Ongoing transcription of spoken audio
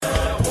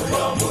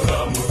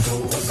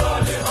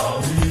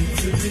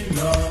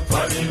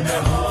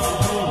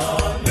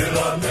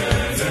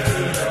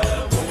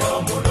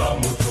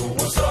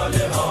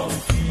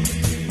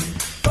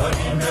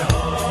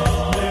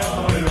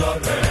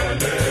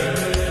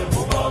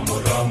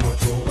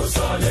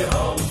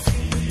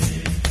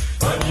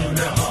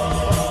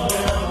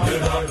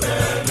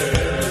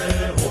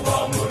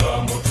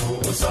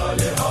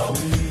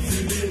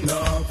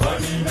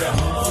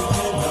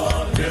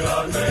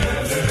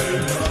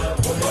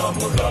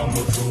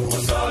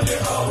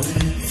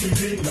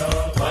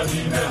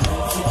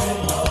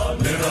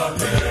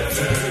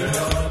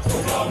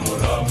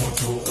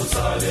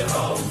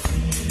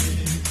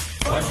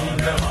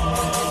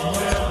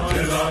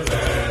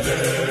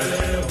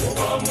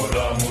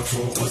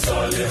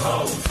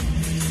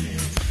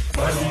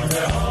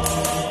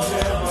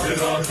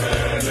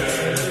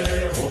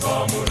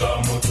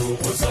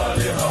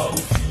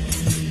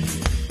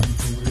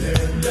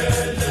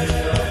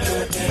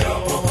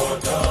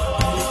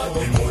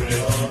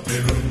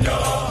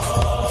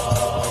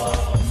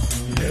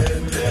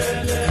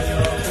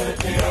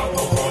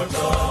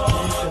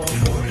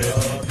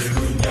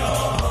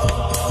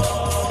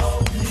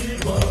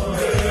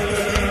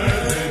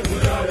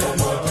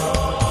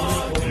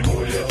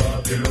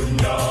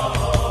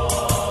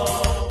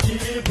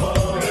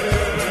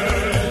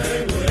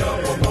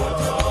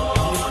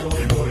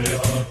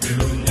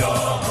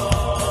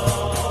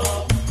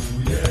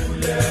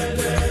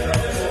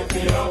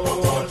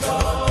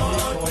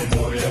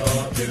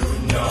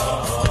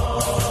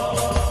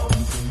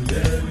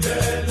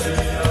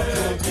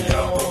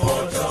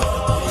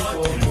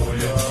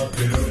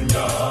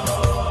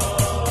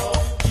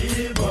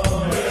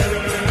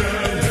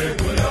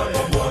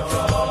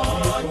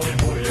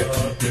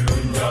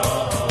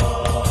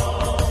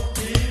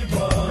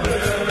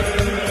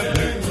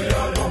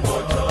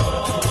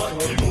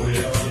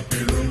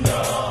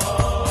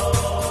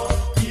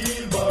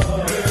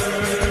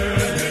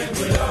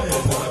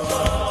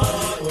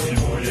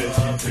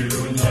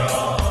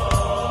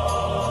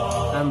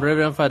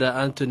Reverend Father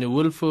Anthony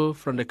Wulfu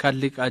from the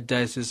Catholic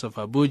Archdiocese of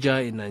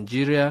Abuja in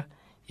Nigeria.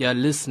 You are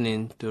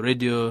listening to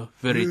Radio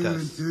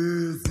Veritas.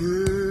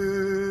 See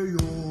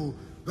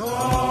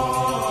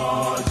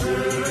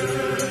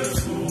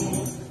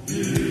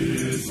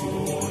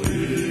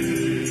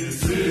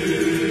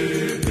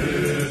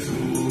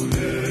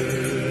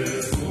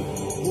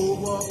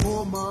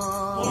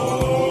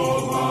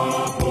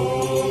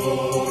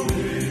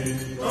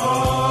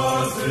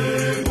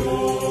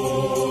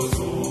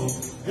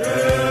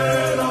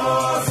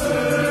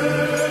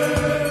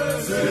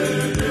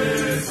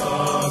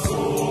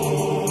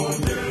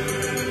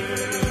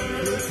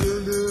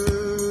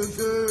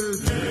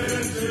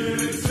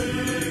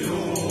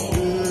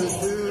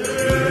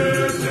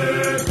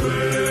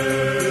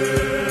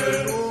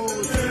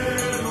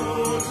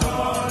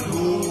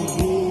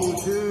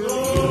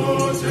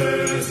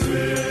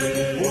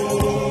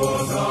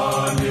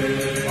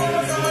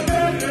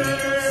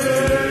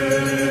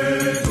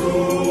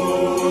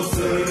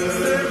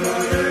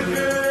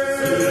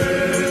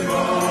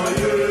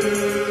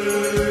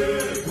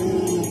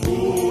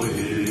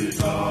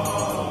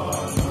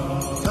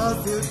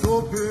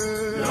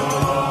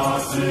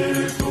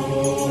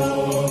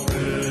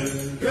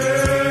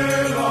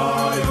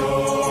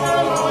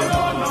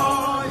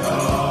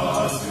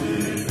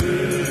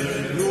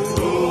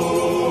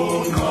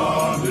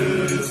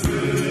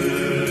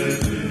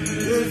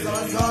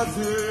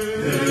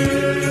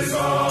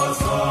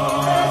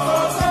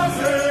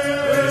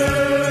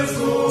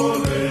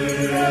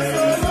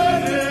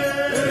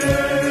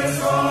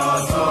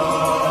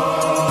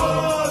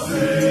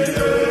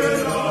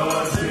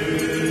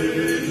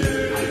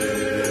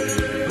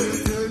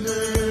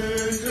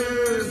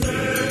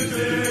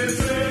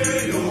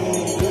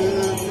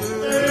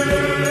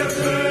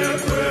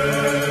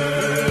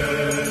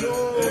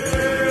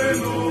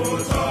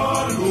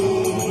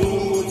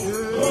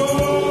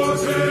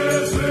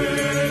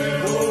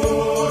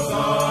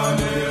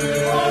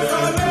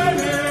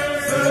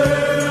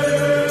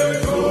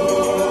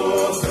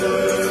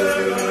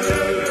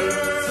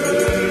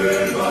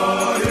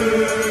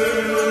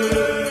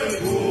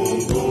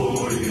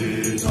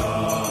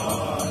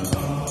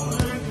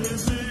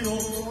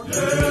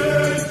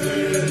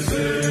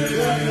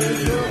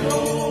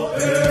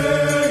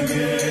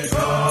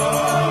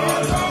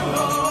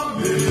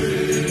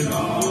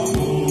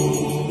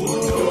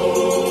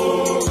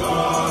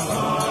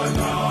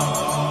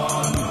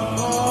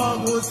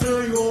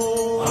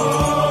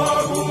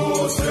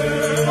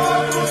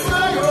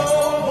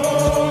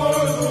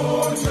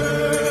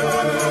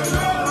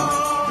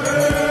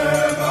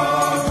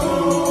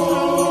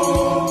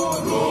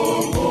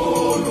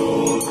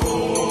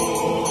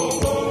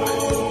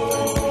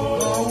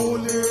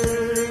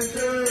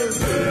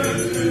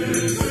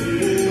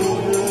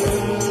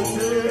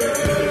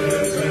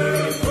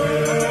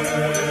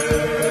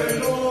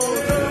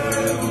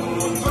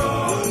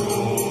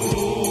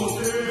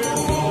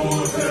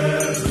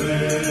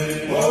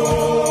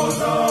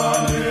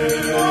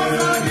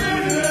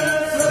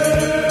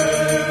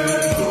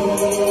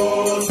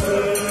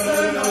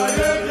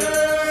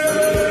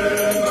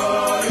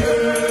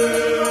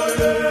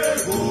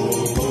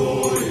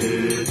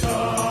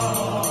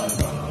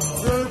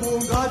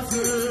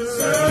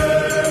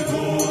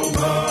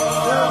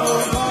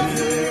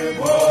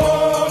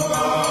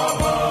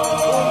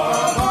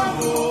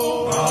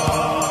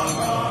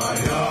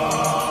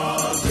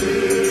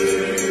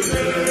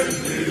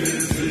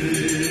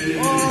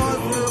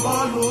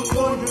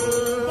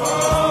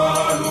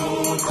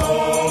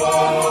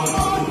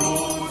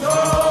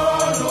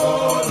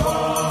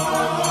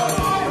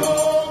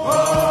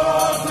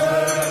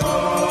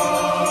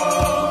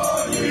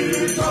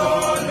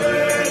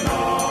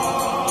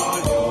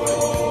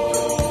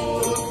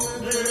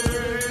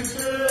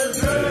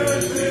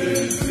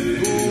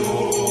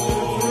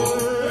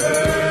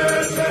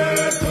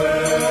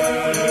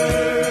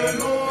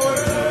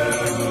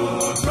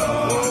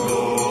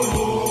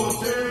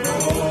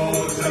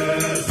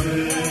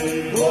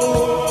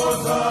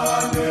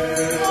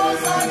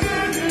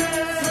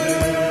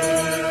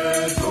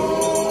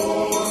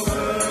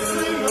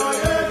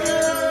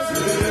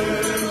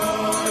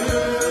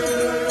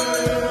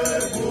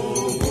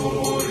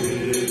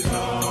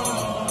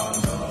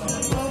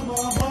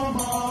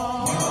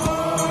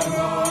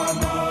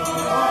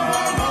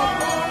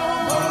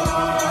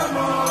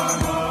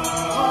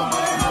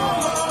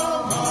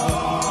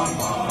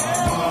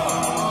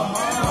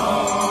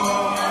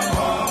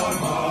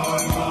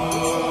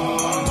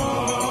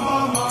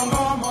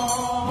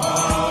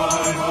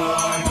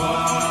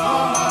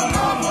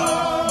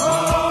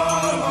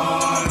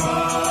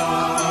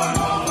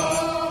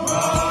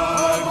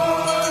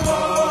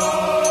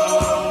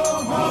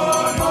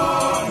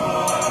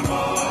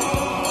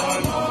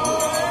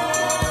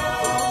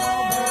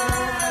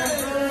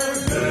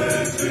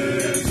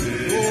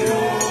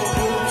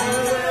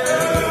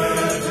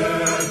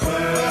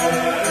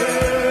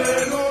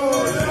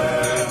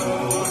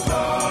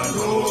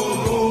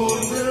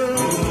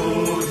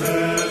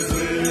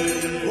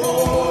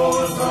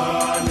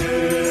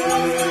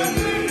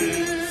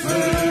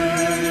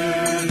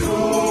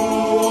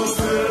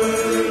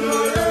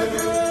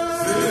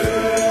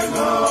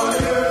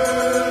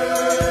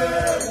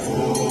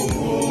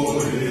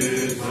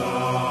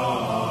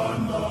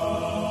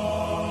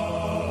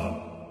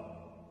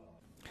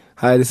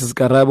Hi, this is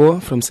Karabo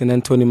from St.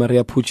 Antonio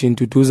Maria Pucci in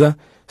Tutuza,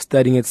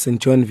 studying at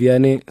St. John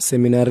Vianney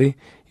Seminary.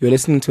 You're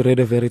listening to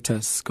Radio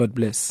Veritas. God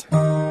bless.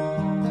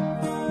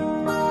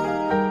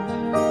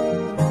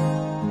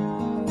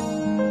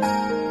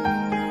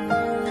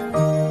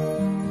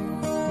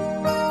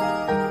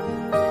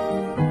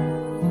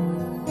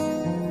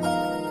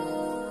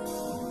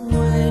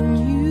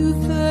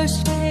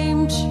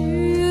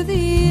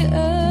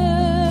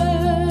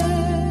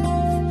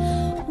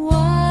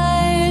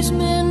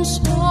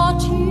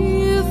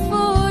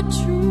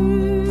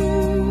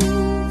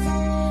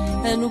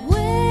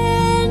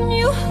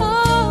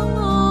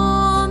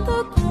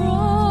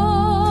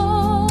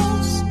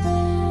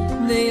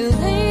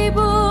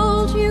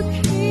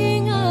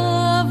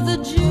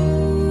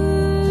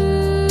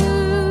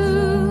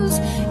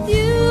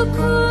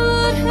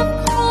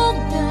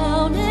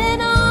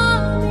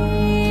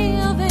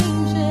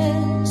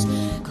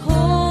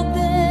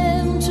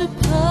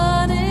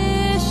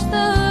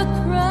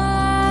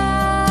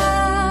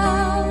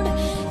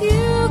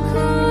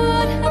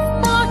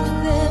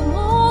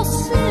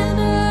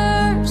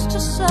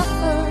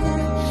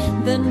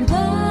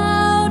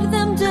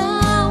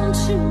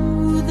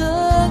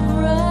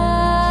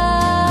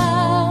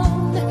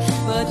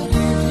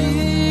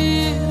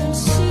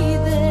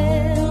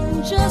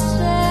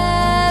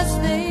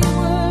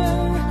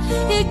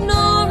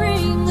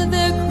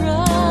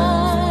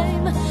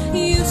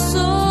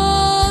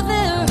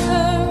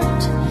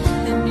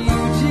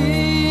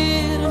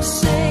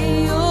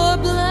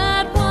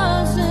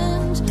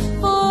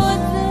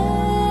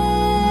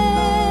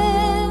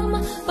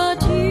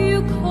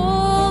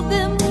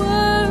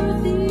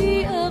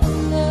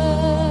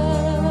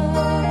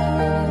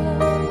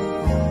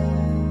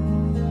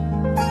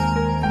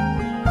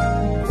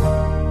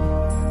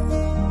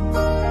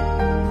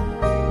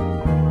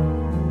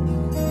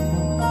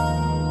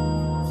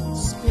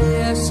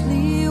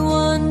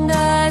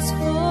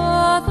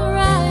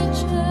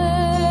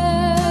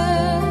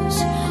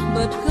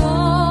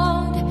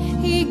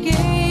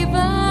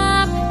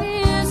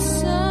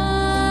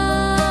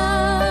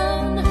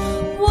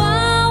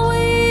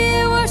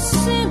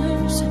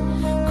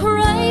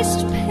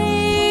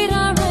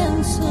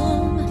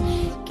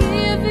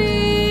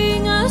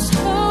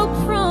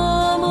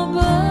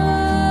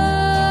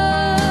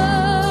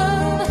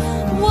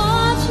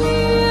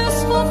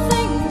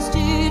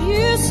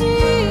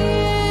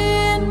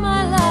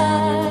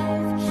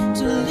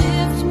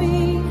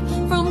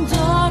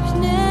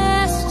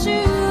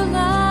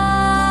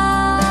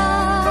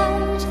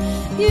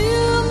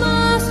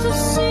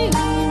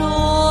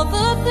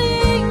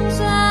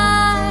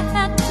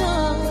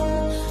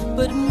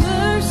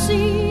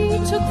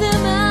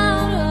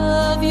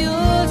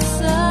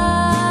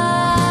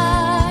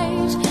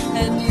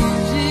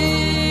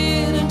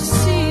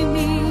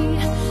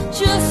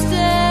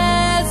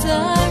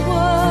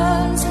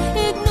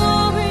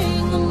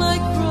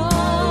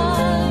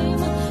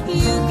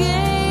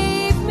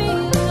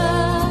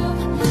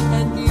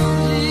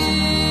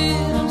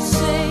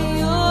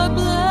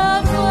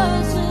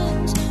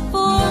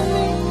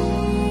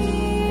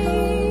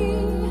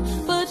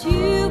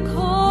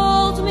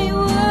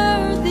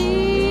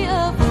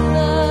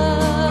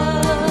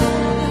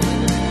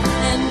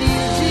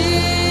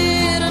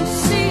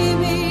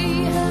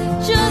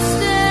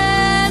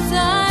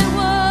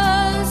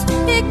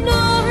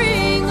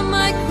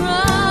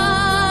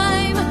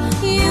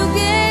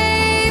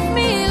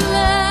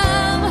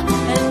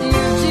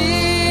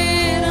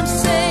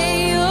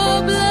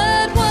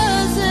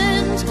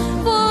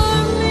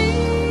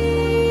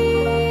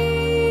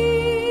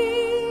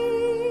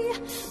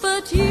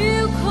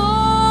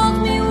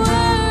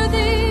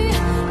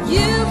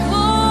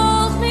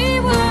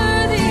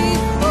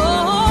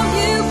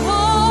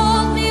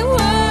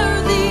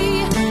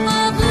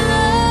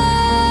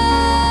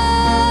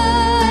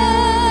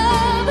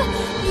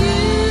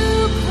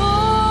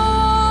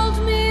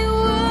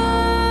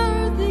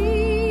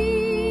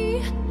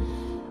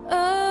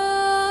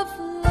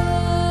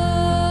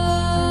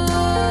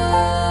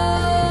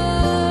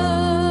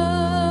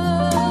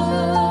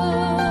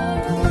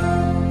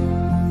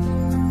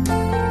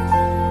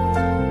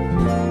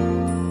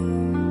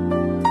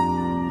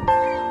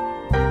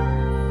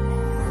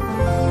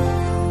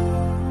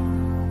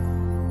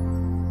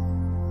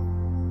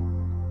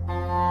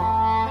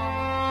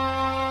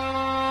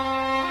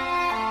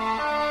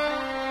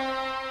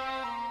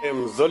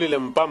 Zolile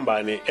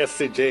Mpambani,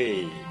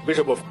 SCJ,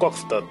 Bishop of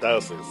Kokstad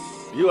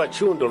Diocese. You are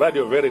tuned to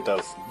Radio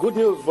Veritas. Good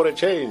news for a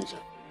change.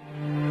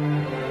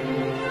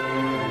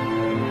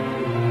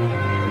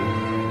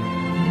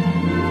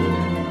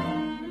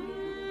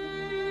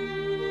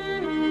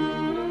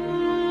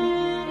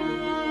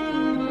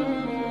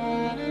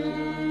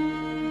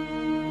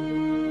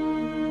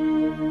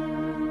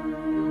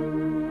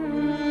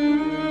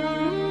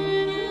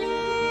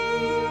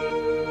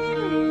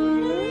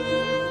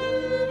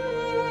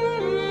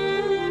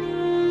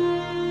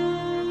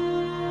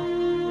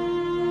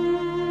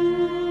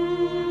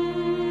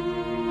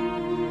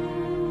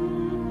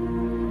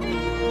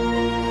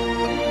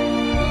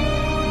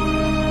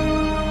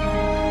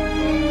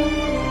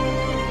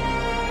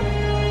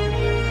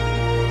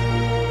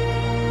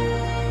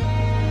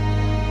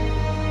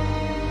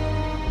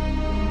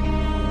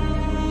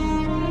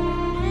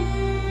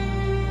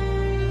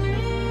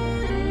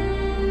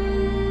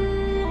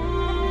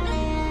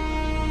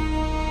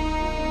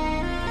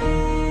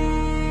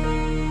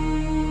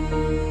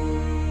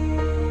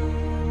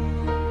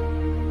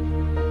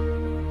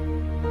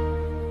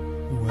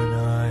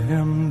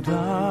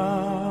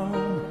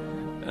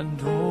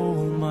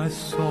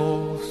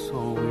 soul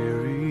so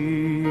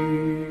weary,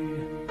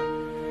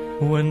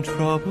 when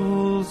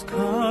troubles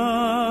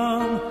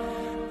come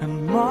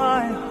and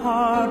my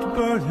heart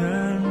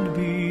burdened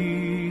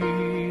be,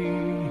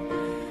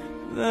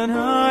 then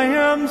I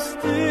am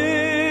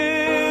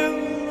still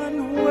and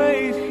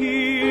wait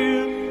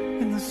here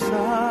in the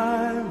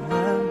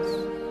silence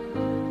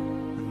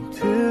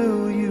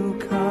until you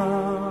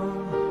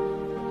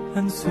come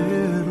and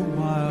sit a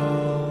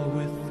while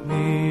with me.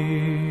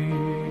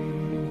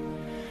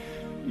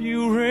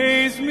 You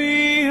raise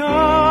me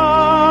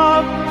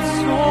up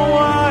so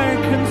I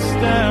can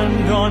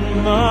stand on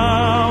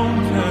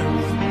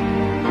mountains.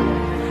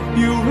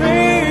 You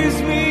raise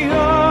me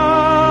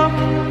up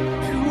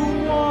to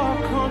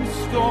walk on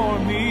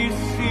stormy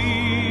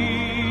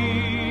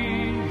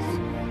seas.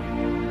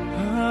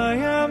 I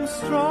am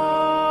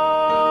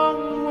strong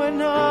when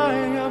I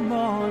am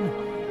on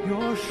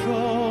your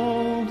shoulders.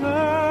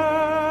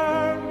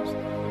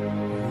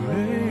 You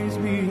raise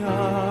me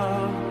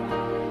up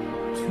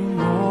to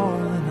more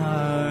than I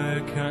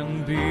can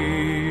be.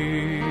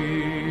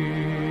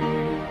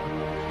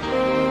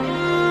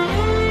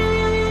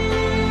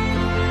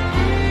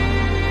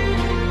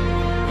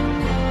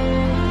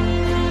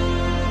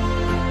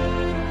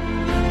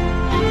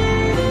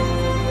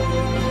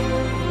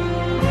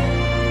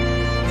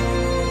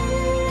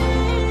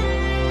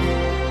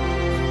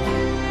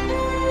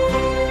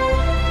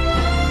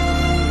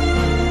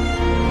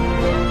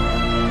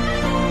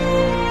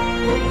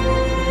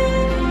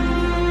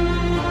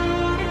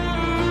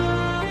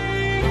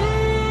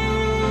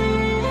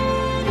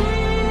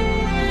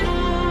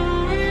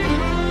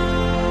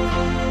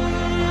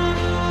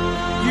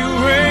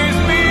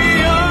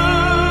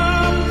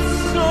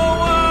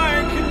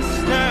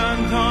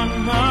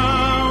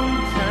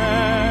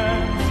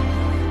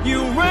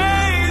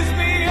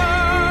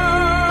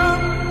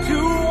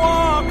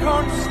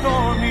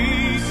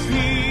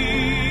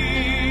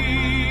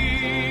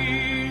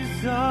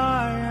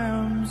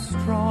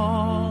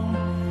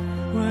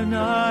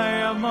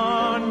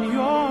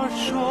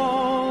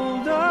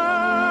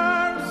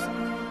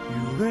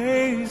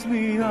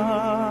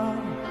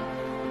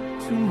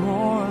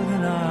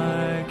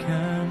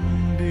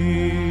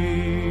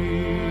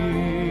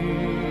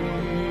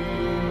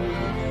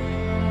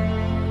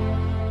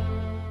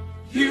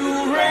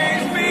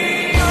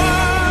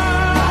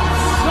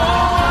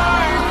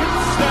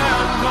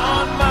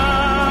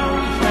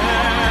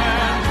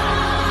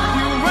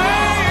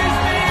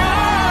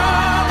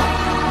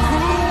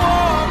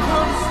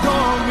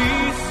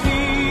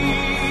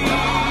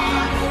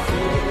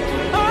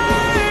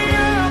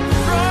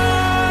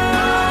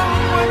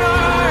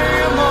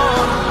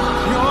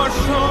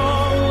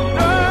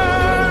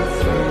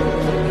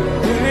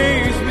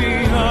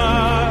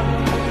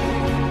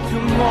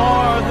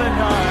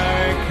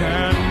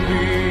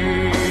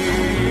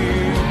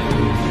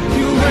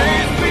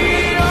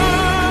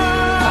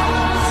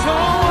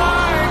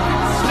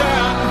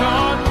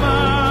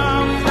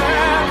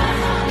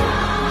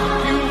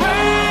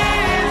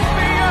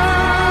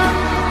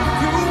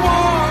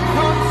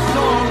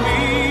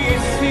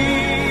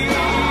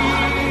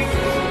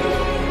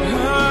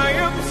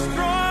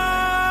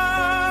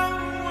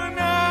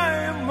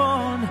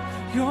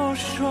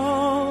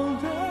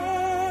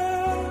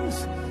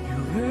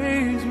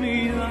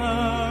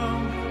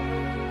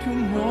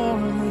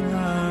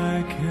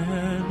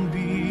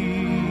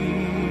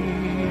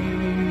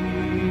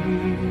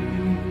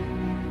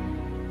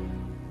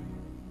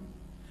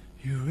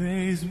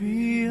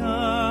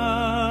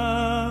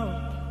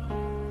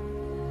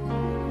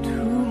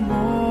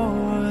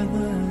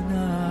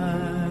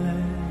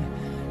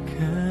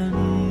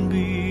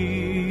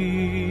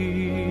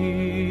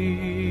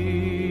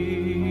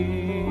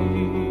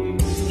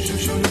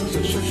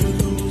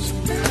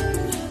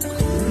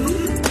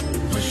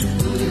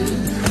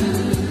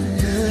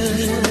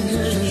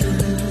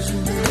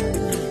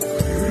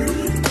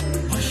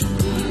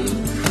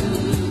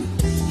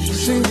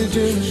 Sing it,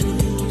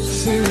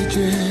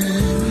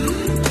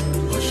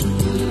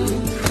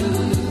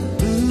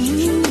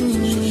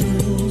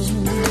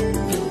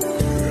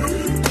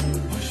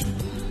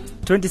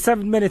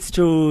 27 minutes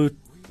to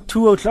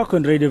 2 o'clock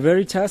on Radio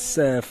Veritas,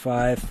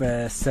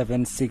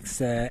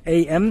 576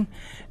 AM.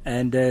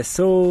 And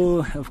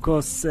so, of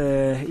course,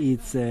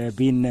 it's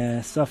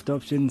been Soft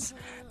Options,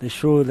 the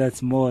show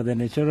that's more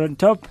than a chair on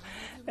top.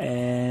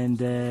 And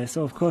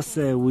so, of course,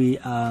 we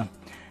are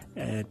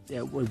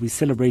we're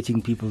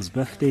celebrating people's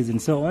birthdays and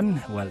so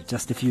on. Well,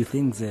 just a few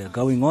things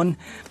going on.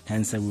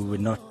 Hence, we were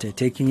not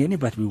taking any,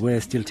 but we were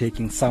still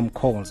taking some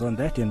calls on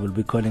that. And we'll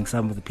be calling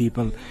some of the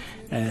people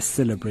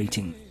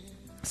celebrating.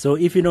 So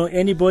if you know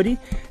anybody,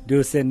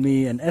 do send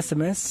me an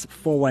SMS,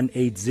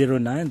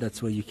 41809.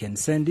 That's where you can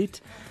send it.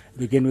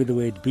 Begin with the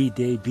word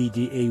B-Day,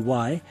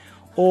 B-D-A-Y.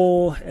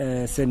 Or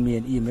send me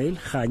an email,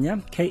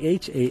 Khanya,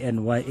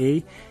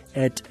 Khanya,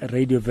 at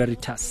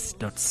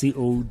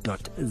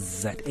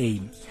radioveritas.co.za.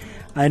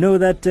 I know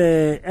that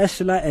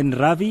Ashla and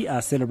Ravi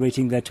are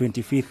celebrating their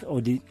 25th,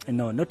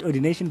 not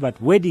ordination,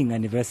 but wedding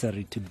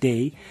anniversary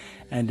today.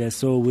 And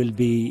so we'll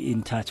be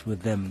in touch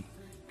with them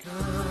Yes,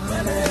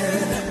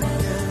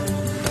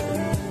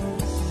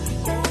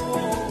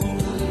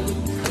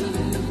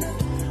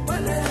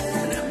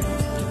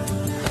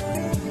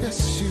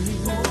 you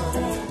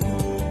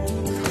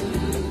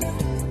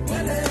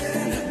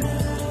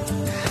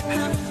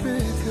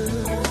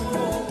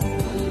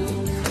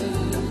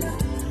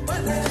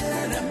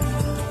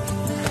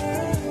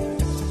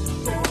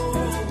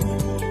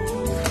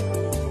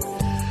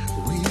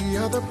We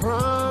are the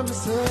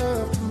promise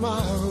of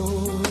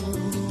tomorrow.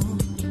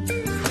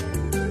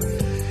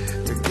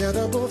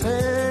 Together, both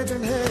hand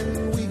in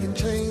hand, we can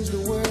change the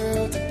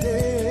world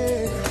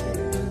today.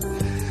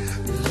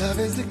 Love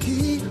is the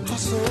key,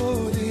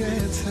 also the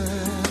answer.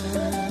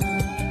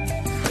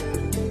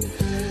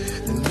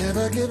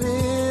 Never give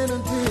in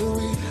until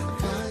we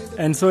find.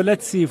 And so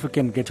let's see if we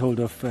can get hold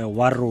of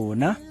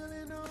Warona.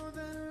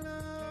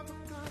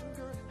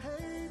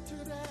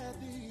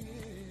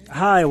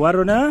 Hi,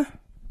 Warona.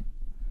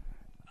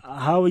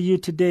 How are you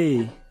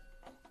today?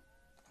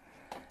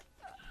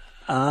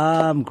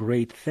 I'm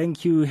great,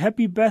 thank you.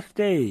 Happy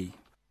birthday.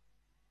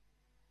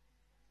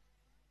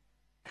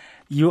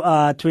 You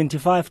are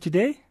 25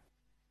 today?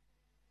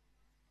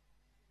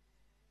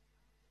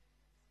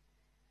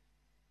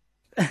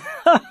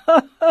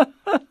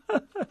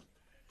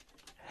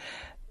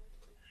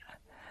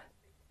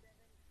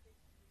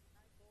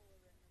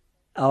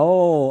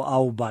 Oh,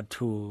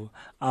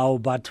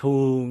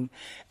 Aubatu.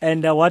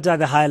 And what are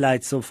the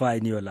highlights so far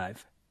in your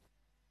life?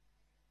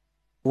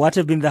 What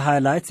have been the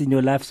highlights in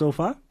your life so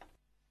far?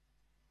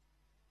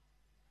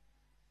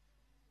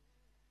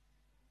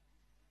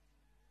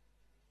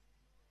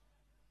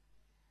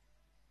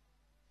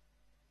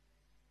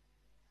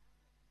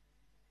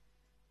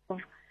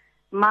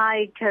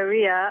 My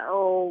career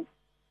or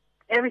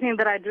everything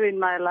that I do in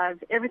my life,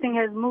 everything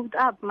has moved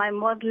up. My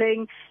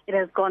modeling, it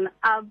has gone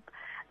up.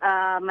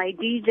 My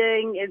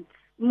DJing, it's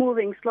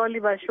moving slowly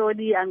but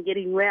surely. I'm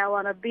getting where I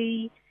want to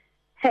be.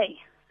 Hey,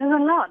 there's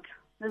a lot.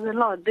 There's a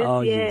lot. This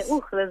year, yes.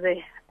 There's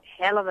a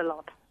hell of a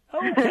lot.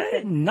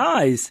 Okay,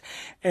 nice.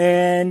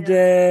 And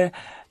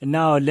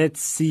now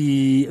let's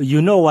see.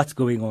 You know what's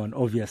going on,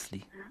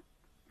 obviously.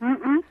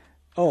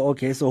 Oh,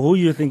 okay. So who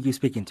you think you're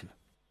speaking to?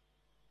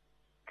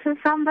 So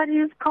somebody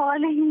is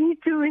calling me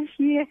to wish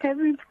me a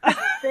happy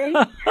birthday.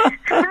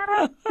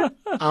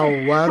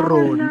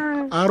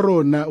 Warona.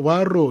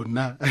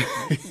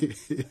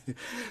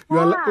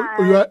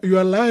 You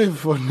are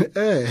live on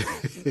air.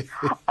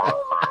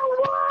 Oh my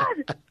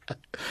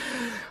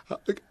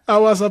word! I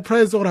was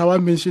surprised when I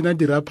mentioned that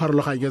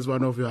Dirapharologanya as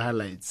one of your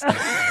highlights. Yes,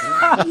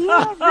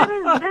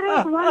 that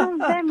is one of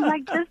them.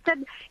 Like just that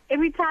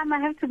every time I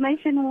have to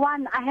mention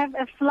one, I have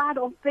a flood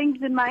of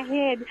things in my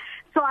head.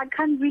 So I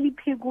can't really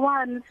pick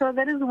one. So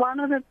that is one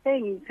of the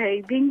things.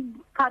 Hey, being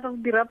part of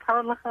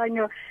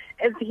Dirapharologanya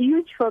is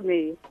huge for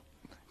me.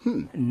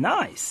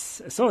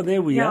 Nice. So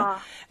there we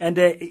are. And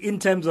in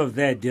terms of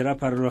that,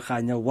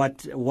 Dirapharologanya,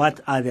 what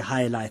are the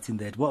highlights in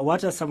that?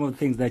 What are some of the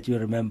things that you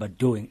remember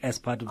doing as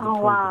part of the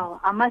program?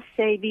 Wow. I must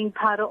say being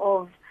part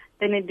of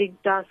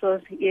Benedict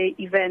Dasso's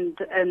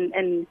event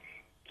and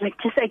like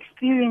just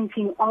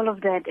experiencing all of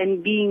that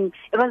and being,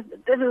 it was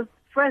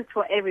first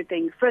for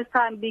everything. First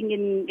time being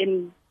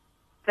in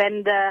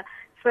Venda,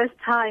 first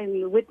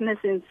time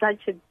witnessing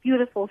such a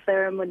beautiful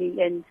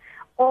ceremony, and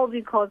all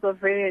because of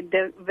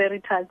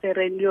Veritas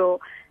Radio.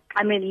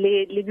 I mean,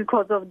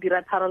 because of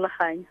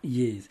Dirapharologanya.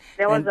 Yes.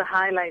 That was a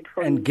highlight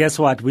for me. And guess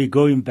what? We're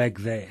going back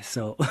there,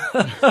 so.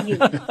 Yes.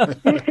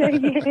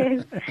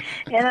 Yes.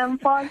 And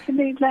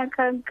unfortunately, I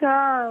can't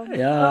come.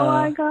 Yeah. Oh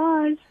my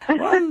gosh.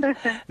 Well,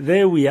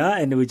 there we are,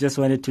 and we just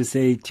wanted to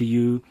say to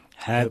you,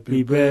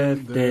 happy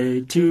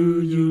birthday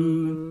to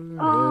you.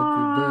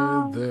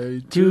 Happy birthday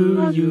Oh,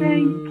 to you.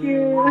 thank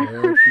you.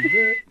 Happy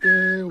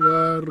birthday,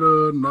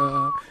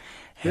 Warona.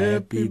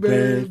 Happy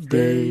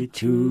birthday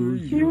to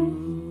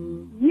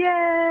you.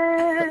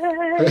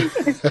 Yay!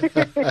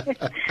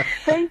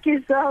 Thank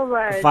you so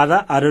much.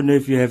 Father, I don't know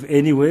if you have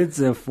any words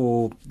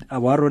for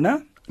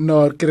Warona.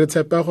 No, ke re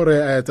tshepa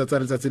gore tsa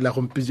letsatsi la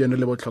gompieno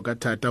le botlhoka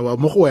thata wa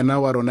mo go wena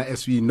Warona,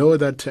 as we know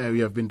that we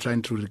have been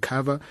trying to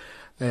recover.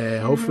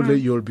 Hopefully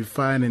you'll be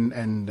fine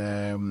and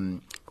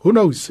who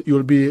knows,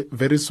 you'll be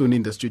very soon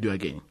in the studio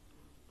again.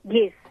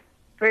 Yes,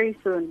 very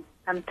soon.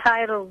 I'm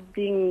tired of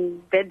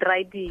being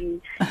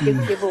bedriding.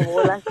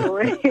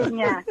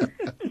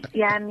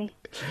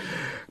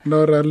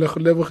 No, ra le go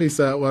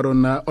lebogisa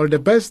Warona, all the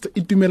best.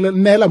 Itumele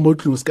nela mo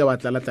tlung ska wa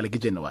tlala ke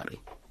January.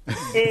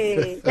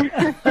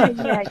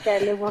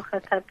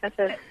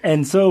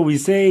 And so we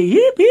say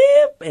hip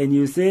hip, and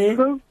you say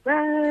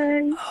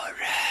goodbye.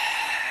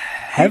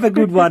 Have a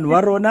good one,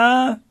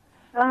 Warona.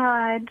 All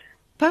right.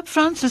 Pope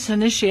Francis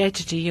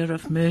initiated a Year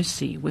of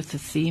Mercy with the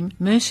theme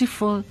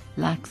Merciful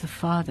Like the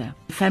Father.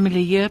 The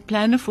Family Year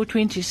Planner for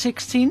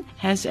 2016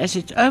 has as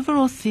its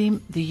overall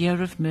theme the Year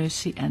of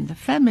Mercy and the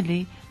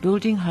Family,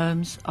 building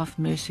homes of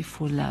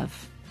merciful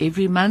love.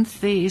 Every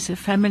month there is a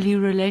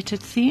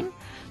family-related theme,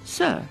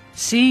 so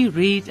see,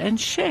 read and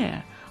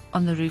share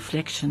on the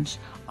reflections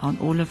on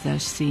all of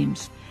those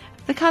themes.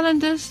 The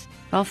calendars,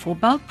 for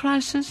bulk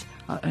prices,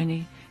 are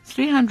only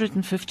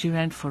 350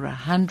 Rand for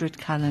 100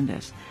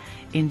 calendars.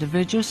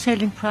 Individual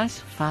selling price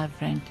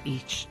 5 Rand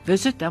each.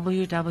 Visit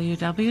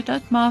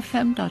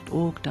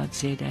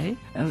www.marfam.org.za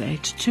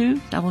 082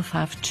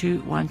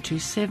 552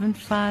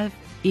 1275.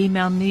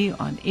 Email me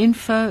on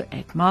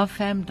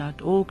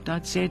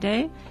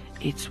info@marfam.org.za.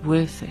 It's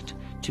worth it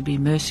to be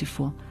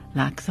merciful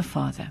like the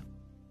Father.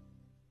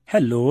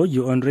 Hello,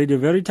 you're on Radio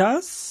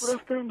Veritas.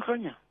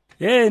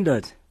 Hey,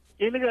 Ndad.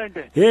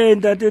 Hey,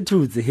 Ndad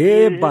Tutsi.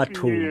 Hey,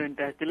 Batho.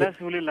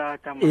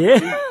 Yeah.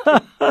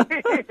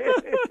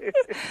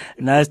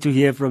 Nice to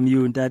hear from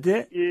you,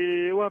 Ndad.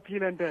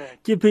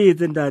 Keep it,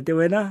 Ndad.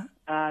 Wena?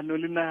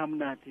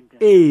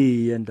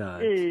 Hey,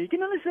 Ndad.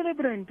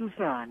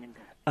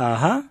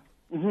 Aha.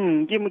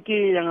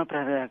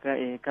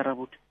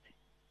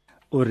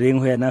 O reng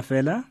ho yana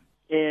fela?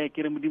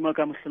 Ke re modimo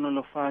ka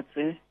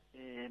mohlonolofatse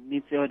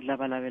mitse o dla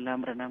balabela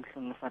mrena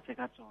mohlonolofatse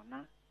ka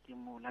tsona ke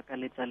mo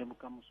lakaletsa le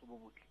bokamoso bo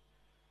botle.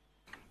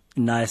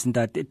 Nice,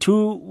 Ndad.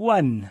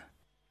 2-1.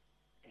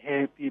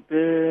 Happy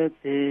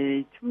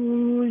birthday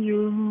to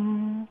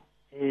you.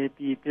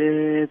 Happy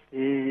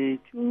birthday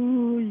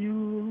to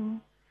you.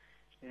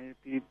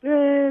 Happy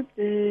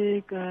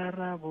birthday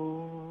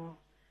Karabo.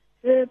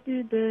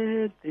 Happy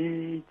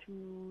birthday to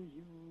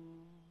you.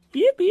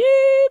 Yip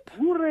yip.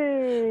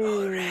 Hooray!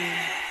 Hooray!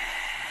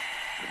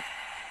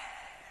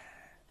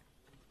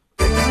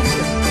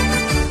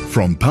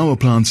 From power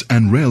plants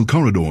and rail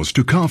corridors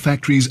to car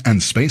factories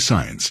and space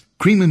science,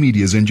 Creamer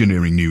Media's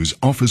Engineering News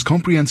offers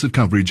comprehensive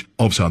coverage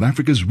of South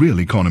Africa's real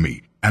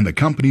economy and the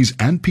companies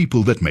and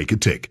people that make it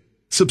tick.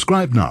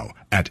 Subscribe now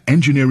at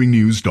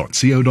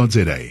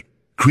engineeringnews.co.za.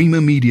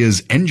 Creamer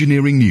Media's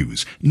Engineering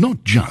News,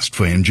 not just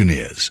for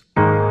engineers.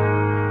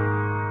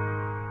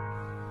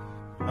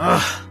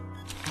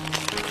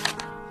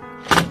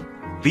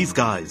 These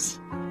guys,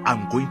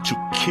 I'm going to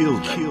kill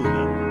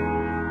them.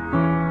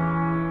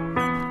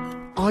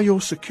 Are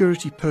your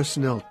security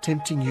personnel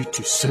tempting you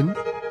to sin?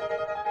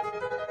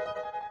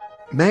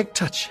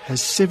 MagTouch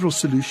has several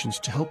solutions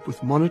to help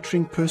with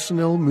monitoring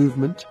personnel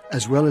movement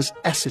as well as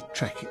asset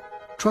tracking.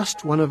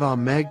 Trust one of our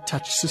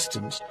MagTouch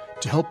systems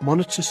to help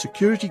monitor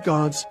security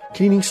guards,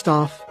 cleaning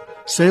staff,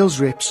 sales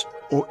reps,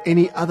 or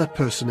any other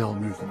personnel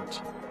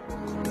movement.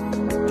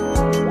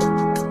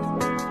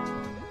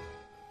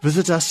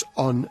 Visit us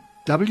on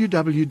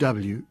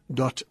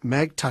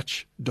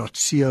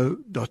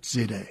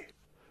www.magtouch.co.za.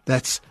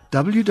 That's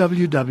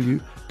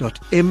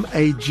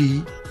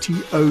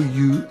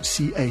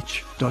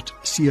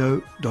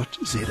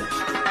www.magtouch.co.za.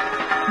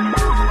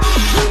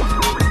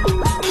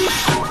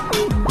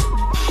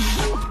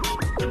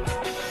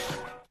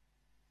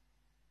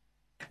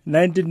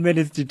 19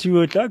 minutes to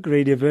 2 o'clock,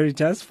 Radio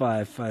Veritas,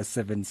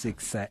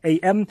 576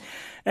 AM.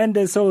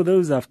 And so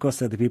those, of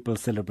course, are the people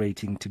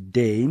celebrating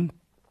today.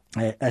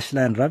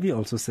 Ashla and Ravi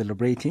also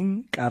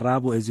celebrating.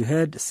 Karabo, as you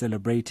heard,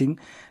 celebrating.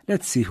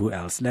 Let's see who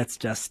else. Let's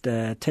just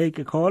take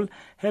a call.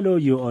 Hello,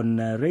 you're on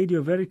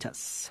Radio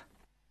Veritas.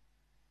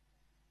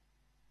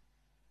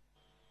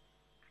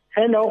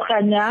 Hello,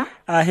 Khanya.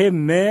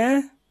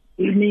 Aheme.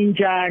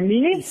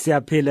 Ninjani?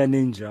 Siyaphila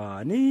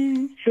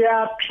ninjani?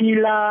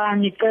 Siyaphila,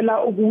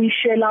 ngicela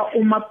ukuwishela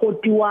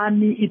umakoti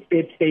wami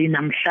ibirthday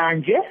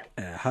namhlanje.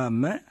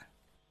 Hame.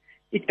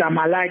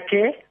 Igama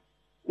lakhe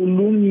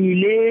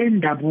Ulungile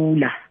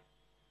Ndabula.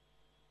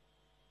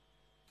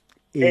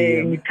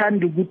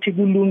 Ngithanda ukuthi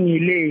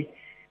kulungile.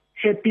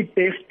 Happy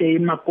birthday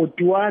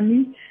makoti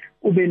wami.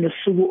 Ube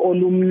nosuku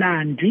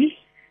olumnandi.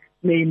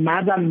 May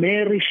Mother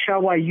Mary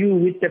shower you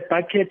with a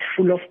bucket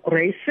full of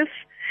graces.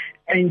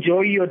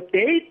 Enjoy your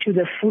day to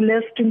the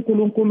fullest.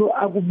 uNkulunkulu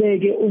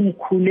akubeke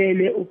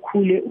ungikhulele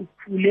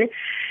ukhule.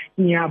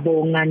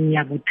 Ngiyabonga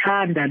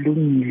ngiyakuthanda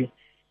Lungile.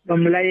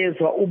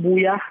 Nomlayezwa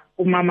ubuya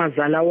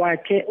umamazala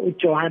wakhe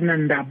uJohana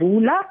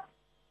Ndabula.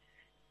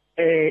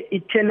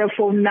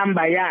 I-telephone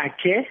number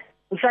yakhe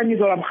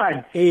usanyizwa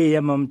kamkhani?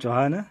 Mama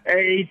Johanna.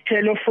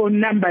 I-telephone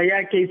number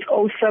yakhe is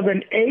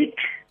 078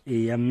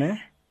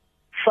 me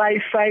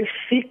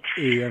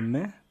 556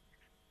 me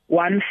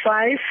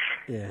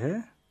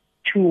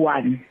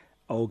 1521.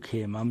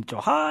 Okay, Mama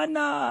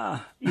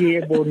Johanna.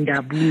 Yebo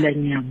Ndabula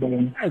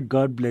ngiyabonga.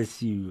 God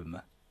bless you.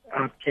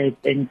 Okay,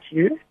 thank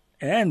you.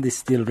 And this is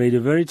still Radio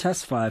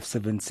Veritas,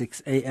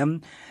 576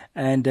 AM.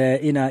 And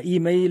in our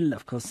email,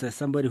 of course, there's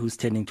somebody who's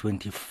turning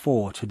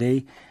 24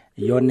 today,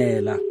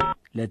 Yonela.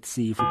 Let's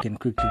see if we can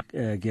quickly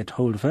get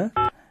hold of her.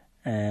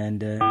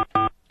 And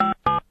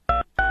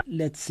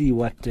let's see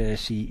what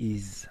she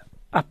is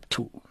up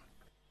to.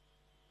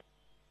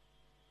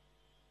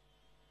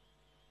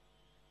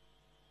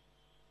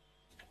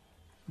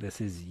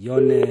 This is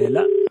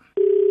Yonela.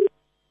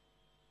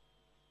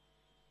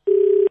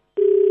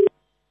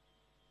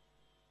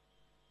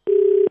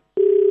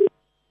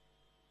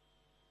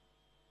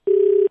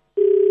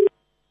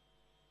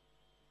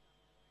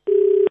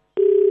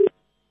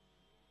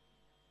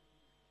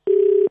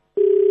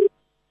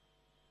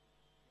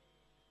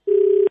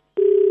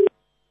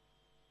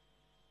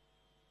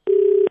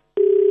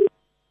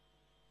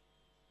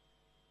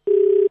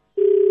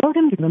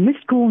 Welcome to the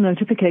missed call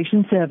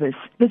notification service.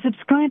 The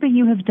subscriber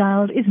you have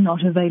dialed is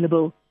not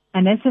available.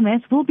 An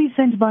SMS will be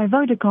sent by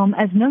Vodacom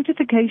as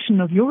notification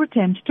of your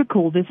attempt to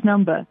call this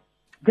number.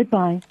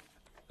 Goodbye.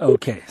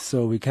 Okay,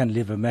 so we can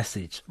leave a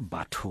message.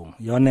 Batho,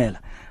 Yonela,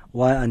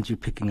 why aren't you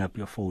picking up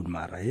your phone,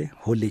 Mara?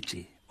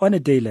 Holichi. On a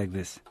day like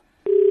this.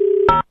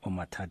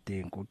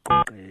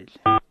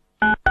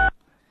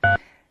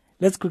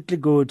 Let's quickly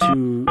go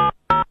to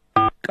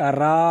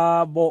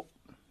Karabo.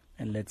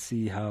 And let's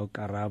see how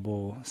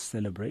Karabo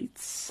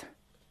celebrates.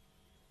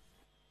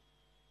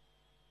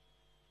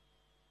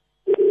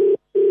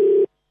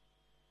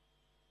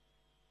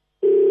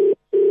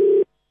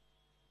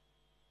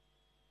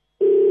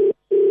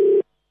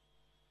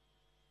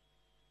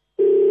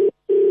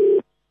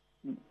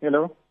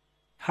 Hello.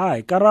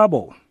 Hi,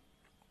 Karabo.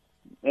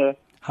 Yeah.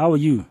 How are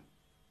you?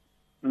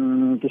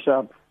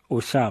 Sharp.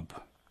 Oh, sharp.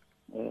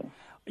 Yeah.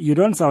 You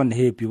don't sound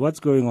happy. What's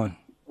going on?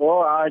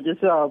 Oh, I just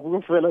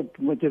feel like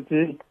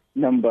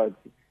numbers.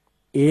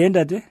 And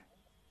that?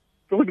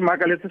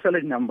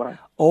 Number.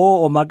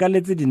 Oh,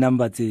 makaletse the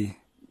number.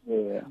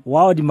 Yeah.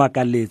 Wow, the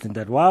makaletse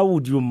that. Why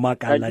would you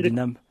makala the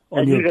number?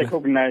 I didn't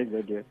recognize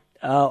it.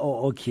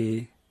 Oh,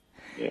 okay.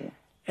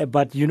 Yeah.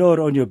 But you know,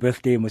 on your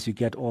birthday, must you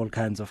get all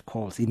kinds of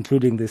calls,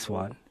 including this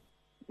one.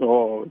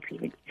 Oh,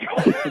 okay.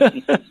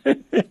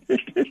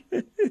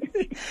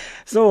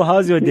 So,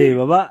 how's your day,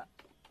 Baba?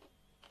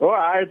 Oh,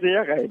 it's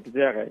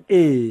right.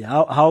 Hey,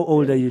 how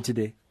old are you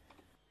today?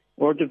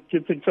 Oh, it's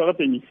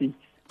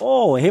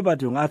Oh, hey,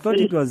 Batung, I thought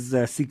it was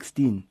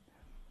 16.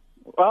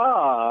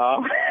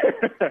 Ah,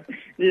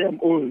 yeah, I'm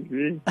old.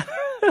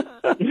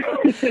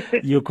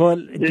 You call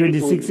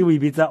 26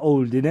 Wibita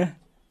old, you know?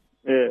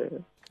 Yeah.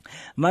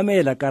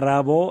 Mamela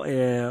Karabo,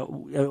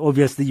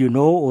 obviously you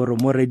know, or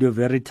more Radio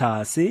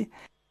Veritas,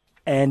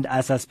 and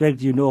I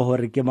suspect you know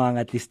Horikemang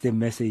at least a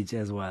message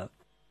as well.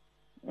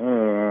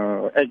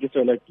 I just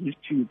like gift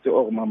to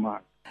or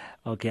mama.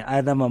 Okay,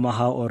 either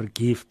mama or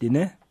gift, you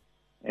know?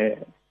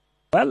 Yeah.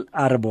 Well,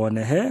 Arbonne,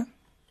 eh?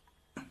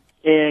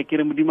 Ke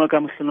re modimo ka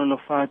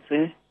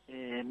mohlolofatse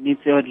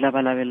mitse o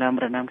dlabalabelang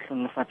rena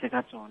mohlolofatse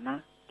ka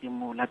tsona ke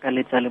mo la ka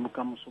letsa le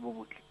bokamoso bo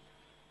botle.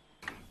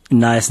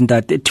 Nice,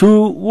 that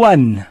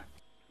 2-1.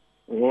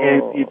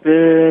 Happy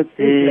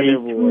birthday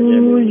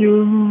to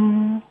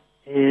you.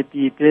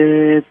 Happy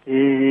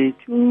birthday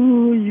to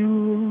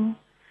you.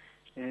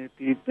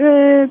 Happy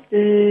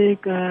birthday,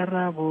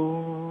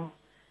 Karabo.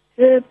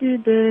 Happy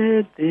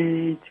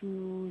birthday to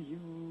you.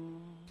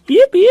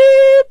 Yip,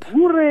 yip.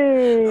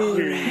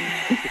 Hooray.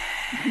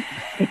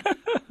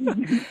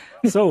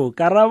 So,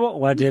 Karabo,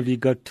 what have you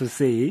got to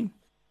say?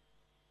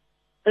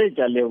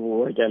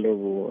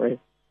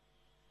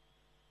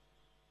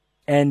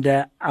 And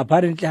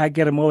apparently,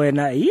 Hakermo, when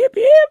yip,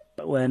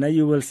 yip, when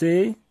you will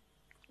say,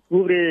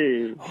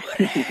 hooray.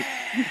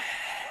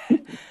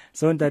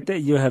 So that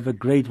you have a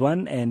great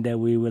one, and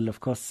we will, of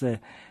course,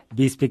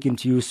 be speaking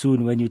to you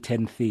soon when you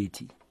turn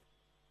 30.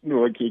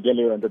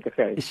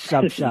 Okay,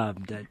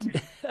 sharp, Dad.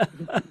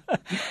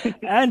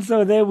 And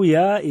so there we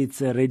are.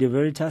 It's Radio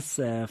Veritas,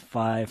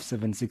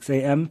 576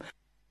 AM.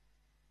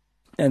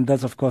 And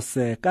that's, of course,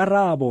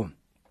 Karabo.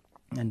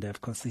 And,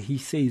 of course, he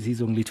says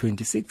he's only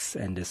 26.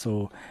 And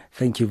so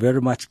thank you very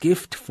much,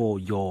 Gift, for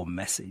your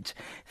message.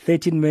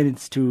 13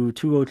 minutes to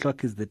 2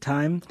 o'clock is the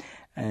time.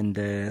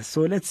 And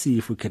so let's see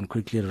if we can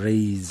quickly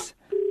raise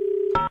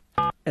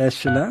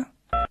Ashla.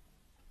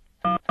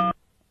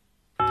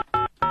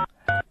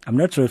 I'm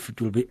not sure if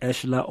it will be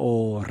Ashla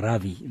or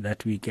Ravi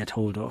that we get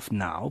hold of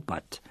now,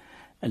 but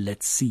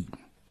let's see.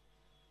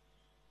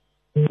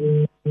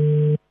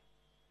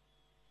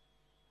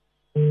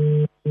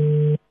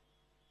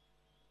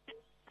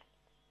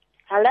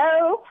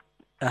 Hello?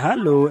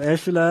 Hello,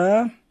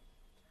 Ashla.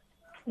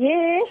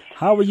 Yes.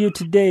 How are you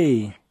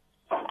today?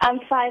 I'm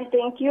fine,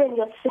 thank you. And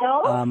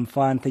yourself? I'm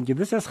fine, thank you.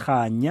 This is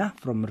Khanya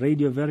from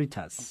Radio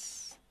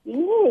Veritas.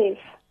 Yes.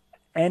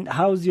 And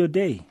how's your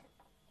day?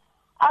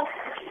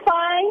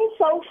 Fine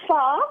so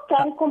far.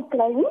 Can't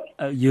complain.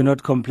 You're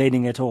not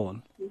complaining at all?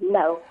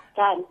 No,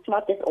 can't.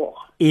 Not at all.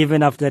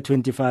 Even after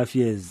 25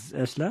 years,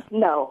 Ashla?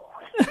 No.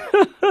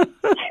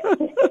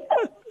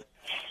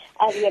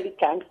 I really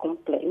can't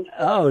complain.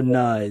 Oh,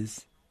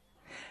 nice.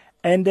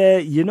 And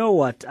you know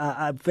what?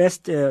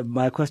 First,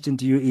 my question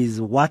to you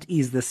is, what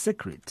is the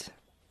secret?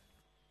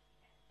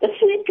 The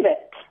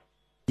secret?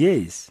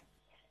 Yes.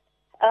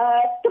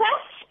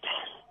 Trust,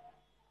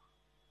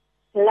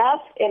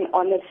 love, and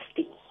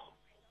honesty.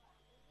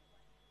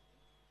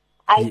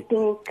 I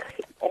think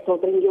it will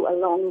bring you a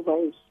long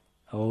way.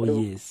 Oh,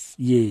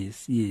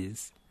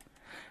 yes.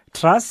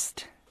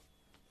 Trust.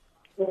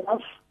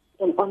 Love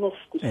and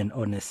honesty. And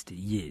honesty,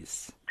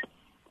 yes.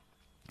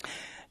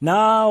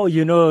 Now,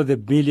 you know the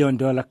 $1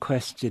 billion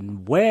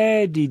question.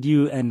 Where did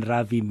you and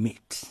Ravi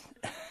meet?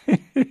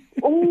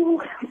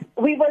 Oh,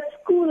 we were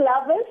school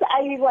lovers.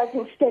 I was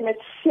in standard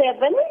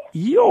 7.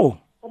 Yo.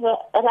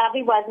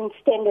 Ravi was in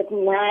standard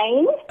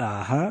 9.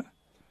 Uh-huh.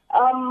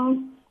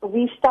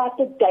 We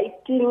started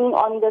dating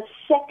on the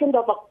 2nd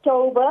of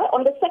October.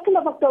 On the 2nd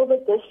of October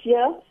this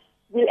year,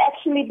 we'll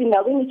actually be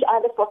knowing each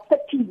other for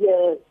 30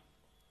 years.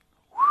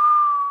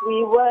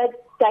 We were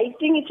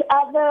dating each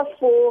other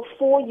for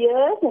 4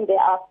 years, and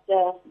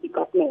thereafter we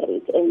got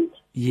married. And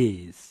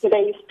yes.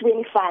 today is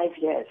 25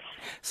 years.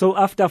 So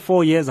after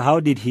 4 years, how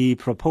did he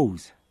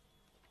propose?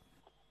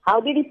 How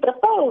did he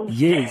propose?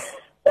 Yes.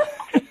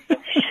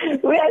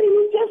 Well,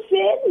 he just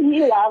said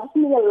he loves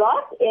me a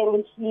lot,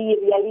 and he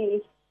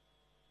really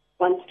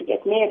wants to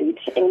get married,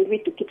 and we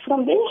took it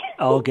from there.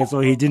 Okay, so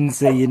he didn't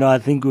say, I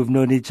think we've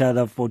known each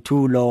other for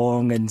too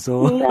long, and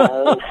so.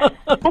 No.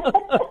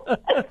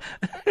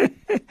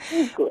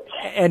 Good.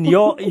 And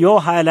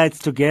your highlights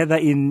together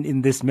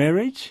in this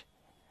marriage?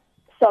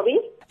 Sorry?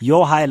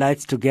 Your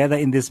highlights together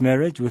in this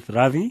marriage with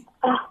Ravi?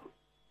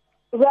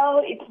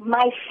 Well, it's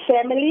my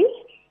family.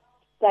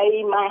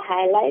 They're my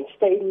highlights.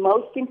 They're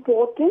most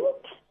important.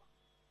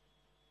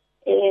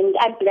 And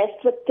I'm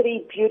blessed with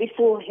 3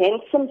 beautiful,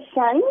 handsome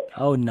sons.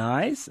 Oh,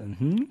 nice.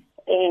 Mm-hmm.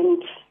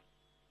 And,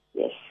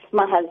 yes,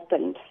 my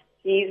husband.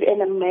 He's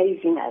an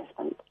amazing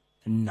husband.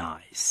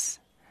 Nice.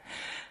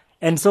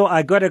 And so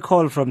I got a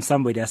call from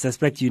somebody. I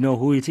suspect you know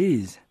who it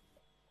is.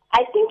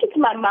 I think it's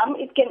my mom.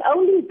 It can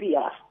only be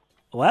her.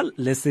 Well,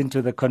 listen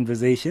to the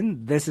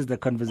conversation. This is the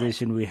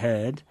conversation we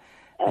had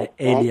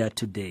earlier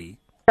today.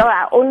 So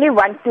I only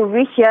want to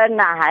wish you and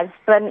my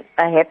husband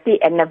a happy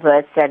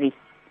anniversary.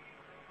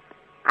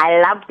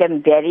 I love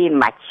them very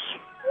much.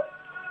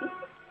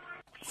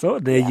 So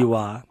there you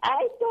are.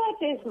 I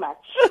thought as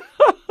much.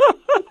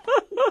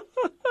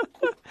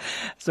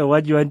 So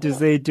what do you want to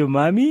say to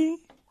Mommy?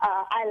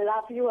 I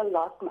love you a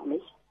lot, Mommy.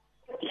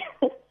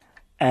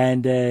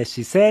 And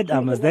she said,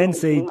 I must then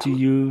say to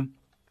you,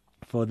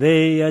 for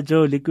they are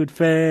jolly good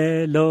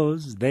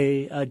fellows,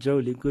 they are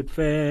jolly good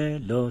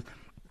fellows.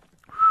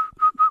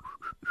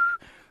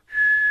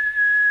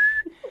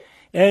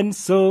 And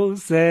so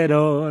said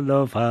all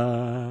of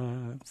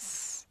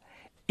us,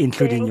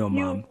 including your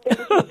mom.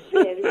 Thank you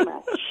very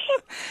much.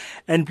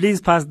 And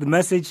please pass the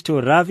message to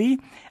Ravi.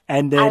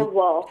 And I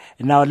will.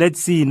 Now let's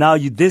see. Now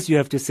you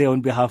have to say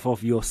on behalf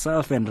of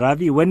yourself and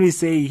Ravi. When we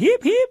say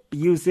hip hip,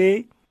 you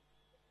say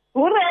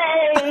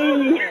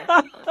hooray!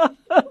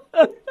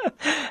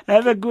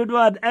 Have a good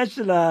one,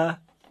 Ashla.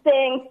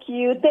 Thank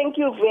you. Thank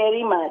you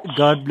very much.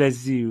 God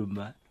bless you,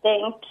 ma.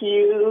 Thank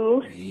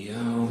you. We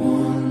are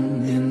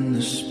one in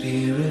the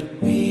Spirit.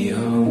 We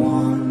are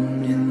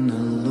one in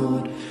the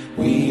Lord.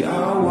 We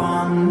are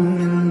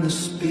one in the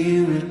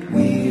Spirit.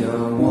 We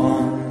are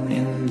one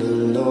in the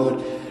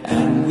Lord.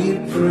 And we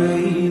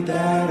pray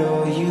that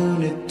our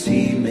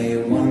unity may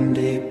one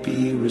day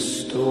be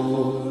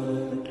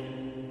restored.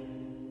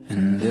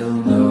 And they'll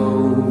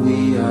know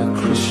we are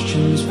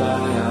Christians by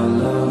our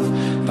love,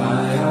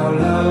 by our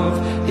love.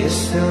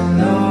 Yes, they'll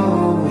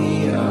know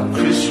we are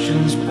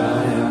Christians by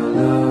our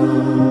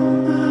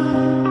love.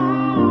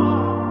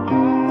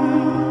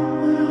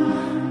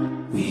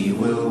 We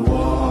will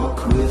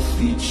walk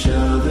with each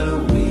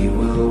other. We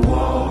will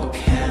walk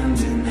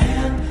hand in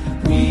hand.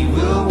 We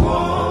will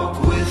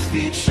walk with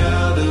each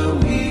other.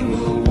 We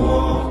will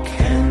walk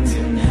hand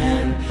in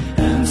hand.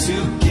 And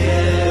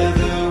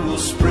together we'll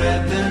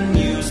spread the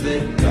news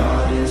that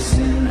God is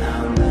in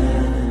our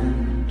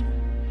land.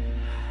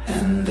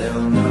 And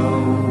they'll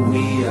know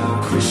we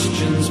are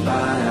Christians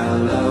by our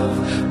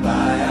love,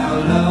 by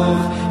our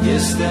love.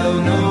 Yes,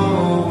 they'll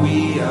know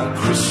we are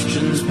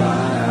Christians by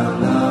our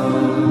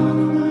love.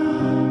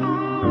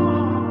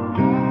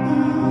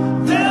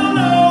 They'll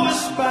know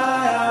us by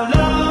our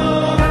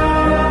love,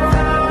 our love,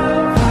 our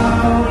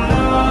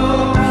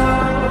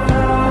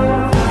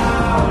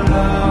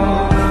love,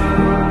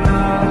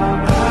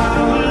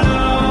 our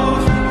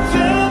love.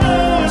 They'll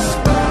know us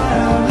by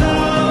our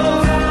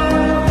love,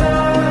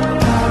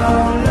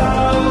 our love,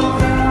 our love.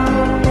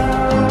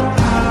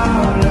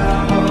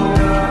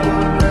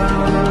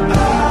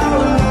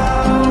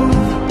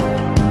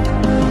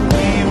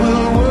 We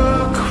will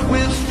work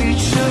with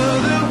each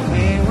other.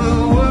 We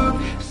will work.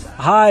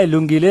 Hi,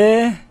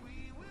 Lungile.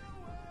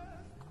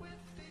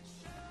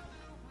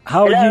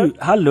 How are you?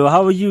 Hello,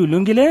 how are you,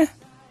 Lungile?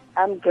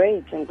 I'm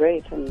great. I'm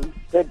good.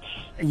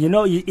 You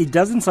know, it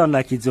doesn't sound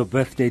like it's your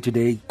birthday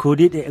today.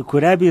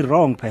 Could I be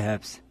wrong,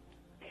 perhaps?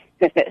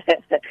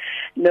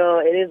 No,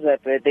 it is my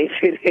birthday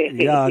today.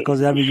 Yeah,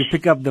 because I mean, you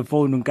pick up the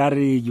phone and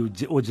carry you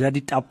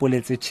ojadi tapole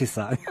tse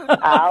chisa.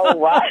 Oh,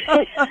 wow.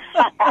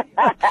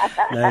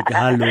 Like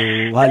hello.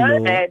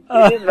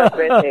 It is my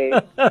birthday.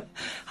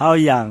 How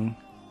young?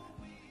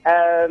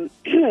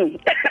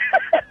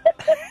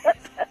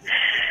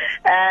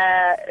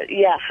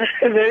 Yeah,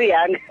 very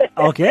young.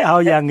 Okay, how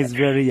young is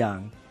very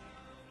young?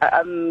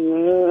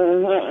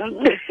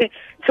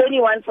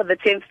 21 for the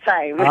 10th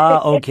time.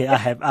 Okay,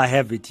 I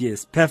have it,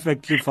 yes.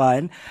 Perfectly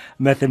fine.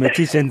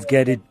 Mathematicians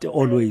get it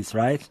always,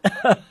 right?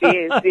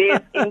 Yes,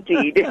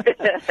 indeed.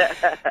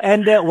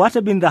 And what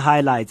have been the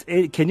highlights?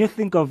 Can you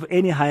think of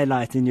any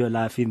highlights in your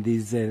life in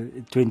these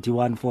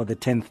 21 for the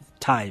 10th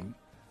time?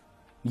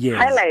 Yes.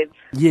 Highlights?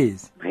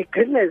 Yes. My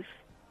goodness.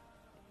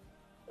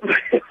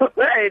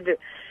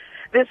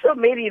 There's so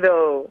many,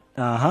 though.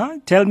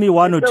 Tell me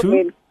one or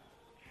two.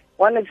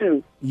 One or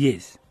two.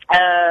 Yes.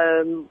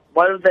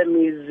 One of them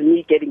is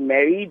me getting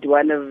married.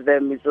 One of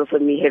them is also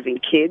me having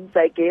kids,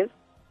 I guess.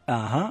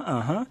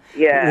 When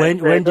Yeah. so did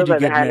those you are the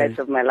get highlights married?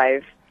 of my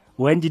life.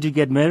 When did you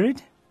get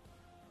married?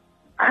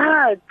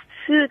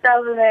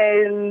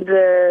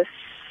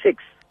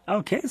 2006.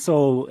 Okay,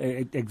 so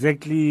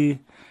exactly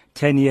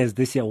 10 years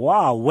this year.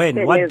 Wow, when?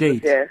 10 What years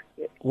date? this year.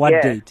 What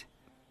Yeah. date?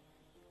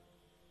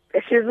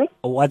 Excuse me?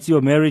 What's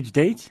your marriage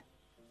date?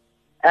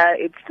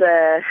 It's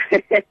the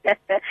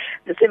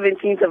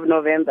 17th of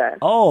November.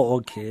 Oh,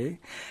 okay.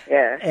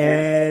 Yeah.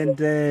 And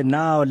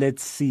now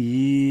let's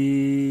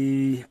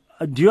see.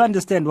 Do you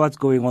understand what's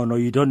going on, or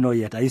you don't know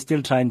yet? Are you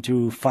still trying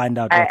to find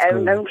out what's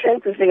going on? I'm trying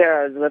to figure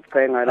out what's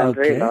going on. I'm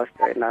very Okay. lost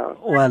right now.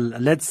 Well,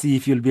 let's see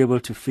if you'll be able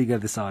to figure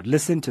this out.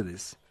 Listen to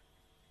this.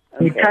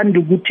 ngithanda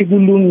ukuthi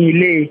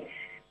kulungile.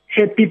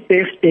 Happy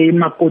birthday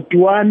makoti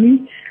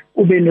wami,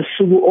 ube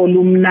nosuku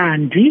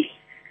olumnandi.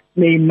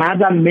 May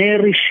Mother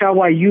Mary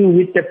shower you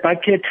with a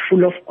bucket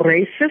full of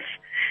graces.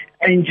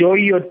 Enjoy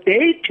your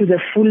day to the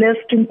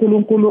fullest.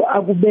 uNkulunkulu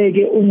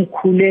akubeke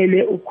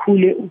umkhulele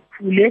ukhule.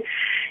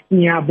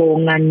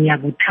 Ngiyabonga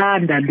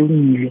ngiyakuthanda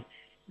Lungile.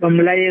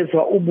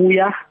 Nomlayezwa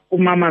ubuya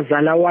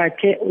umamazala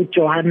wakhe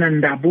uJohana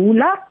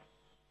Ndabula.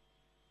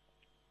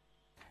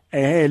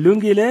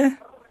 Lungile?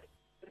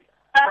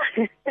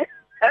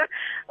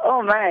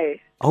 Oh, my.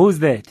 Who's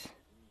that?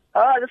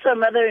 Oh, that's my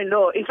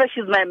mother-in-law. In fact,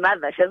 she's my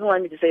mother. She doesn't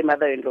want me to say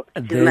mother-in-law.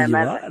 She's There my you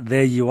mother. are.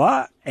 There you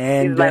are.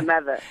 And She's my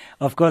mother.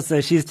 Of course,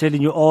 she's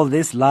telling you all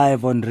this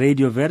live on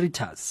Radio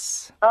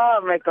Veritas. Oh,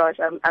 my gosh.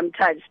 I'm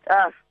touched.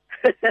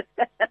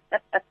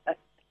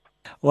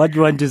 What do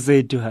you want to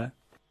say to her?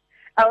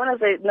 I want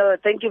to say, no,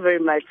 thank you very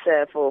much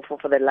for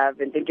the love,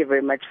 and thank you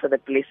very much for the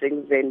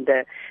blessings, and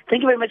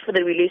thank you very much for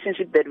the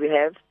relationship that we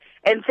have.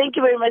 And thank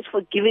you very much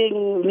for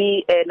giving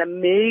me an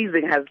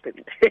amazing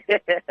husband.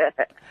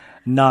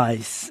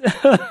 Nice.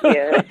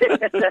 Yeah.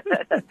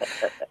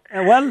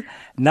 Well,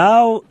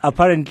 now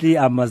apparently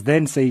I must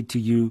then say to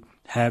you,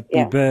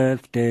 happy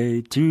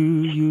birthday to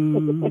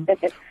you.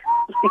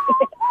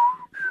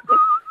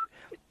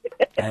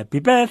 Happy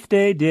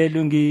birthday, dear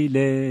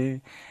Lungile.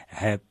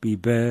 Happy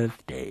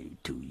birthday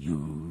to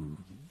you.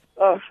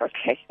 Oh,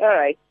 okay. All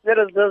right. That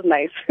was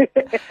nice.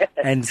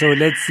 And so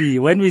let's see.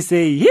 When we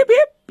say hip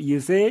hip,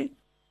 you say?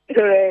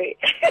 Hooray.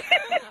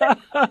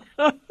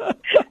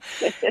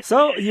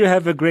 So you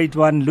have a great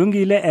one,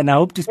 Lungile, and I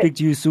hope to speak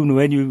to you soon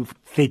when you're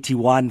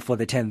 31 for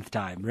the 10th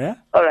time, yeah?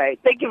 All right.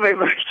 Thank you very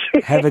much.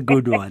 Have a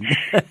good one.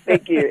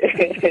 Thank you.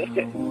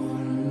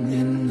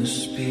 In the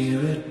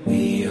Spirit,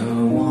 we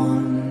are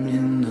one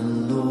in the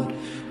Lord.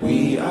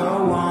 We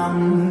are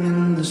one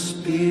in the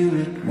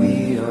Spirit,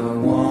 we are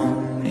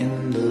one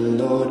in the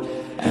Lord.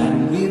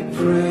 And we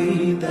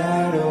pray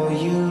that our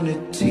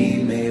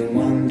unity may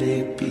one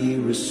day be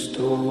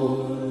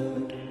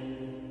restored.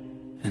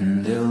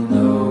 And they'll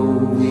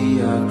know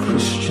we are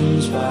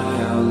Christians by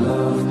our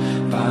love,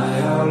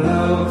 by our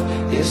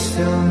love. Yes,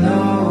 they'll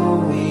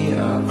know we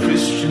are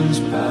Christians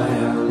by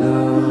our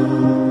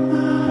love.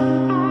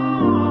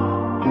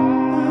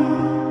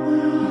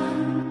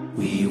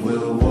 We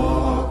will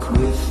walk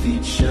with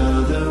each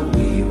other,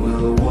 we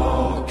will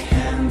walk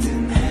hand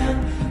in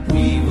hand.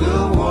 We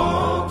will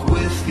walk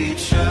with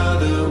each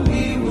other,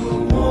 we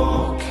will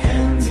walk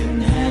hand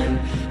in hand.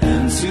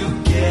 And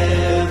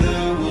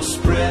together we'll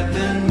spread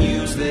the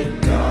news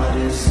that God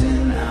is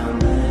in our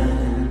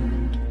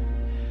land.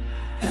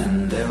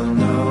 And they'll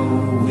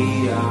know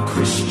we are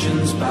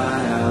Christians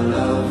by our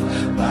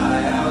love,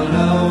 by our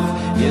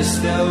love. Yes,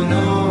 they'll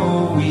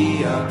know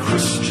we are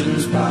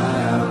Christians by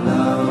our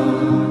love.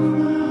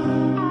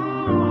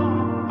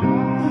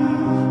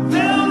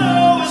 They'll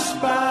know us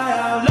by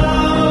our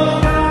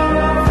love, our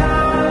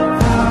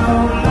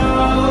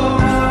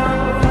love,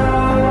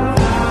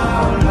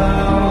 our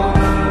love,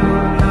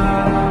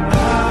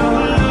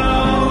 our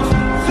love.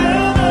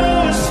 They'll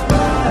know us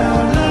by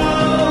our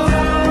love,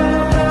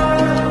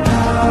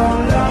 our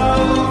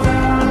love,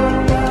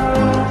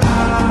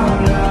 our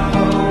love.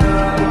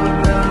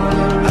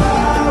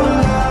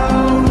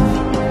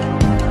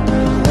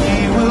 We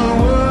will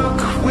work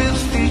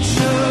with each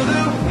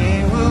other, we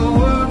will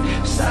work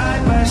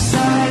side by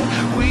side.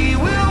 We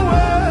will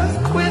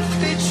work with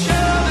each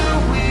other,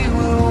 we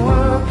will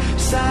work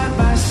side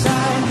by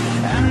side.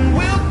 And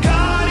we'll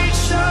guard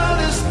each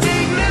other's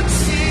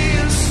dignity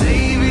and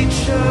save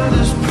each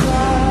other's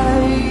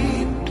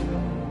pride.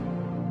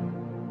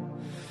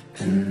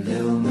 And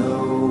they'll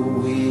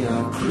know we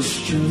are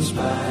Christians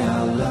by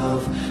our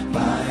love,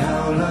 by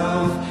our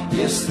love.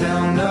 Yes,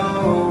 they'll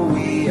know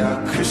we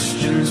are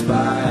Christians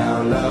by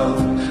our love,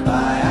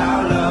 by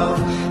our love.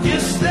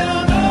 Yes,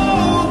 they'll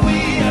know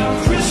we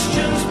are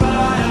Christians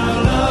by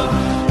our love,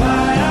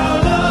 by our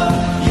love.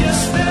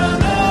 Yes, they'll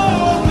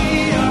know we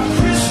are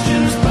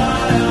Christians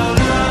by our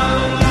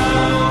love,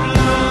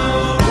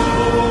 love,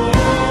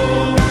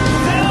 love.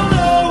 They'll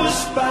know us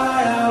by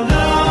our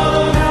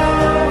love, our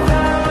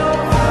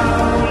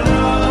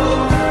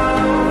love,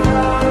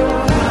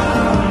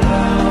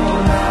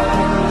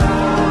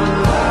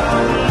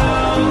 our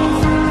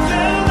love.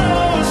 They'll know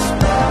us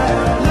by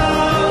our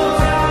love.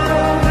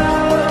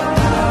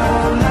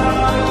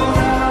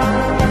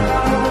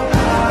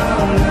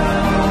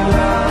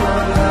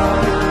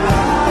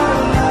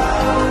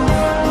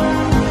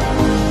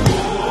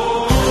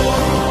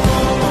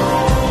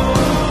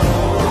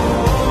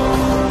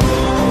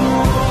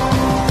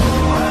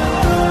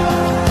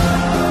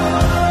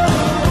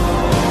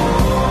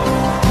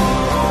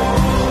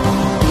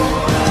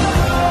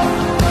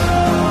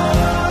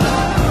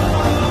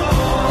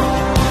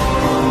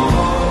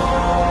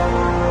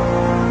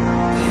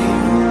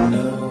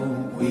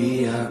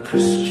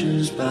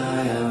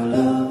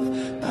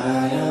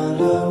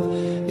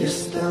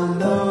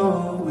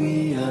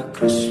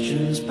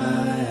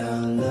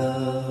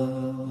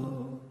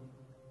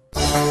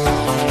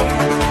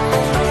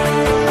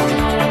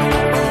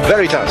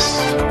 Veritas.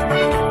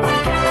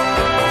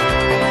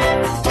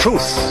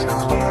 Truth.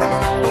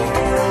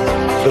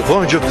 The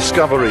voyage of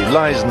discovery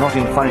lies not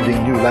in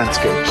finding new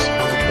landscapes,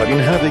 but in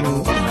having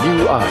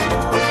new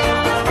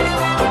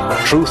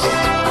eyes. Truth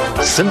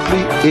simply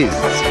is.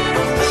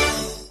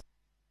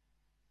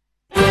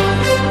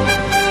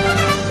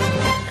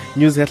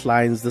 News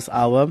headlines this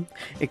hour.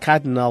 A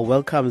cardinal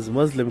welcomes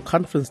Muslim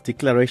Conference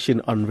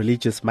Declaration on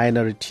Religious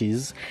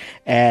Minorities,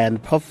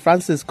 and Pope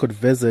Francis could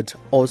visit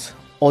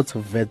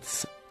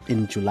Auschwitz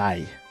in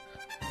July.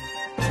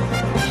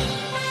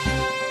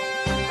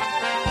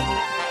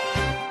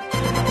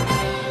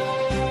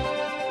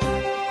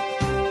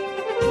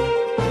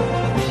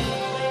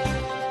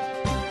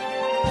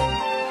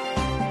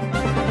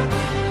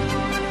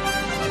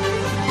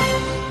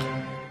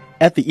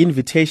 At the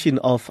invitation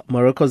of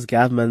Morocco's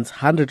government,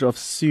 hundreds of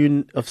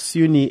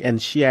Sunni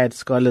and Shiite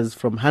scholars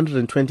from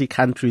 120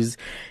 countries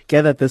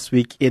gathered this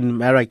week in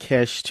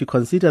Marrakesh to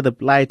consider the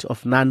plight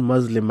of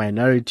non-Muslim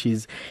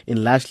minorities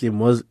in largely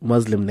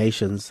Muslim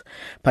nations.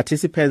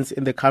 Participants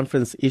in the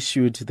conference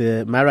issued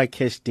the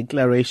Marrakesh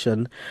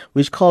Declaration,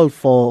 which called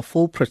for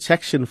full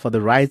protection for the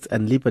rights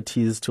and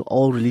liberties to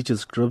all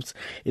religious groups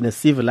in a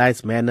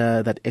civilized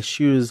manner that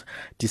eschews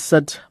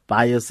dissent,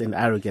 bias and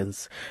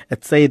arrogance.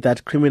 It said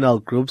that criminal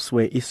groups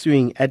were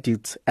issuing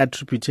edicts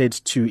attributed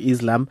to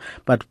Islam,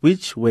 but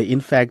which were in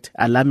fact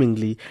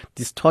alarmingly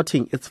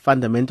distorting its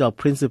fundamental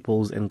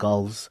principles and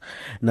goals.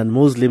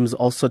 Non-Muslims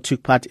also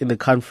took part in the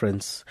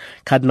conference.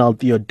 Cardinal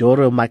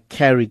Theodoro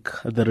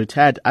McCarrick, the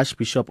retired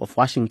Archbishop of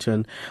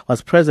Washington,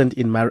 was present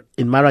in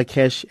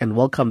Marrakesh and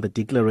welcomed the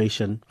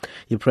declaration.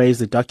 He praised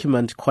the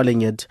document,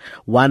 calling it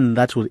one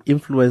that will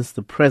influence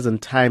the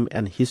present time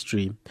and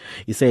history.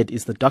 He said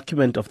it's the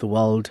document of the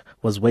world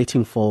was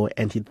waiting for,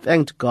 and he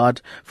thanked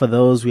God for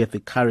those who had the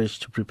courage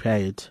to prepare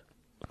it.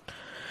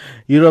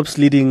 Europe's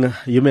leading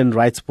human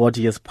rights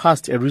body has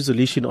passed a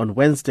resolution on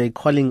Wednesday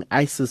calling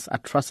ISIS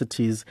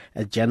atrocities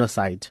a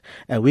genocide,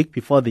 a week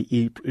before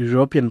the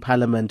European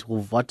Parliament will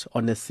vote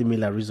on a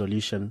similar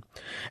resolution.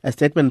 A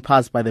statement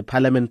passed by the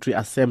Parliamentary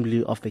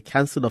Assembly of the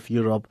Council of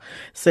Europe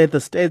said the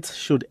states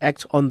should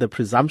act on the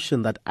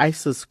presumption that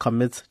ISIS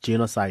commits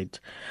genocide.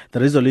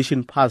 The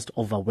resolution passed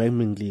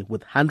overwhelmingly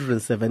with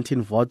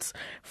 117 votes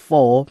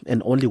for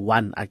and only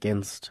 1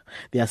 against.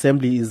 The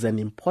Assembly is an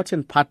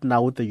important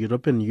partner with the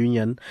European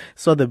Union,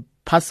 so the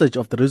passage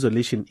of the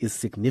resolution is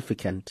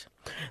significant.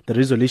 The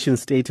resolution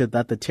stated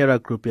that the terror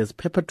group has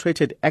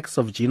perpetrated acts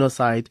of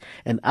genocide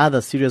and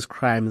other serious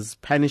crimes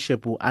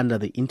punishable under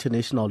the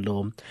international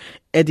law,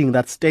 adding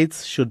that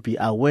states should be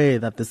aware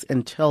that this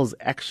entails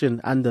action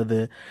under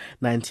the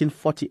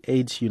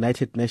 1948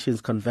 United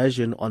Nations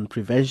Convention on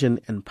Prevention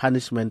and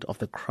Punishment of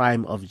the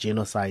Crime of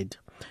Genocide.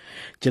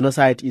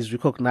 Genocide is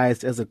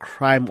recognized as a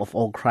crime of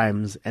all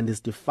crimes and is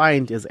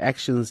defined as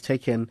actions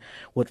taken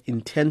with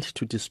intent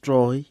to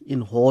destroy,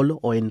 in whole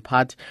or in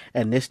part,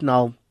 a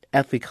national,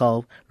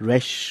 ethnical,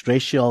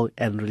 racial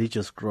and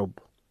religious group.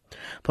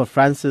 Pope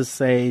Francis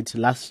said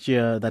last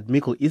year that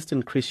Middle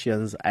Eastern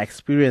Christians are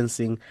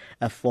experiencing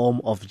a form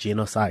of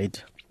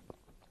genocide.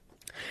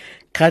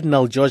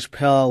 Cardinal George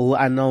Pell, who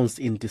announced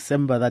in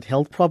December that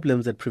health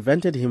problems had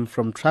prevented him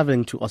from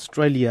traveling to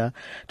Australia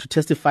to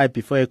testify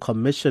before a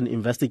commission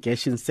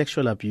investigating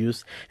sexual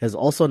abuse, has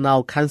also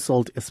now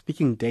cancelled a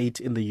speaking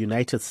date in the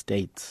United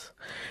States.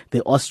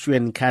 The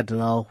Austrian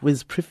cardinal, who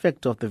is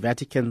prefect of the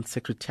Vatican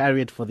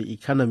Secretariat for the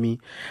Economy,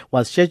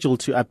 was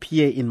scheduled to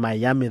appear in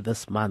Miami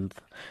this month.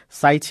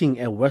 Citing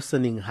a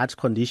worsening heart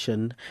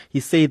condition, he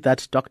said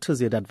that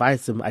doctors had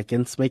advised him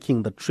against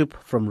making the trip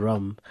from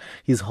Rome.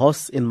 His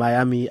hosts in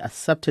Miami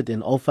accepted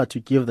an offer to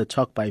give the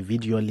talk by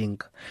video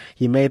link.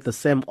 He made the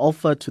same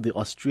offer to the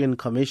Austrian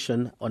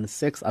Commission on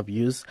Sex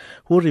Abuse,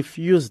 who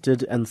refused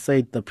it and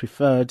said they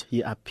preferred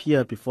he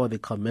appear before the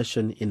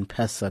commission in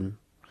person.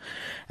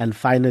 And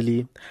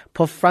finally,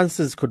 Pope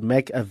Francis could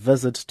make a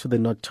visit to the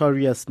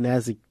notorious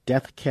Nazi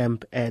death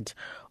camp at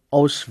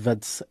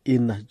Auschwitz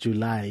in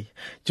July.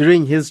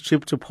 During his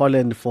trip to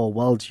Poland for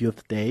World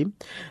Youth Day,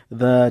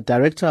 the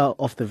director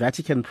of the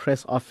Vatican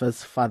Press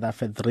Office, Father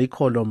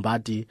Federico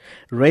Lombardi,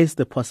 raised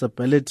the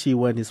possibility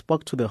when he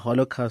spoke to the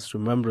Holocaust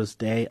Remembrance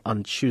Day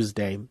on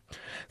Tuesday.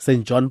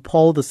 St. John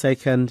Paul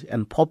II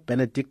and Pope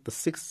Benedict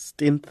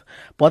XVI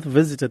both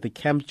visited the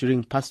camp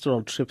during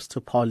pastoral trips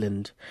to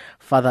Poland.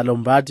 Father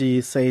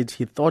Lombardi said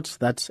he thought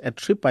that a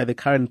trip by the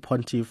current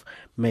pontiff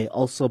may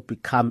also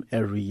become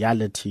a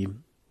reality.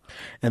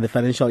 And the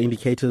financial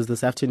indicators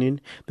this afternoon: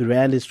 the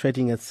rand is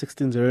trading at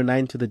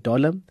 16.09 to the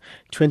dollar,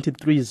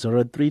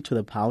 23.03 to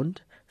the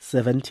pound,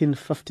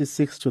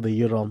 17.56 to the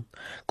euro.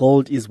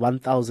 Gold is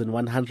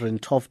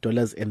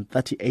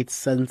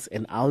 $1,112.38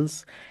 an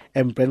ounce,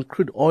 and Brent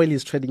crude oil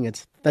is trading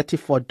at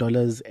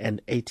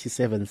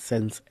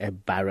 $34.87 a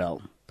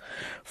barrel.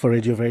 For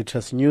Radio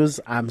Veritas News,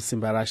 I'm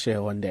Simbarashe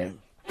Wande.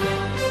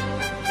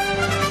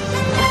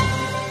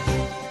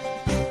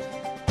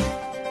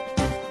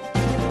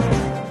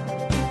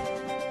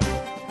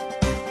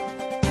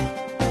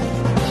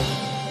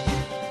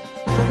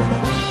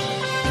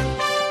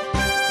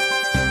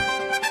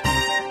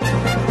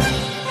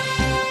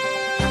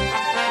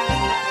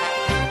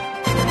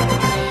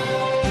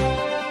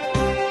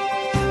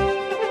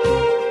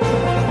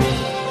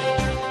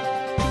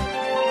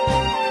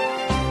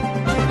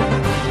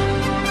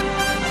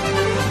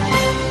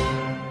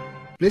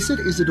 Blessed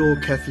Isidore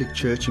Catholic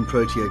Church in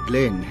Protea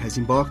Glen has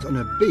embarked on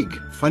a big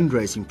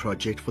fundraising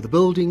project for the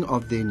building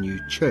of their new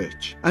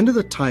church. Under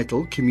the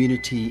title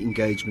Community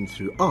Engagement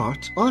Through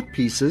Art, art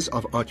pieces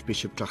of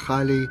Archbishop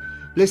Tlhagale,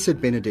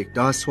 Blessed Benedict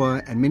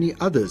Daswa and many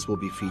others will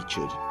be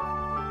featured.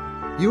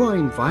 You are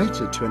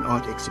invited to an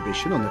art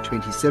exhibition on the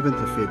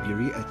 27th of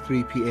February at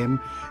 3 p.m.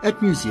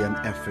 at Museum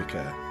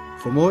Africa.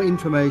 For more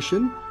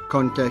information,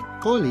 contact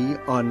Koli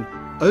on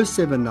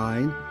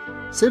 079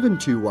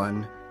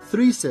 721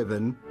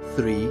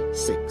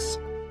 3736.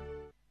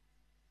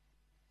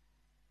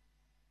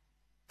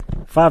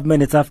 5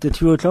 minutes after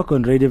 2 o'clock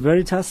on Radio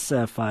Veritas,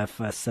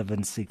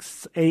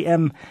 5:76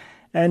 a.m.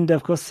 And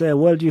of course,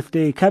 World Youth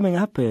Day coming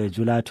up,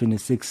 July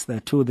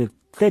 26th to the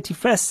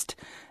 31st.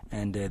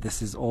 And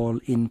this is all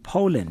in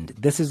Poland.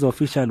 This is the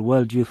official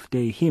World Youth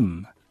Day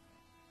hymn.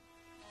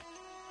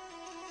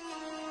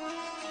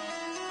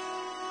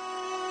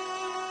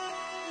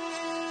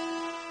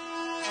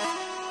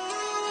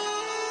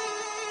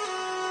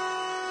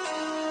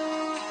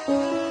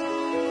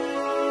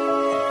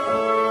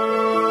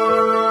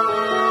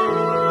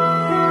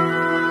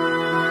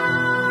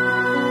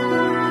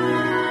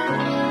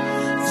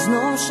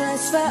 Wznoszę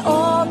swe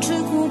oczy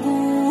ku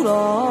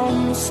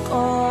górom,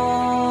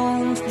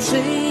 skąd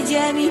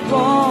przyjdzie mi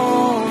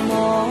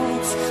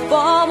pomoc.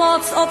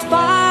 Pomoc od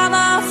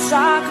Pana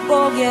wszak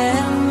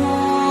Bogiem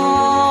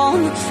On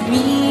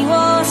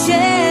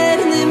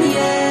miłosiernym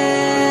jest.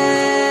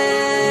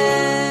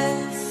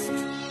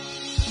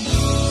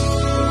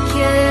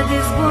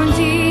 Kiedy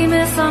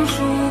zbłądzimy, sam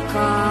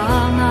szuka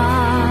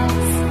nas,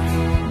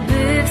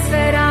 by w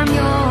swe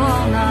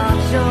ramiona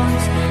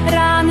wziąć,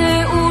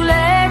 rany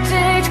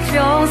uleczyć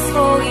krwią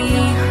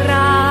swoich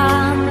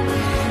ran,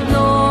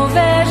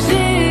 nowe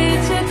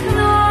życie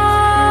tchnąć.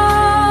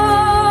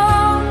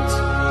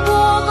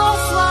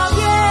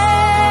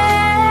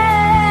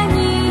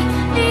 Błogosławieni,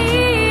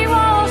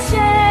 miłosierni,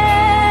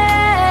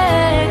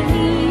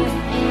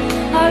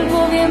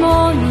 albowiem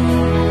oni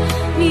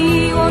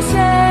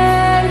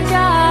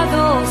miłosierdzia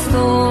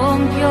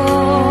dostąpią.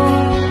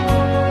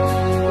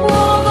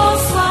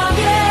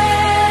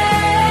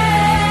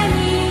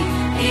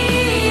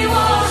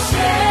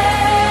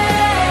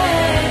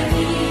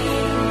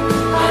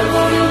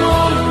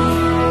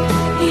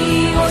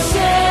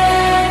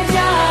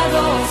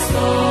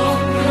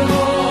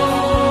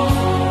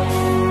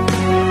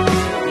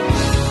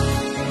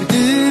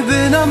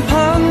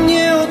 Pan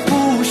nie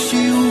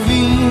odpuścił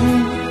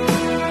win,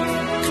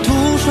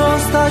 któż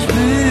ostać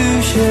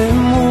by się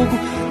mógł,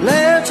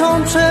 lecz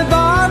On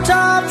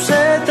przebacza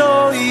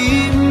przeto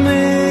i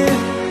my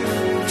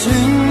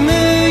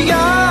czyńmy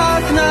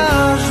jak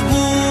nasz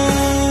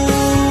Bóg.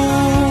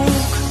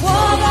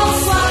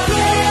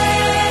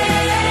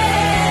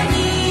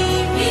 Błogosławieni,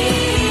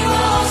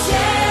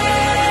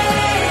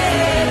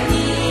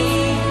 miłosierni,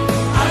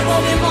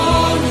 albowiem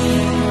oni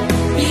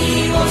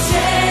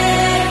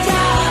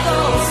miłosierdzia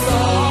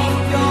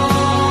dostąpią.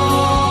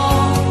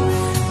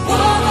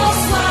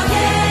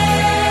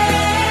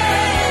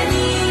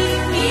 Błogosławieni,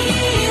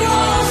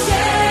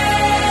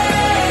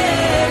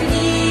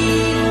 miłosierni,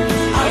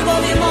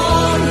 albowiem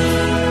oni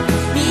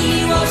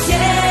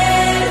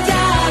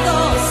miłosierdzia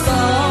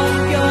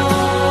dostąpią.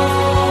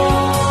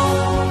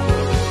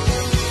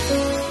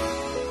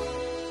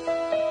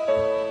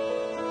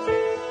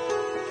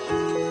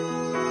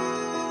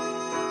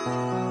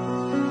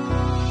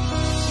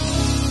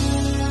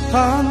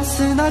 Pan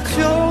Syna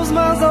krwią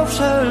zmazał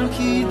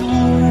wszelki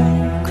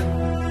dług,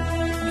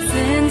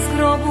 Syn z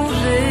grobu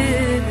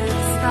żywy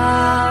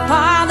wstał.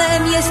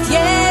 Panem jest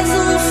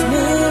Jezus,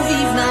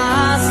 mówi w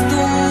nas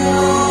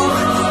duch.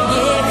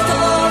 Niech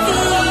to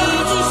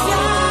widzi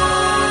świat.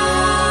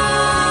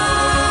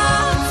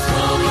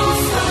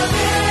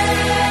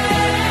 Błogosławieni,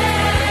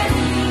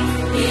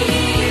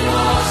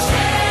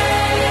 miłosierni,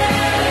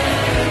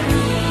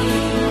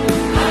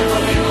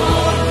 albowiem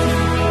oni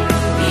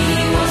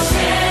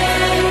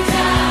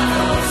miłosierdzia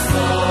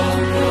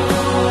dostąpią.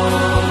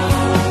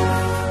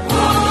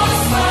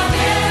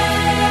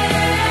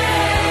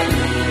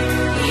 Błogosławieni,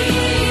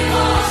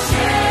 miłosierni,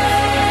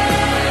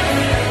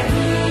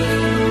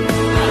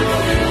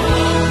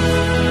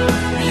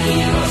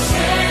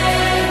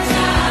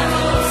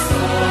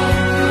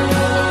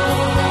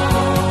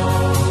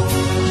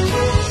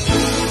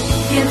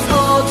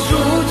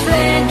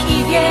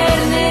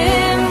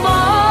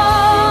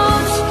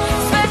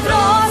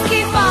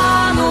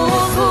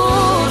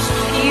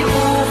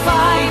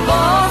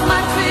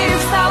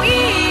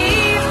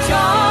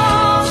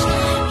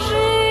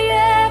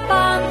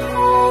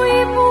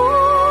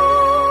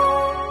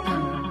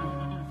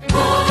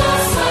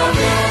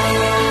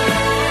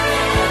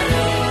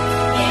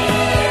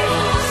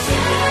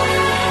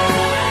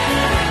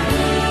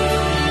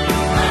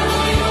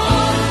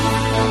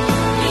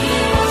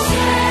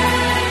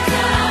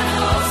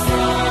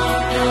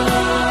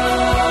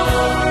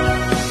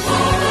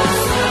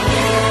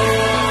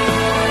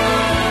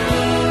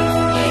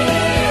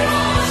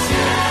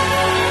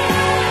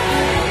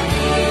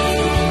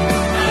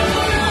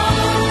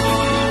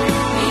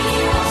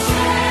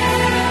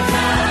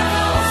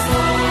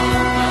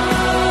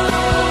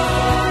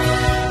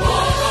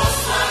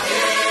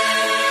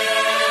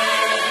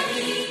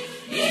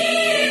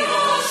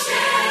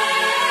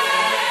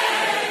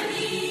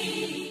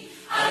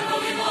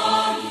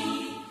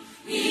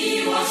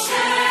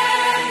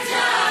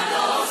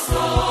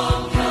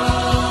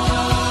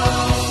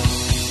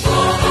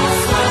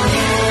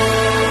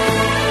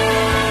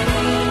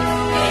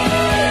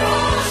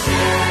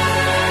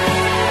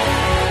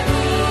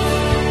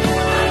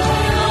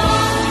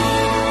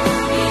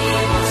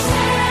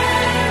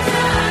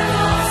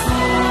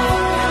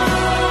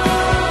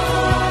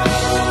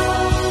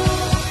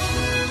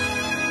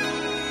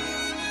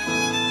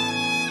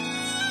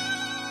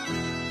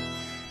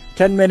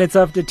 10 minutes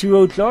after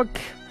 2 o'clock.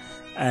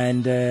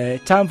 And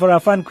time for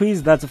our fun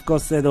quiz. That's, of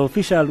course, the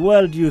official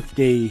World Youth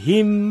Day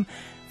hymn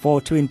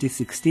for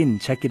 2016.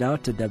 Check it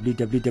out at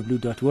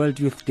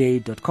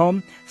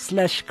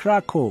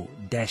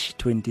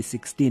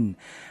www.worldyouthday.com/Krakow-2016.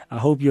 I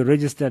hope you're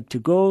registered to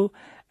go,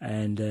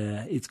 and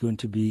it's going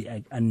to be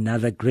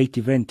another great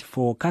event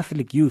for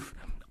Catholic youth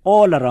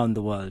all around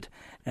the world,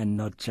 and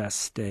not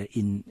just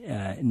in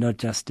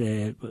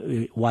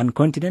one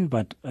continent,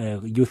 but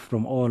youth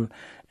from all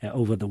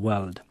over the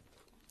world.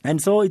 And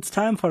so it's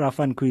time for our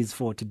fun quiz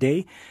for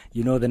today.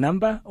 You know the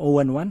number,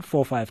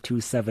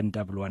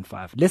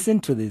 011-452-7115. Listen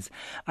to this.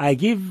 I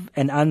give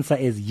an answer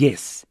as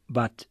yes,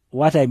 but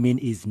what I mean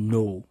is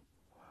no.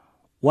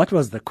 What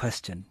was the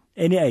question?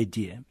 Any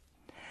idea?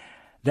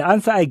 The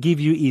answer I give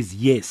you is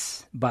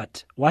yes,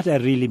 but what I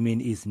really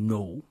mean is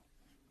no.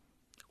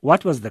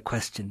 What was the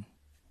question?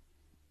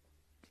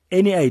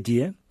 Any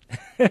idea?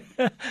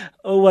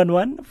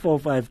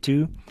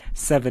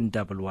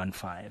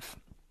 011-452-7115.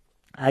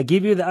 I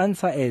give you the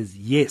answer as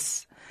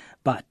yes,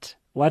 but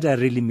what I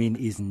really mean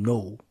is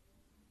no.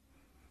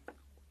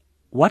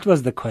 What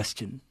was the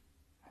question?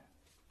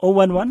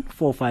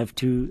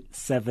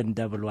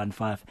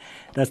 011-452-7115.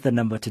 That's the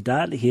number to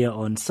dial here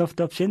on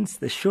Soft Options,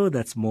 the show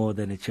that's more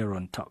than a chair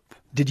on top.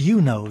 Did you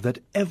know that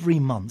every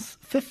month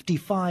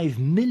 55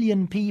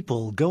 million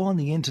people go on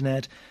the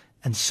internet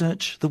and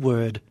search the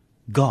word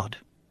God?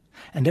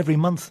 And every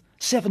month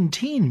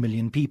 17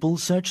 million people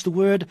search the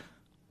word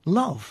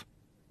love.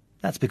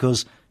 That's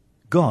because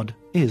God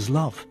is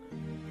love.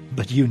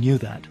 But you knew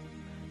that.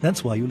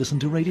 That's why you listen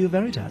to Radio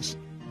Veritas.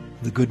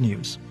 The good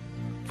news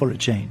for a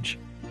change.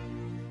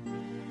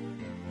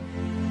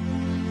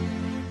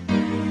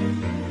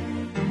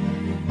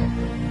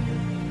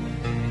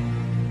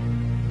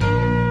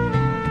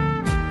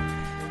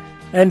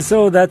 And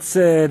so that's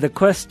the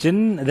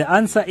question. The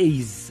answer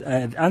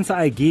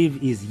I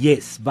give is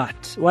yes,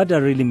 but what I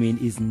really mean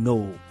is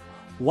no.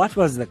 What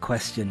was the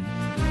question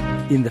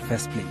in the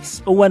first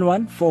place?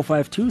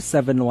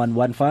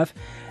 011-452-7115.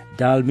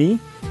 Dial me.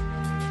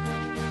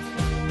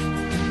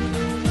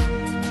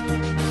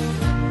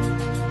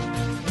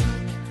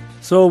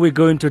 So we're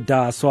going to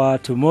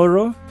Daswa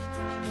tomorrow.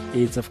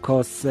 It's, of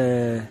course,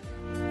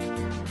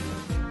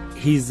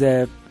 his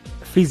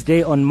feast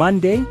day on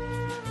Monday.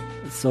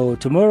 So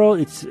tomorrow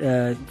it's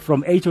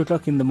from 8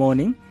 o'clock in the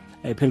morning.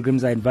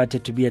 Pilgrims are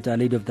invited to be at Our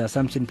Lady of the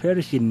Assumption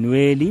Parish in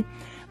Nweli,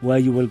 where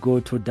you will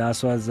go to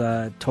Daswa's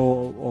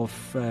tour of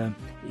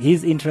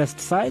his interest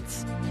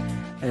sites,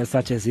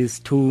 such as his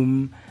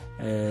tomb,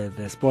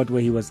 the spot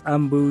where he was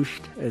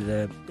ambushed,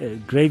 the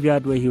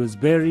graveyard where he was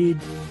buried,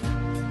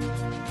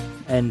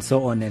 and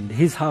so on, and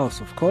his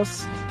house, of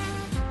course.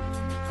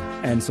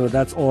 And so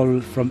that's all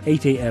from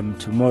 8 a.m.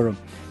 tomorrow.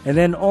 And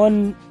then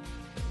on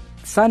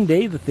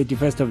Sunday, the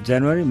 31st of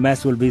January,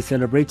 Mass will be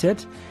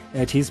celebrated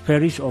at his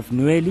parish of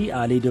Nweli,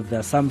 Our Lady of the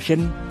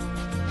Assumption,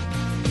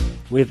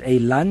 with a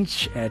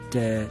lunch at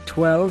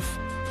 12.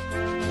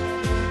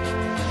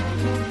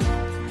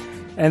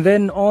 And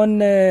then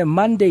on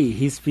Monday,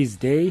 his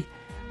feast day,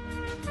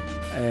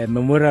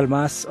 Memorial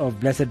Mass of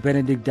Blessed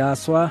Benedict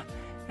Daswa,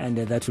 and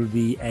that will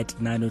be at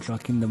 9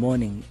 o'clock in the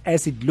morning.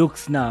 As it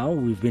looks now,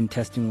 we've been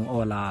testing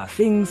all our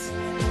things,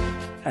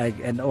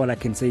 and all I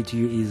can say to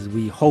you is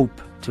we hope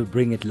to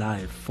bring it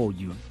live for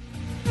you.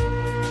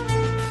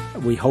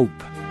 We hope.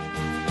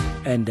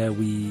 And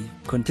we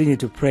continue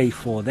to pray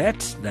for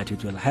that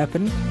it will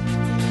happen.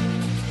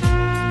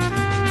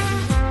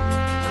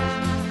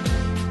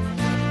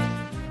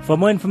 For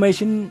more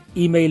information,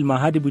 email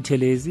Mahadi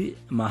Buthelezi,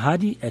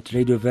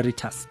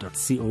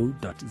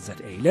 mahadi@radioveritas.co.za.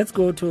 Let's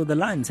go to the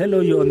lines. Hello,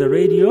 you're on the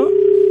radio.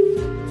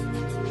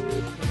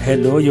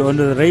 Hello, you're on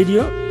the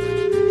radio.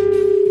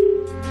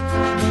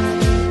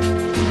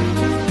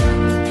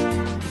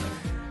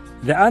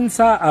 The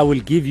answer I will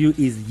give you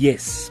is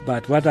yes,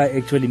 but what I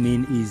actually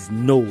mean is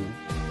no.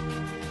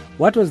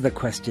 What was the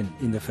question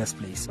in the first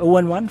place?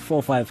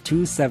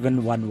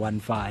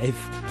 011-452-7115.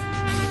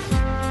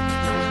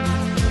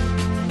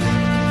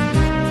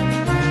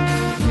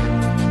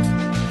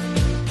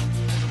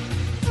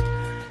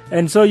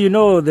 And so, you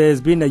know,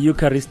 there's been a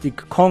Eucharistic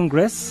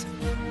Congress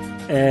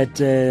at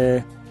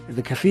the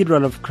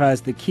Cathedral of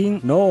Christ the King,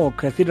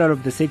 Cathedral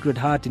of the Sacred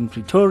Heart in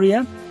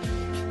Pretoria.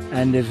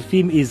 And the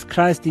theme is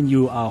Christ in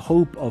You, our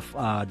hope of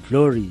our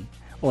glory,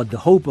 or the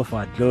hope of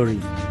our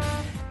glory.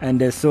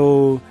 And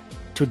so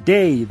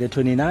today, the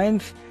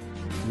 29th,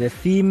 the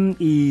theme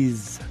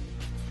is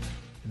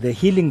the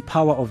healing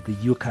power of the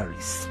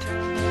Eucharist.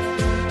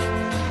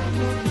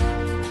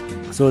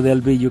 So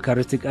there'll be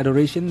Eucharistic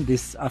adoration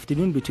this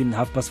afternoon between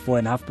 4:30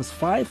 and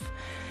 5:30,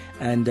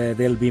 and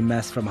there'll be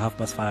Mass from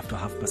 5:30 to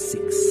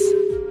 6:30.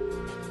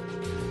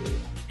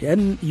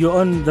 And you're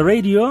on the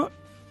radio.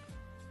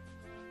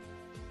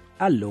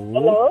 Hello.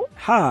 Hello.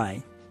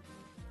 Hi.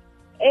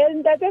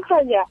 Ntate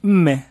Khanya.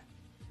 Mme.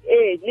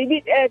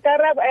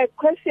 Tarab, a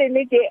question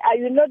again. Are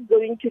you not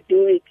going to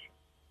do it?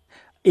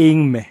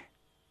 Ingme.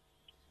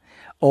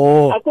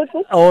 Oh,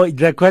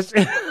 the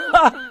question.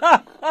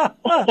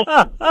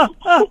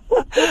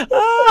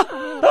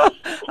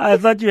 I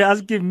thought you were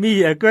asking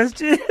me a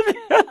question.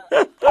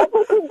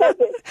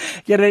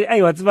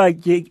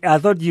 I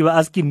thought you were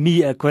asking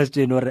me a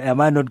question, or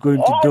am I not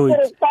going to do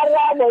it?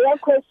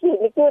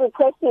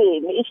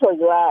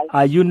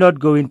 Are you not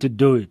going to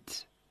do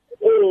it?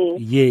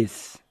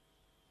 Yes.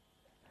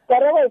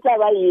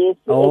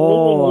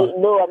 Oh.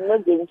 No, I'm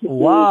not going to.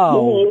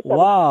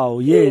 Wow,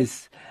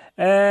 yes.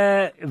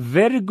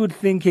 Very good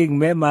thinking,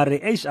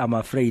 Mary. I'm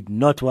afraid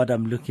not what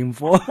I'm looking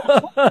for.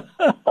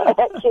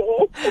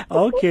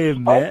 Okay,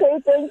 man. Okay,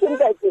 thank you,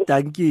 Daddy.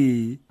 Thank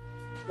you.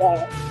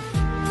 Bye.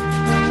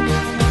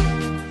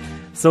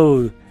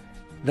 So,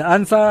 the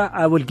answer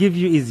I will give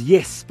you is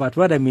yes, but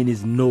what I mean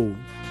is no.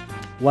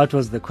 What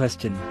was the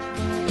question?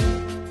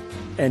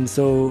 And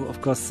so,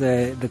 of course,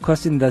 the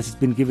question that's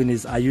been given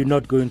is, are you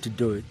not going to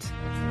do it?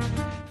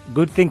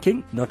 Good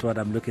thinking, not what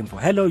I'm looking for.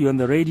 Hello, you're on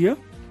the radio.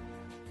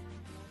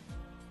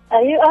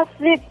 Are you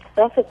asleep?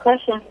 That's the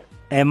question.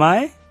 Am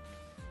I?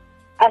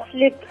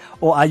 Asleep.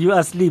 Or are you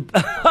asleep?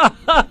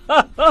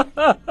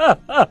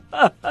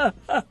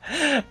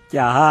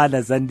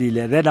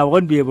 Zandile. Then I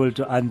won't be able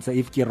to answer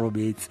if Kiro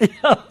beats.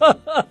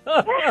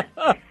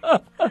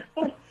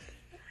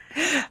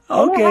 Okay,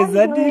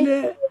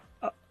 Zandile.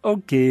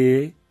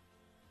 Okay.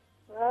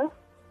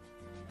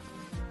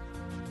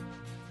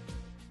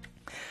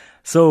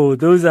 So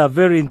those are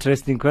very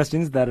interesting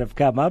questions that have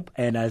come up,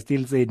 and I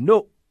still say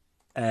no.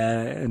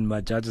 And my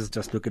judges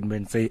just look at me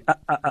and say,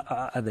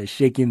 they're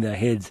shaking their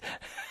heads.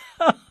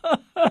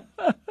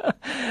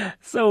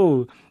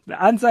 So the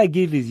answer I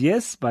give is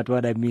yes, but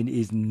what I mean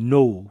is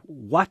no.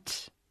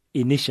 What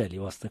initially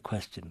was the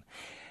question?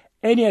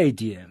 Any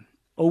idea?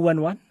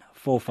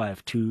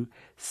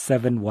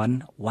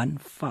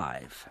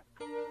 011-452-7115.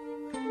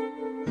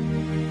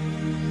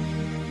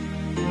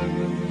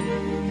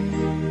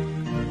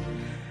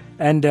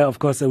 And, of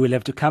course, we'll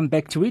have to come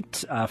back to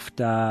it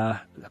after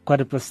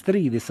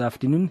 3:15 this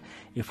afternoon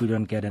if we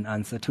don't get an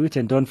answer to it.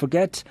 And don't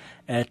forget,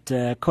 at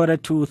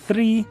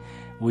 2:45,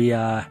 we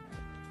are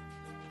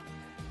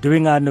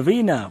doing our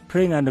novena,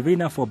 praying our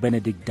novena for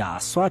Benedict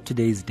Daswa.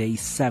 Today is day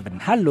 7.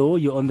 Hello,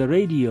 you're on the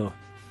radio.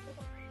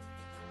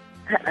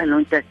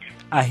 Hello, Dad.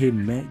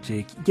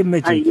 Jake. Give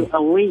me Jake. Are you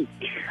awake?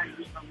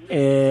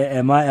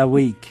 Am I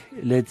awake?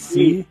 Let's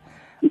see.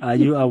 Are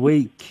you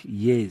awake?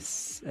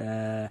 Yes.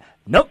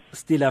 No,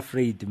 still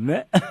afraid.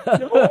 Bye.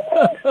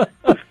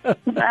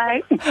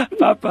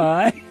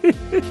 Bye-bye.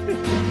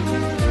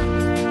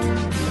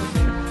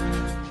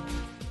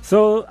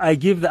 So I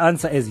give the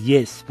answer as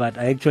yes, but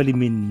I actually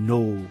mean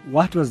no.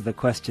 What was the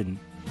question?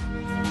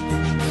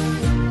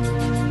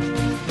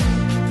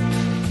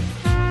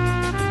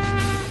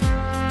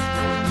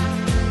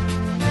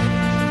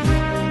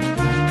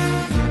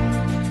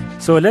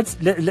 So let's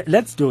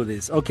do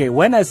this. Okay,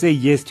 when I say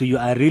yes to you,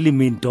 I really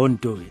mean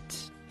don't do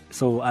it.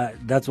 So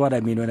that's what I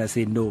mean when I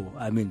say no.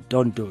 I mean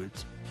don't do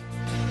it.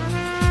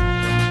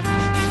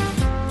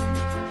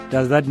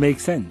 Does that make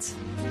sense?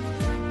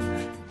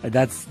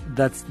 That's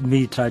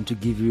me trying to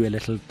give you a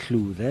little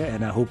clue there,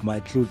 and I hope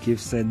my clue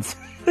gives sense.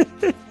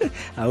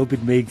 I hope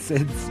it makes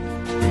sense.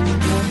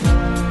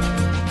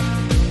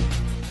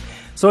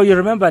 So you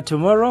remember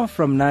tomorrow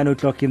from 9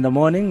 o'clock in the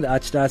morning, the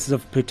Archdiocese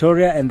of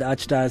Pretoria and the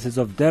Archdiocese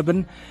of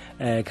Durban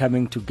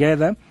coming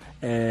together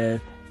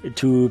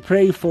to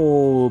pray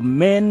for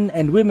men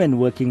and women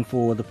working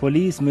for the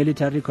police,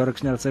 military,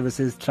 correctional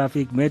services,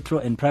 traffic, metro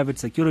and private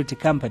security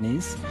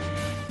companies.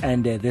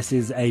 And this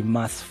is a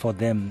must for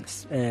them,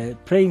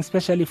 praying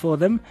specially for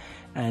them.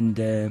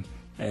 And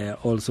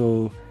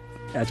also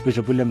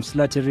Archbishop William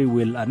Slattery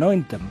will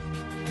anoint them.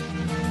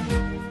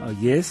 Oh,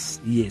 yes.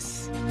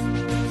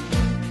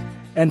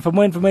 And for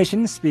more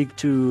information, speak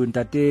to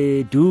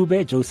Ntate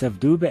Dube, Joseph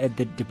Dube at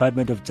the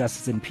Department of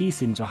Justice and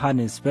Peace in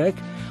Johannesburg,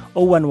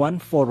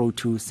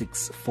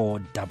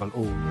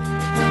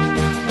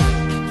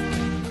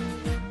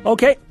 011-402-6400.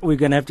 Okay, we're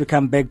going to have to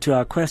come back to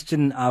our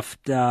question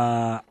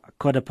after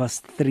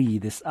 3:15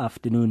 this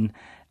afternoon,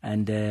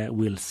 and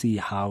we'll see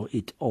how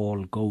it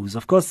all goes.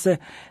 Of course,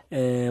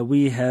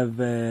 we are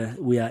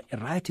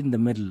right in the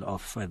middle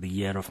of the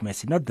Year of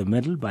Mercy. Not the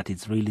middle, but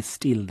it's really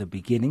still the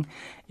beginning.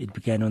 It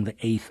began on the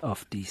 8th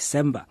of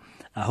December.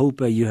 I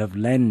hope you have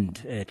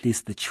learned at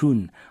least the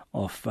tune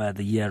of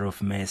the Year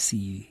of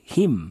Mercy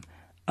hymn.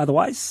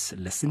 Otherwise,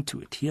 listen to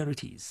it. Here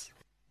it is.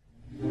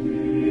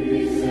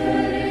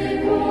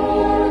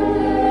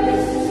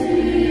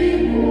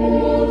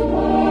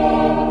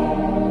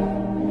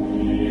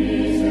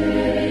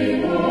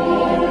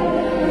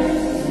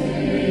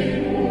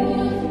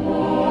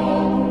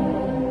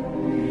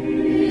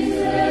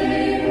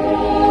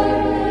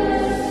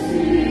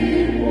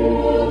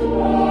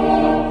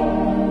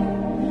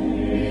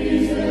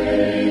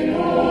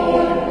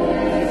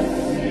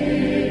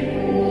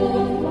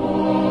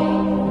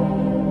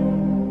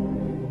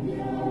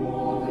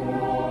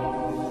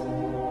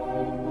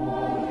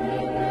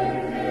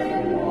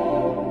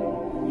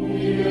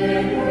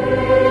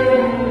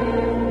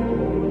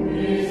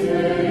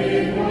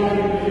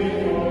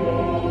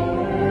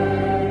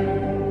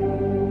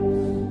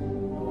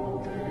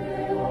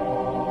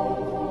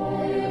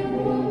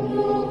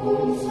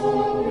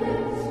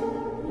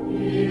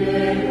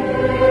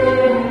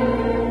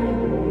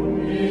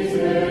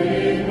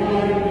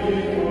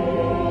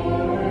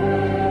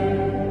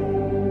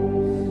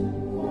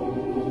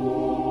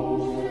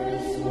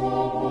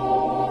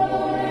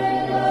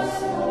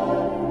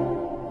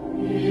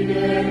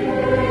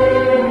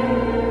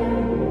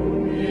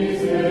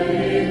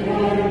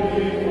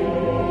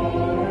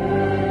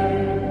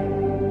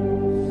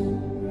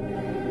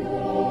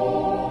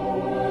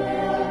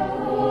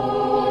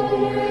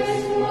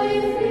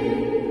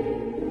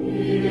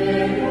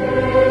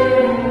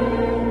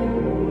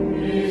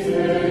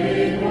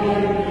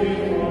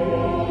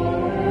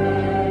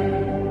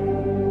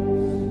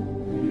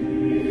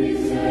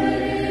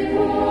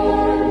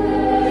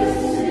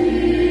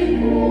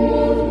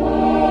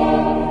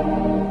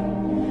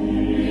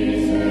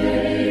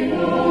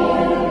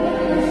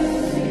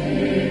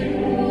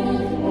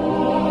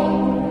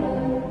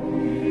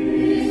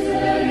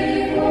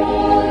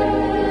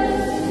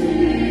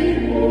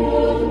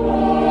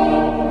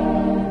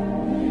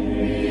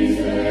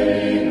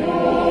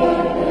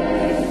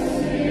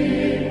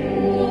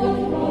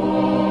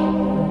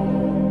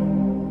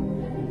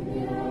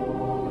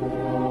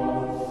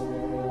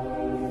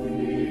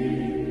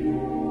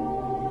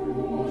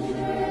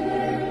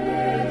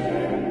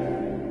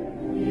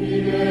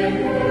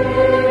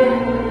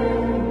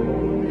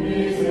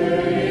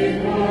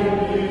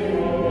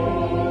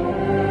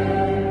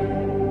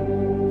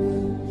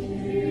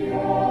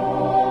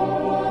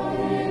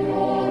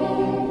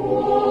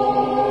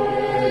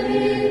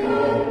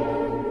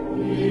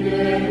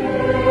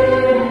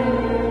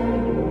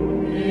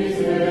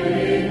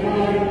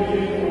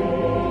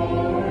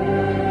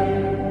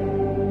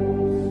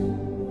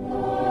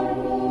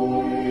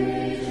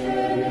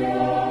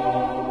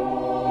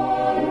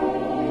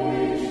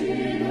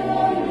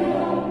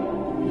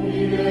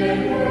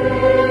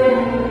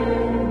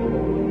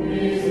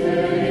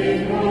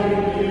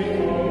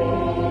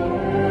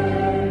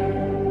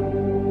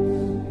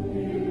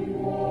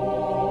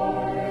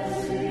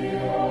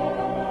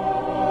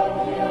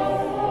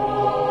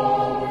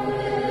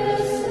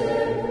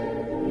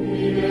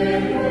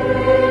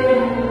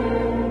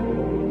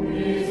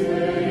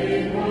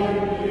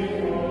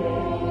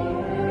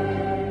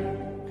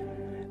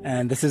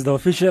 this is the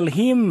official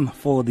hymn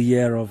for the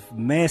Year of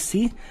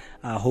Mercy.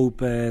 I hope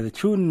the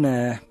tune,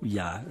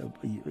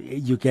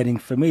 you're getting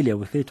familiar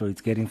with it, or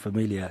it's getting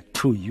familiar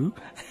to you.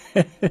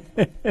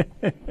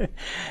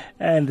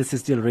 And this is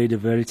still Radio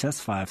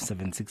Veritas,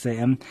 576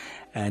 AM,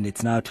 and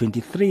it's now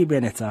 23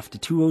 minutes after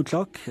 2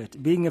 o'clock.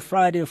 Being a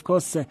Friday, of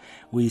course,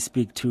 we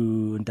speak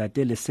to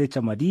Ntate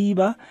Lesetja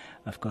Madiba.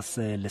 Of course,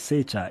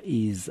 Lesetja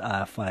is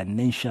a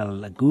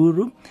financial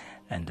guru.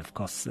 And of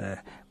course,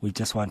 we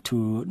just want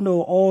to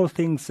know all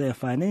things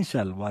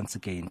financial once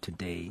again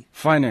today.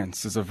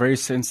 Finance is a very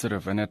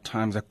sensitive and at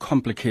times a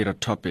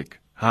complicated topic.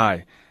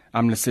 Hi,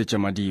 I'm Lesetja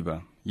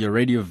Madiba, your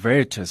Radio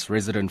Veritas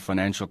resident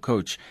financial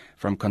coach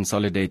from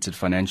Consolidated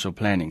Financial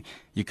Planning.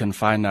 You can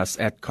find us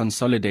at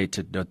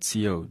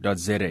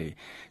consolidated.co.za.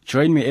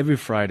 Join me every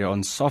Friday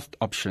on Soft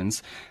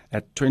Options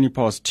at 2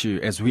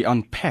 as we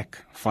unpack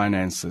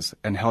finances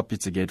and help you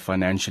to get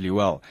financially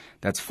well.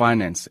 That's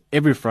finance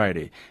every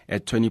Friday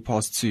at 2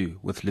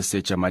 with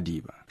Lesetja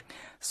Madiba.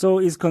 So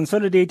is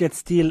Consolidated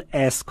still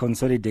as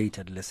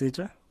Consolidated,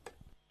 Lesetja?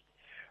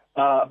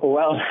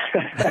 Well,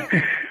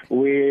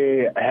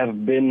 we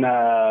have been,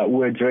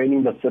 we're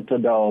joining the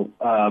Citadel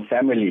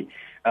family,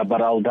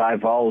 but I'll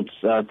divulge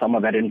some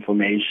of that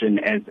information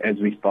as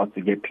we start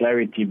to get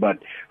clarity. But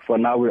for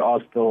now, we are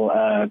still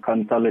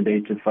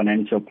Consolidated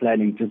Financial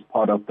Planning, just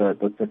part of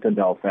the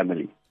Citadel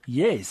family.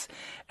 Yes,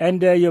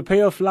 and your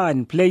payoff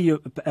line,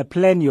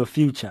 plan your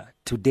future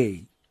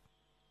today.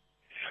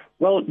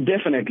 Well,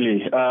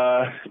 definitely.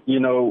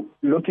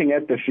 Looking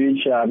at the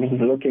future, I mean,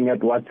 looking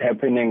at what's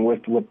happening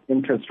with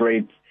interest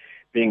rates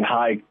being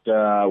hiked,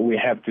 we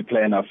have to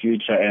plan our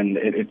future, and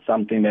it's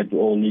something that we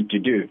all need to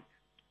do.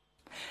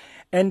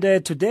 And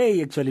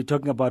today, actually,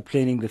 talking about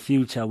planning the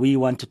future, we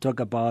want to talk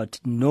about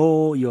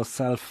know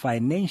yourself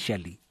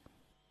financially.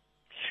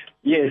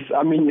 Yes,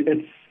 I mean,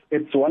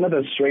 it's one of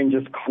the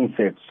strangest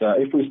concepts.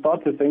 If we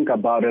start to think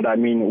about it, I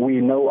mean, we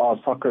know our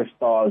soccer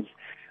stars.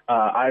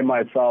 I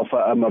myself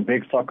am a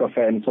big soccer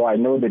fan, so I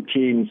know the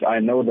teams, I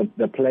know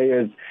the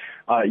players.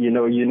 You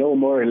know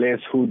more or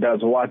less who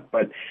does what,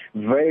 but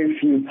very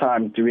few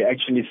times do we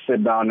actually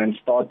sit down and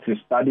start to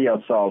study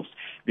ourselves,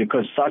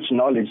 because such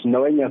knowledge,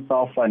 knowing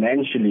yourself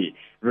financially,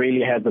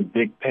 really has a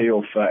big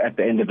payoff at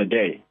the end of the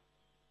day.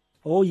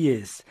 Oh,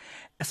 yes.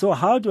 So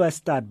how do I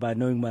start by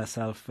knowing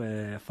myself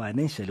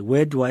financially?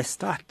 Where do I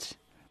start?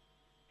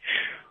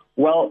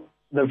 Well,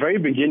 the very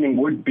beginning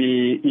would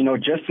be,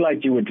 just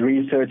like you would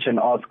research and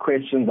ask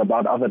questions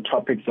about other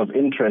topics of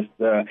interest,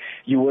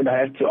 you would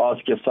have to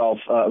ask yourself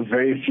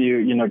very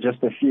few,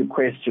 just a few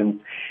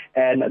questions.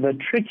 And the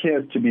trick here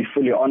is to be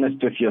fully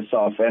honest with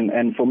yourself.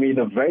 And for me,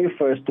 the very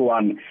first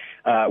one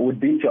would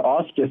be to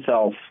ask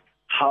yourself,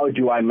 how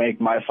do I make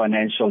my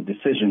financial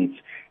decisions?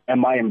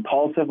 Am I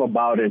impulsive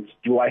about it?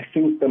 Do I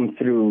think them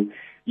through?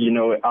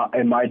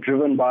 Am I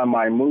driven by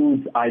my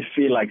moods? I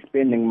feel like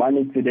spending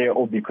money today,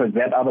 or because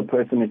that other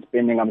person is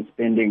spending, I'm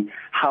spending.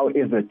 How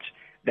is it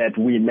that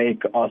we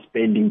make our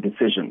spending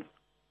decisions?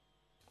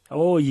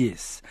 Oh,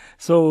 yes.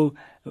 So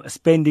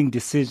spending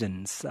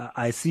decisions.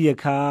 I see a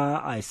car,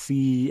 I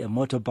see a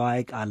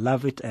motorbike, I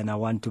love it and I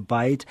want to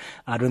buy it.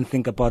 I don't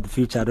think about the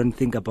future. I don't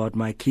think about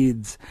my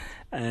kids.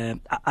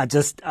 I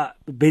just,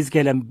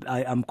 basically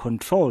I'm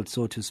controlled,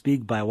 so to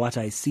speak, by what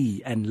I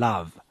see and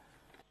love.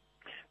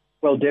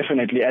 Well,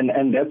 definitely.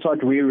 And that's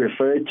what we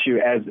refer to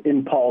as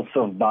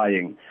impulsive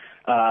buying.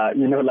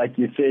 Like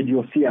you said,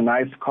 you'll see a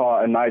nice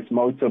car, a nice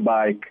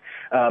motorbike,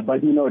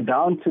 but,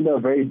 down to the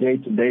very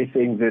day-to-day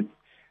things,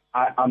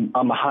 I'm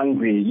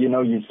hungry.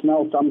 You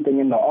smell something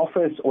in the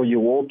office, or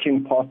you're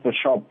walking past the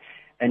shop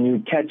and you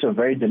catch a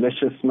very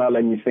delicious smell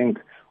and you think,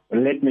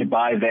 let me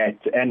buy that.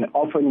 And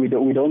often we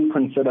don't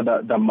consider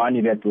the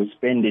money that we're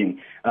spending,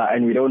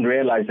 and we don't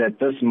realize that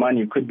this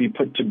money could be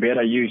put to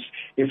better use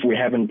if we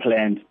haven't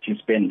planned to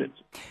spend it.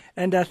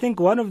 And I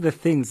think one of the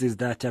things is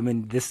that,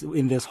 in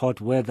this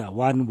hot weather,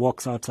 one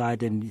walks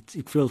outside and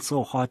it feels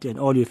so hot, and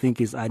all you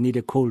think is, I need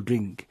a cold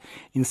drink,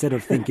 instead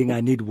of thinking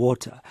I need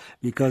water.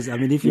 Because,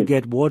 if you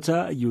get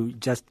water, you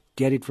just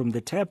get it from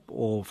the tap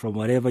or from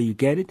wherever you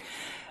get it.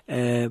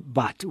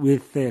 But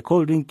with a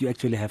cold drink, you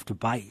actually have to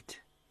buy it.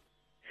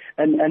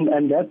 And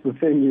that's the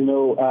thing,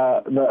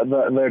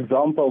 the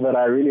example that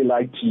I really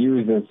like to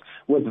use is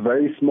with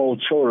very small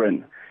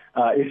children.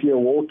 If you're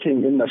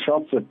walking in the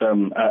shops with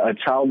them, a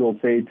child will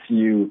say to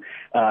you,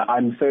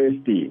 I'm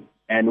thirsty.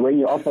 And when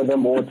you offer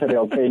them water,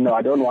 they'll say, no,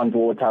 I don't want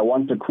water, I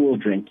want a cool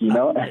drink,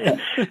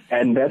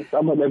 And that's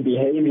some of the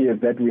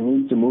behaviors that we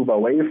need to move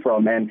away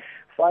from. And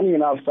funny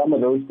enough, some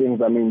of those things,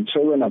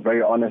 children are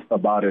very honest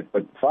about it,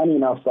 but funny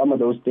enough, some of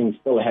those things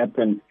still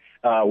happen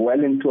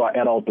well into our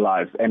adult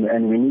lives,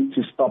 and we need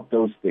to stop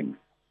those things.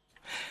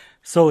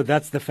 So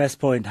that's the first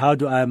point. How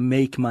do I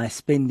make my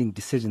spending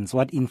decisions?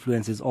 What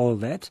influences all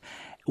that?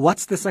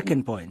 What's the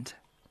second point?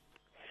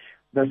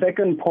 The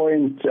second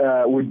point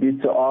would be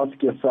to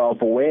ask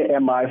yourself, where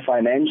am I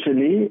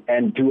financially,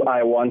 and do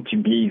I want to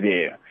be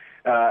there?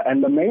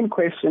 And the main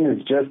question is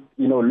just,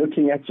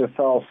 looking at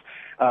yourself,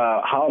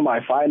 how are my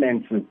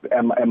finances?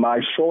 Am I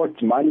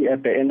short money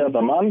at the end of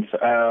the month?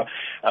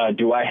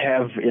 Do I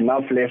have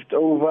enough left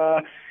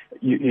over?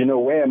 You know,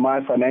 where am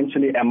I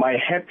financially? Am I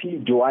happy?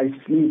 Do I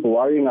sleep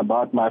worrying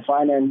about my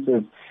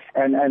finances?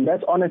 And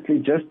that's honestly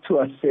just to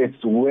assess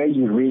where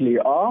you really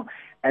are,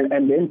 and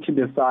then to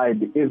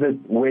decide, is it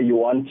where you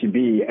want to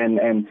be?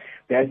 And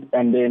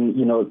then,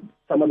 you know,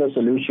 some of the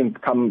solutions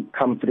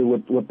come through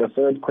with the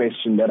third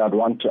question that I'd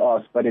want to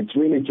ask, but it's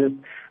really just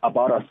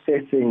about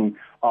assessing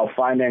our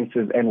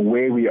finances and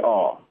where we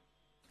are.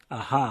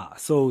 Aha.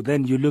 So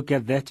then you look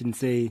at that and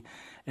say,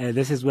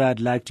 this is where I'd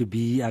like to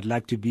be. I'd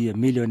like to be a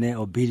millionaire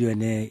or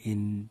billionaire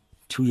in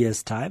 2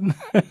 years' time.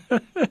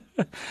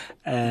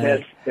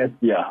 Yes,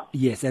 yeah.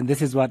 Yes, and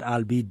this is what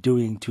I'll be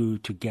doing to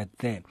get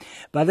there.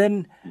 But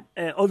then,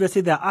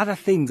 obviously, there are other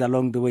things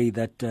along the way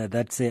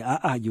that say,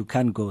 you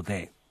can't go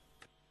there.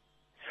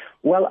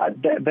 Well,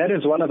 that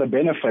is one of the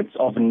benefits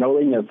of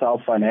knowing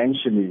yourself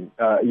financially.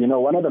 You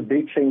know, one of the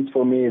big things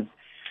for me is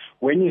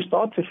when you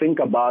start to think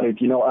about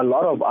it, you know, a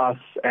lot of us,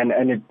 and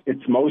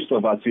it's most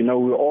of us, you know,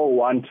 we all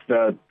want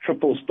the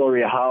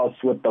triple-story house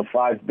with the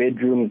 5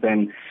 bedrooms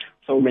and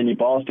so many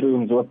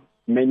bathrooms with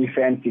many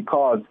fancy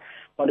cars.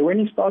 But when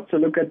you start to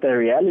look at the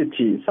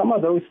reality, some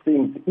of those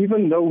things,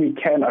 even though we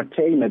can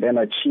attain it and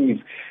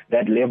achieve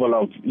that level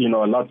of, you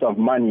know, lots of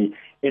money,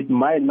 it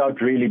might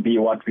not really be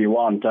what we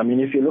want. I mean,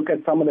 if you look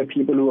at some of the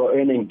people who are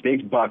earning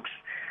big bucks,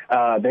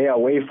 they are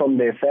away from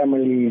their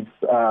families.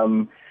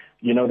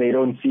 You know, they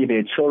don't see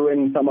their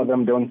children. Some of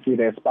them don't see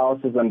their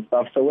spouses and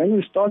stuff. So when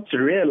you start to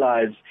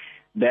realize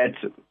that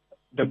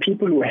the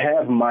people who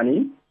have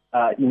money,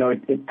 you know,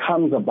 it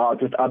comes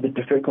about with other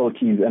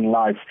difficulties in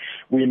life,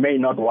 we may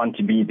not want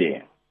to be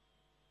there.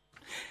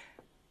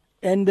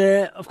 And,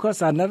 of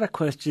course, another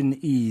question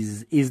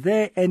is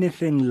there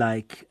anything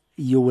like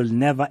you will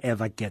never,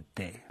 ever get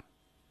there?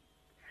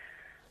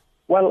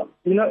 Well,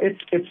 you know,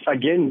 it's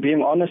again,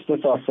 being honest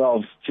with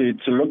ourselves to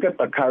look at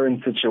the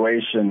current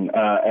situation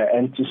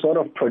and to sort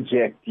of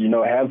project, you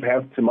know,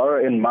 have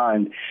tomorrow in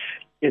mind.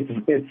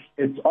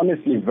 It's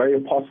honestly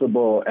very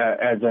possible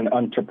as an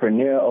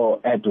entrepreneur or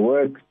at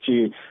work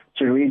to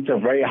reach a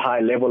very high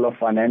level of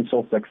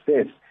financial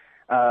success.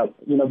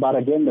 You know, but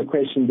again, the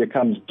question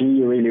becomes, do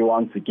you really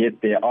want to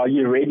get there? Are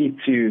you ready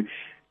to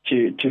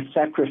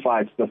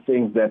sacrifice the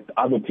things that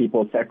other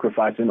people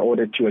sacrifice in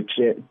order to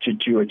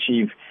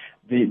achieve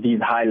these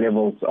high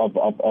levels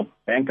of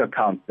bank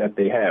accounts that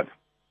they have?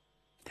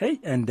 Okay,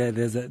 and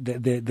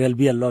there'll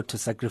be a lot to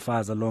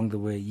sacrifice along the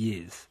way,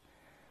 yes.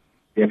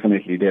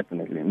 Definitely.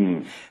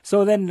 Mm.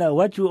 So then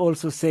what you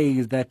also say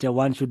is that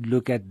one should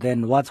look at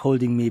then what's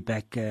holding me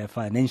back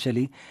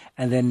financially,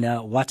 and then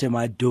what am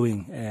I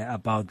doing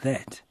about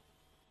that?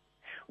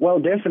 Well,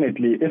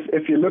 definitely.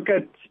 If you look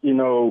at, you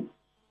know,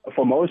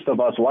 for most of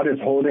us, what is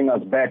holding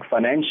us back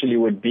financially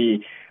would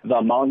be the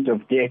amount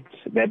of debt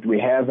that we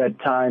have at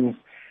times.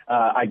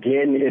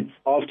 Again, it's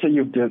after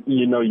you've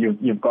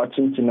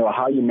gotten to know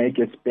how you make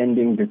your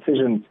spending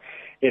decisions.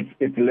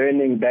 It's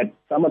learning that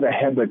some of the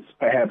habits,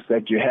 perhaps,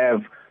 that you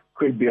have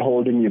could be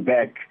holding you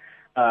back.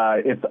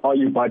 It's, are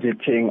you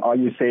budgeting? Are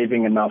you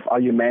saving enough?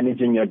 Are you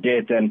managing your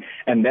debt? And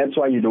that's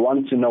why you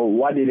want to know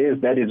what it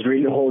is that is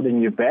really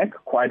holding you back,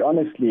 quite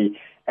honestly,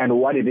 and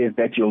what it is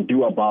that you'll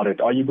do about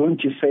it. Are you going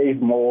to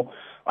save more?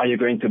 Are you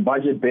going to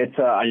budget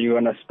better? Are you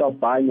going to stop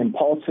buying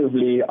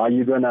impulsively? Are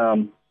you going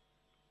to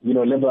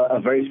live a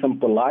very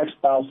simple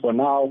lifestyle for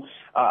now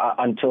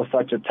until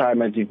such a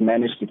time as you've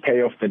managed to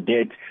pay off the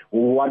debt?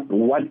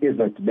 What is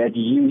it that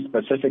you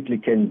specifically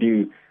can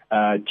do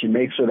to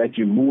make sure that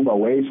you move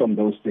away from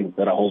those things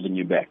that are holding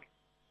you back?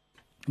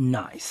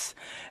 Nice.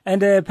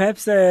 And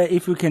perhaps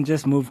if we can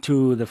just move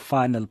to the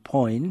final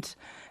point.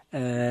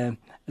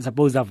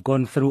 Suppose I've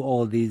gone through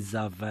all these.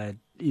 I've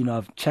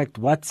checked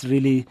what's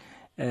really,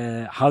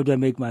 how do I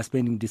make my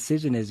spending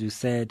decision, as you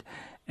said.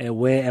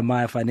 Where am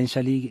I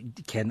financially?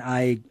 Can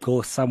I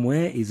go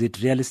somewhere? Is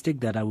it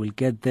realistic that I will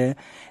get there?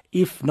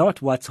 If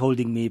not, what's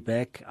holding me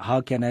back? How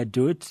can I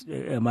do it?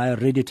 Am I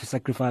ready to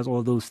sacrifice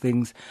all those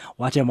things?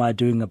 What am I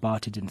doing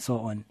about it? And so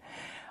on.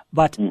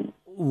 But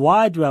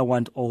why do I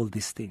want all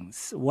these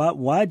things?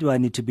 Why do I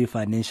need to be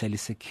financially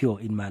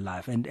secure in my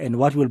life? And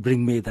what will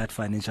bring me that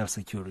financial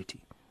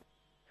security?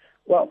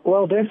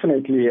 Well,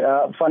 definitely.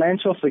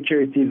 Financial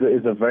security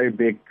is a very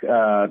big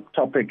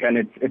topic, and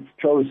it's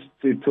close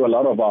to a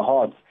lot of our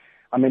hearts.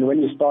 I mean,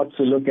 when you start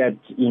to look at,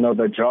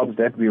 the jobs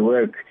that we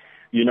work,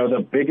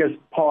 the biggest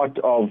part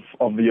of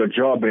your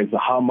job is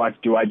how much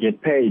do I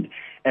get paid?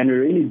 And we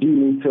really do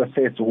need to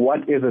assess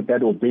what is it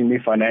that will bring me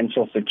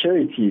financial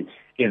security.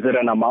 Is it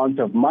an amount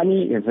of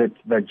money? Is it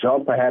the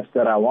job perhaps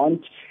that I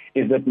want?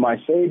 Is it my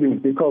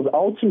savings? Because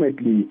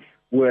ultimately,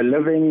 we're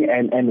living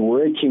and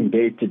working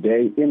day to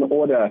day in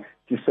order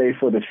to save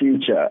for the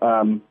future.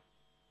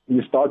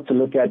 You start to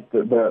look at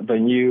the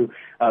new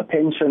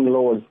pension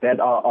laws that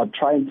are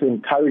trying to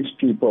encourage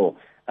people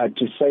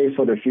to save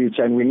for the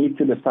future, and we need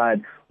to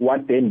decide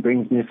what then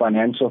brings me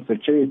financial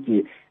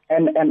security.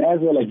 And as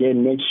well,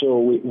 again, make sure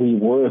we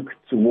work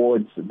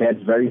towards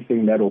that very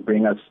thing that will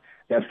bring us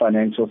that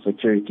financial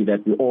security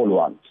that we all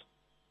want.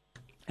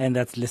 And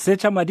that's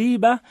Lesetja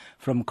Madiba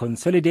from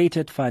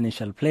Consolidated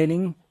Financial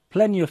Planning.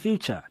 Plan your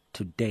future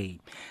today.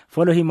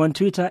 Follow him on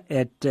Twitter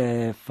at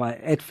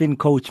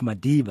FinCoach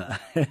Madiba.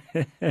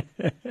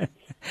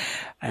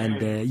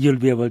 And you'll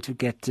be able to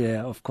get,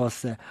 of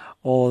course,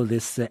 all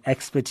this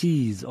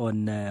expertise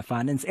on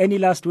finance. Any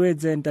last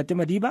words, Ntate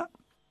Madiba?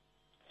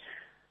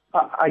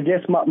 I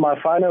guess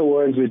my final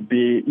words would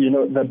be,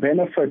 the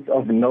benefit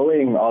of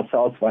knowing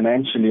ourselves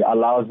financially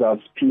allows us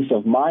peace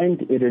of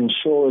mind. It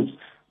ensures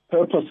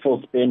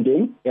purposeful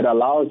spending. It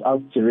allows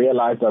us to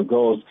realize our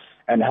goals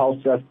and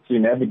helps us to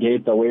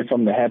navigate away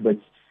from the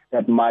habits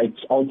that might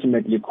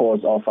ultimately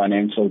cause our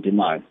financial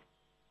demise.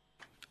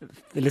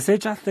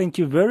 Lesetja, thank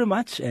you very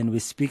much, and we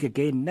speak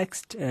again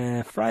next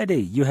Friday.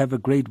 You have a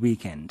great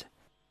weekend.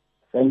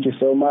 Thank you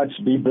so much.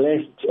 Be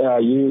blessed,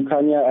 you,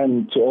 Kanya,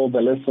 and to all the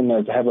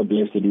listeners, have a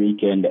blessed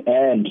weekend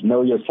and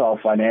know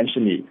yourself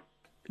financially.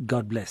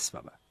 God bless,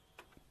 Baba.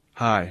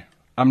 Hi,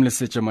 I'm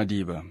Lesetja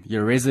Madiba,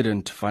 your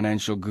resident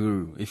financial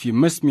guru. If you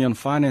missed me on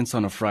Finance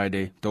on a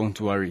Friday, don't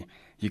worry.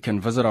 You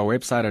can visit our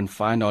website and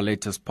find our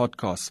latest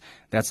podcasts.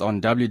 That's on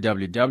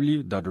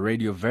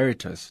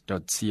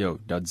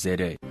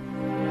www.radioveritas.co.za.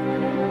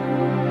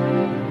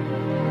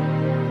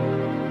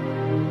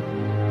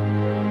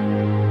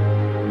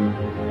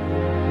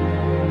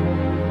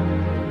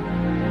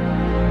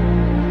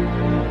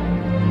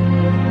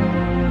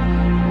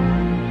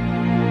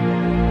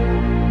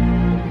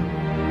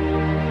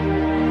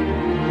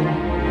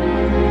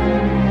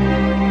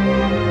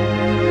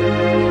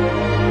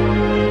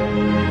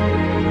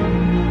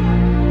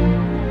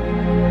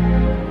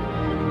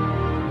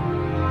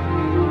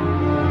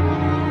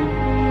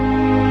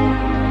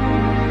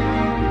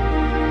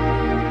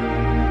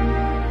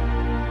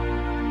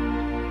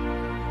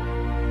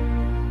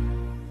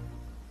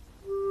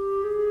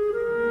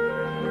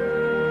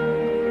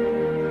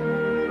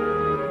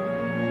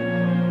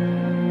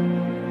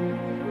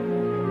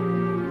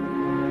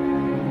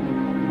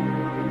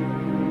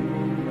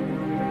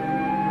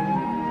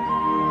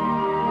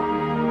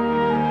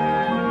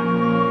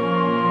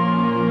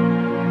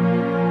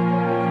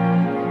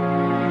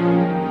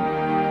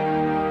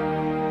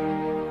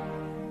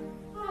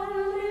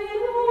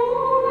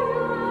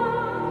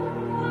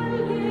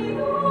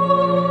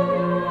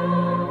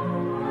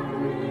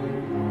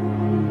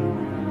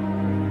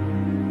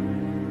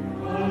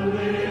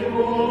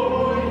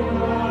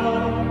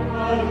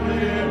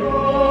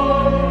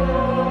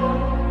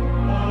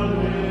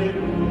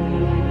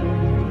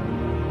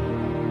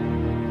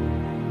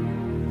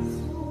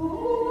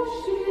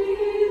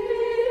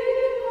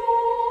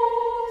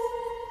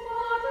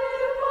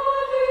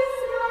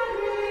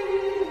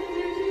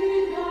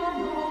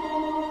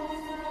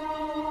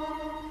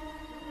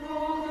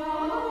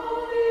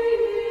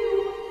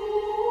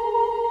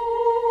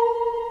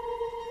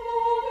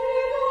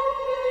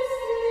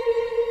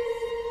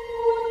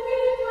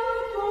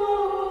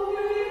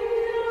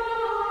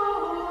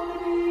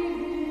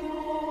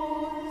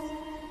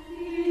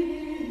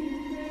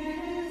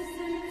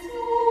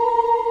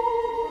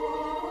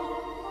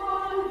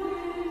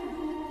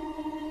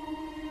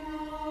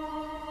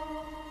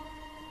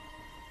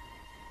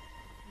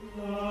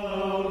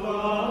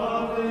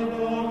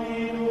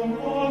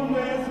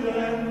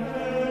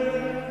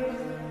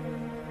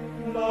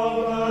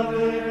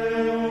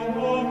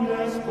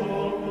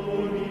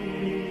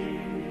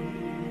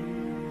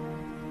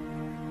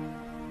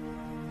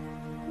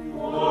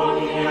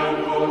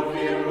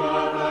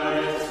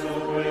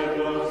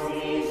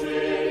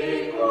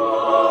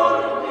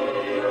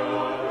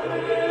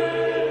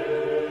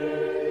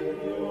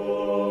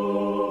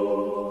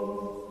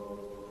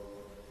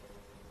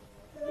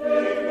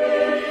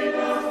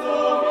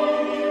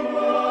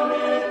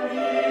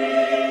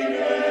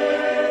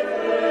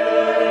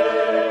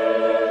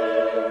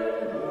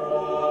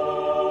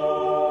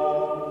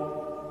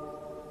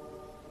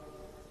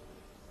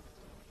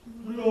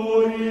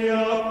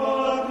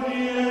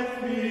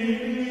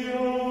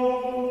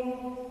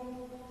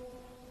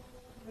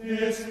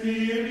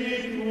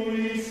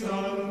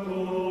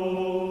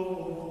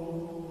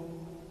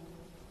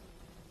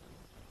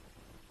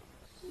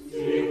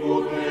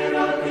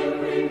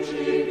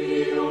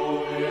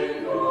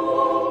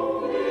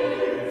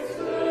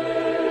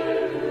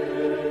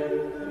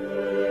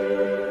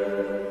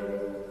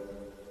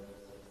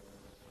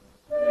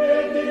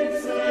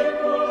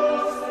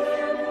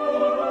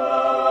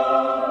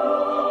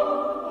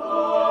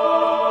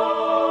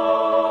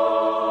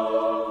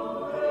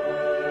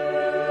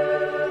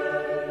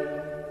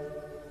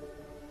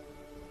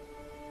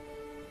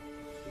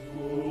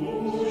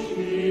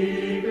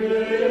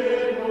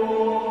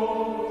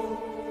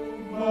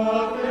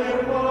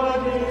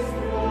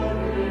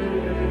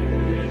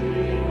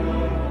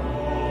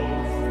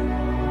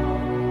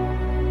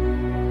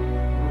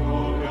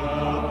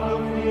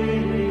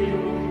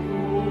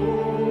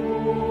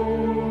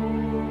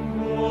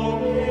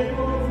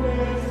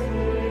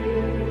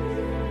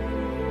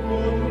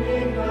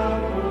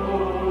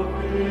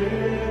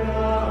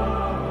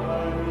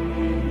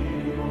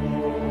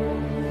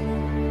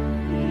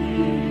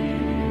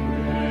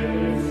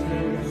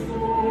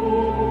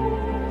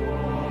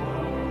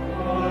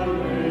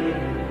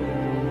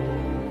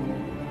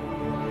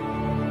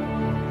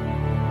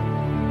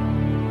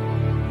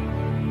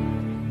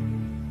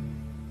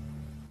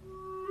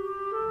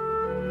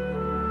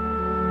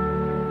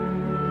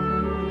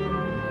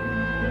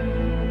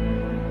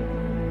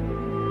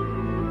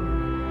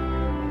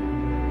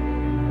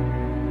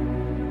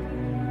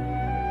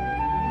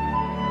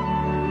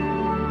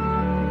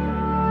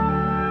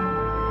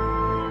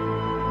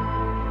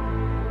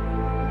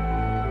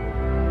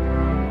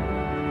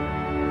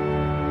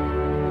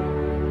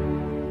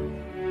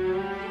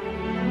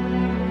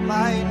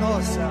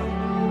 nossa.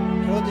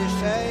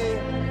 Protegei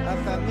a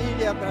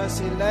família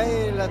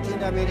brasileira e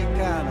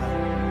latino-americana.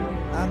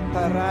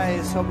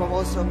 Amparai sob o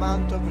vosso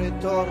manto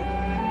pretor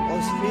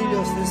os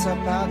filhos dessa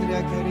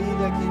pátria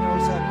querida que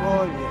nos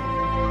acolhe.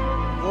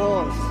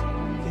 Vós,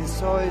 que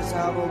sois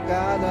a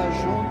abogada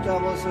junto a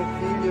vosso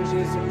Filho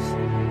Jesus,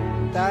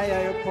 dai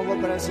ao povo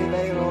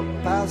brasileiro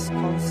paz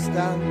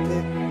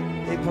constante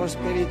e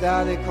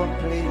prosperidade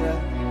completa.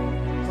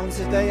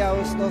 Concedei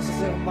aos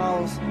nossos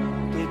irmãos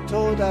de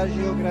toda a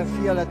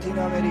geografia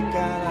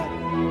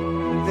latino-americana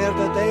um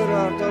verdadeiro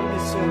ardor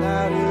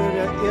missionário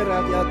e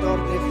irradiador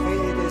de fé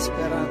e de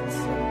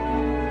esperança.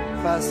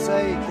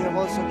 Fazei que o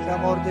vosso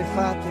clamor de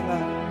Fátima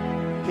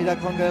pela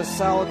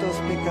conversão dos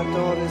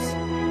pecadores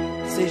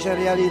seja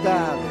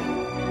realidade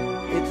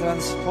e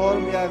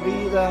transforme a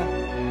vida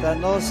da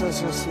nossa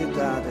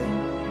sociedade.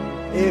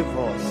 E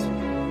vós,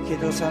 que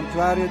do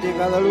Santuário de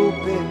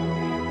Guadalupe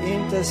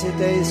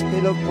intercedeis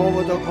pelo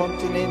povo do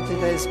continente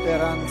da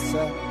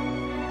esperança,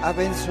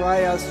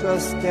 abençoai as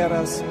suas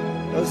terras,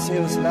 os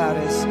seus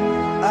lares.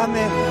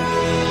 Amém.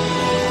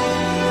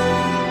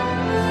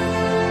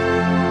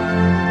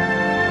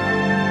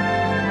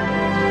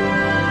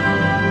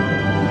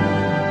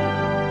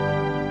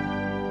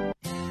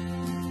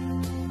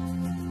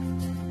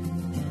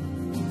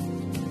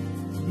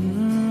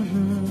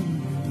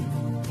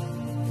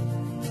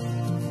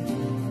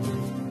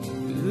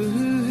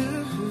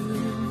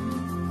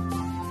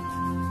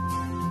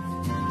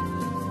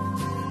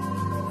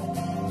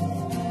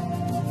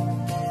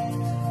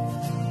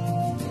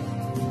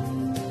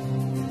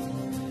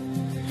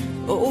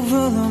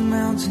 Over the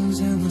mountains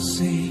and the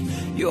sea,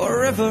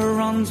 your river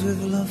runs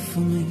with love for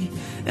me.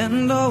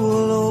 And I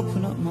will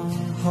open up my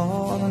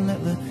heart and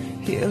let the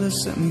healer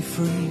set me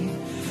free.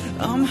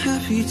 I'm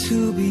happy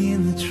to be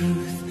in the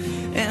truth,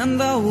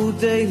 and I will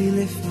daily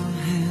lift my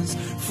hands,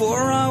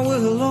 for I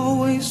will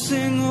always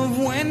sing of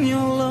when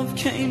your love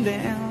came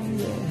down,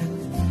 yeah.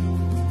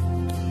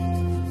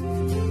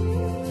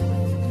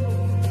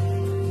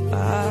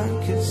 I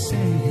could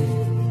sing,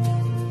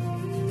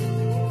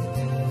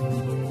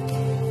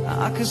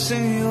 I could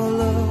sing your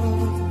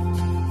love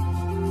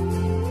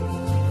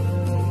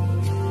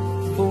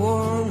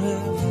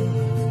forever.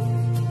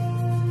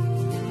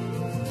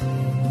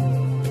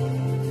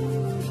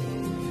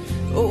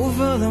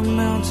 Over the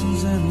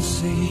mountains and the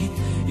sea,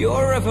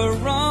 your river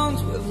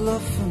runs with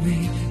love for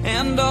me.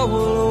 And I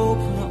will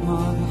open up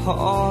my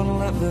heart and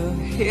let the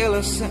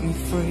healer set me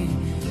free.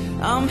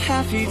 I'm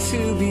happy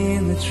to be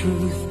in the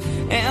truth,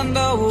 and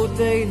I will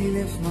daily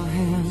lift my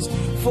hands,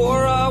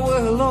 for I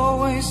will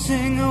always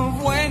sing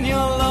of when your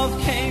love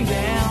came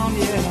down,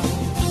 yeah.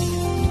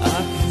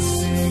 I can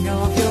sing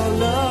of your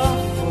love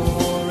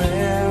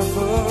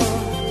forever.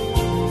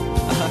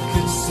 I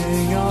can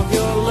sing of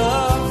your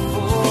love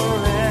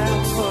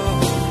forever.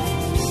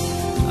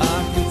 I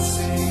could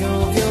sing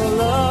of your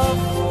love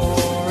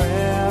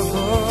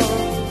forever.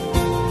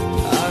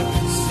 I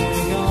could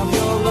sing of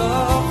your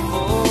love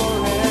forever.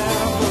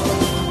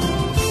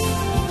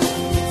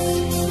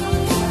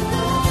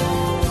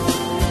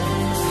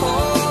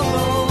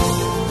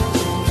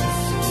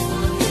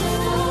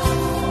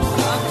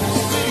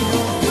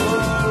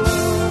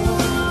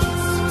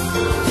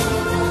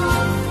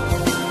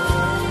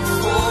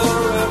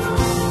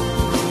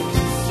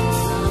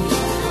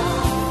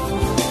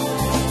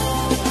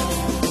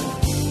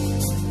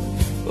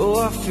 Oh,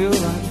 I feel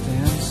like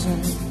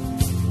dancing.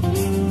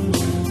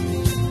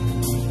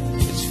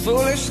 It's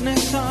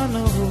foolishness, I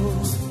know,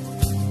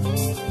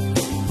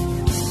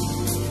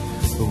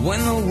 but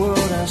when the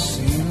world has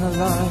seen the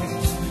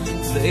light,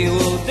 they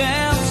will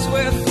dance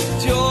with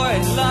joy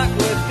like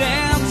we're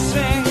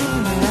dancing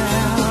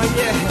now,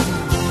 yeah.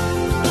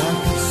 I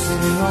can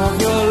sing of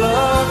your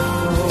love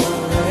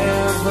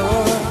forever.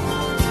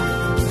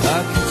 I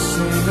can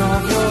sing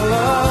of your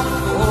love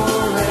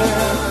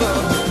forever.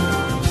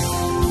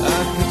 I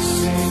could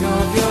sing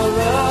of your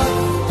love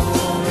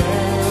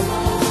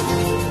forever.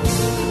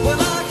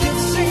 Well, I can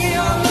sing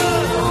your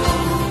love.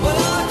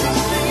 Well, I can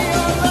sing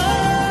your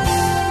love.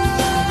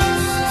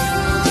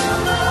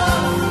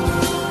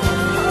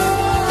 Oh,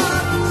 I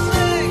can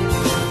sing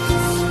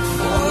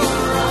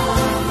forever.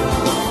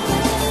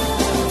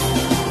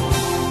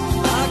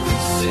 I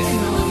can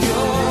sing of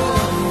your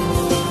love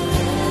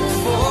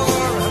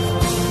forever.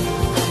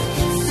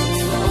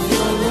 Of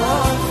your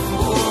love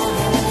forever.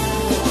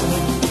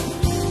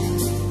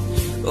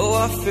 Oh,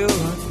 I feel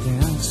like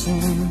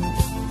dancing.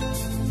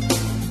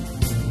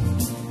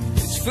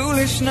 It's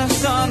foolishness,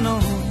 I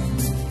know,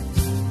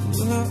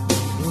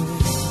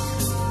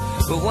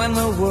 but when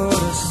the world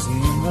has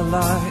seen the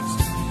light,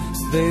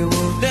 they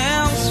will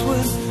dance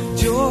with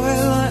joy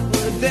like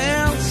we're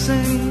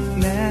dancing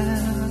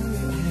now,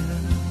 yeah.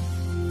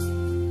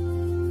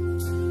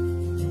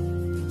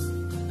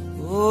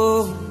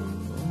 Oh,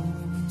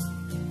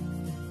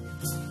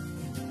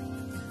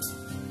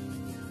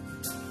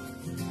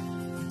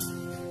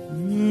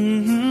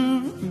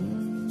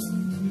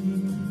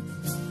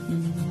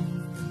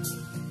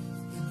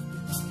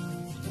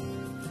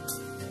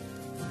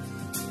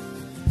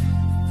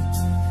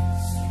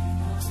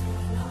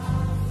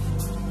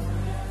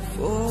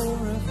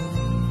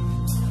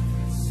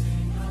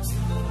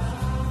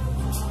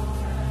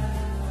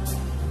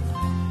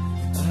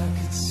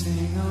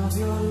 sing of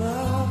your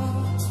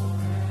love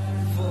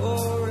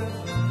forever.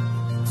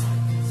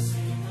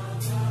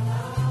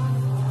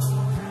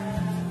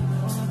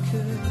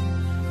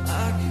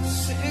 I can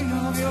sing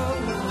of your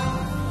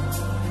love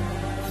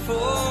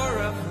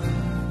forever.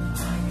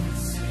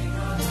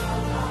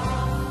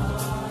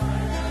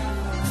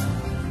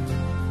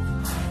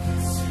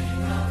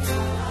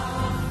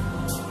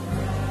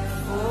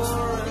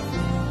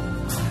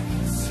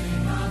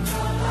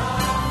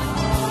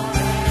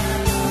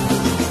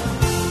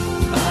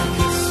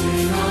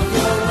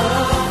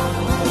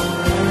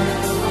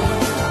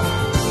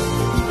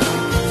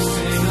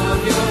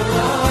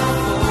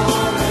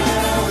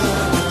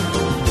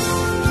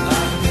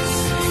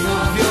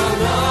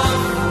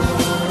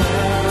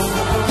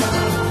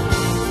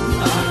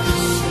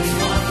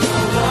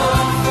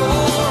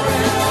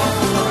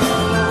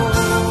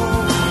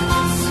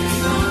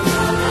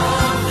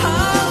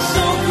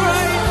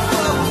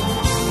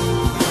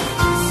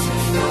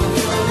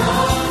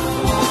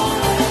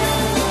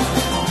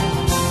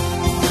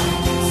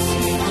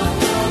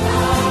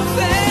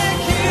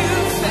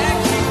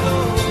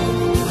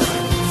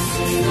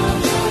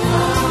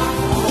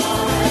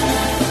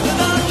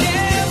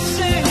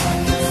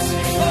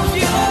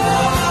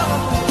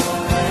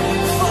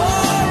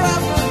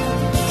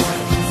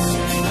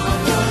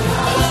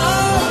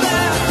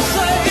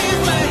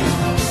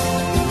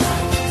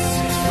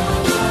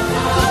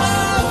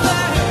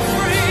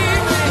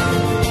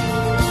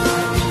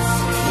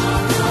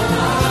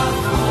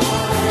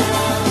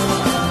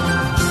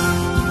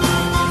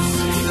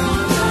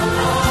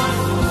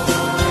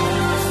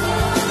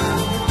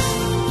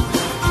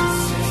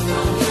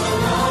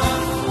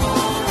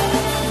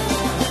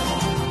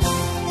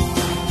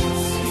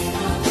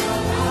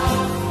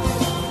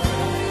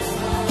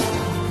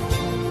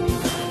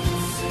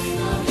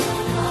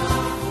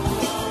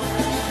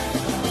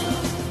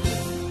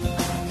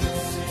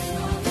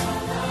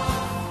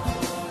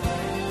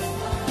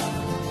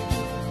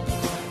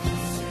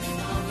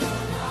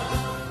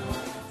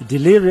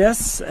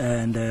 Delirious,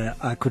 and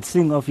I could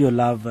sing of your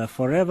love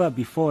forever.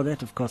 Before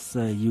that, of course,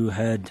 you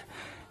heard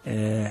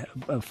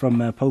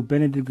from Pope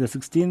Benedict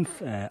XVI,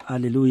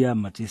 Alleluia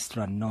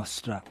Magistra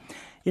Nostra.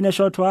 In a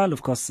short while,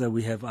 of course,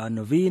 we have our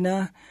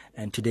novena,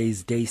 and today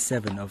is day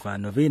 7 of our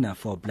novena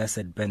for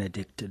Blessed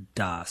Benedict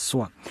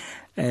Daswa.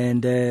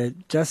 And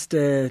just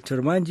to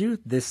remind you,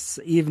 this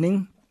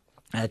evening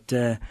at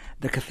the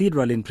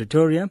Cathedral in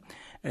Pretoria,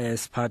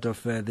 as part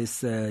of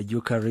this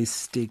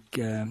Eucharistic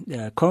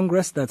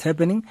Congress that's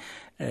happening.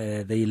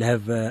 They'll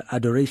have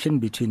adoration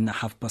between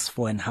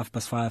 4:30 and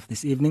 5:30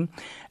 this evening,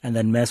 and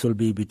then Mass will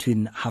be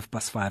between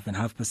 5:30 and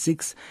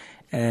 6:30,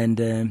 and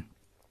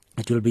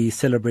it will be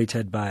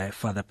celebrated by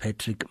Father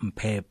Patrick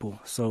Mpepu.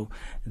 So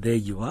there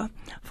you are.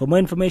 For more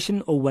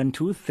information,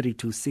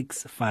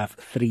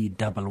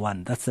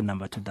 012-326-5311. That's the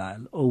number to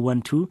dial,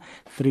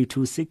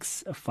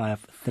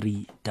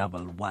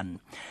 012-326-5311.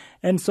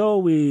 And so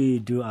we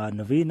do our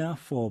novena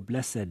for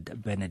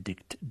Blessed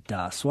Benedict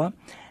Daswa.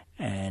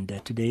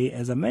 And today,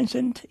 as I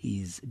mentioned,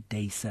 is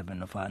day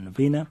 7 of our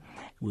novena.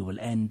 We will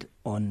end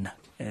on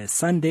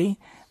Sunday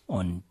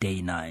on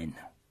day 9.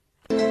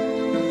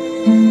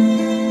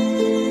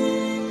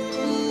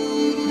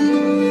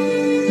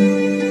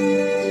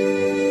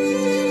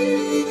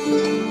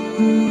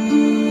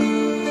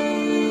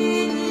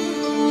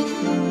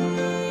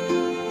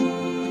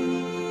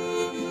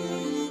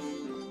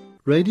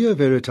 Radio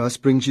Veritas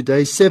brings you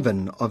day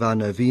 7 of our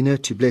novena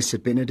to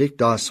Blessed Benedict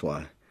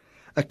Daswa,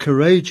 a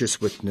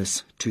courageous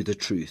witness to the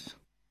truth.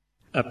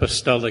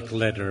 Apostolic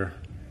Letter.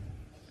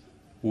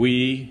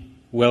 We,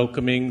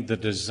 welcoming the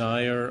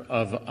desire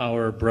of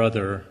our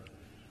brother,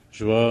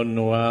 João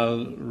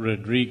Noel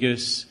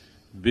Rodrigues,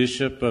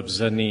 Bishop of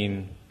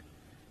Zanin,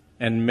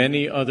 and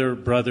many other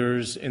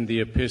brothers in the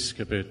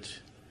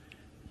episcopate,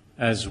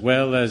 as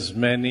well as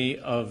many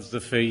of the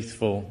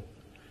faithful,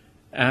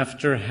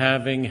 after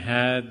having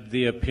had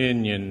the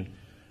opinion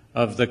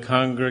of the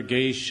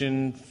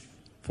Congregation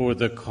for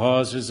the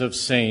Causes of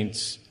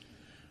Saints,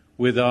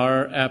 with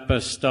our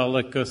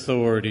apostolic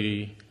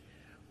authority,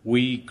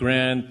 we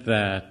grant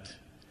that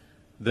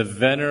the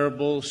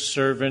venerable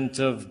servant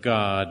of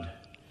God,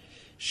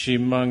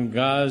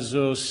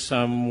 Shimangazo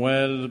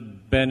Samuel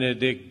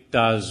Benedict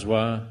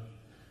Daswa,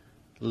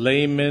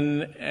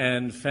 layman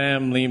and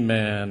family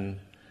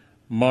man,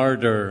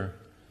 martyr,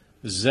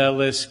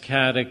 zealous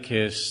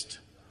catechist,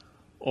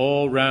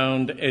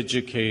 all-round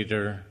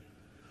educator,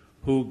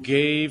 who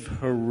gave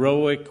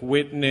heroic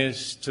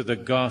witness to the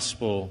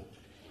gospel,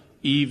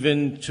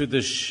 even to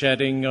the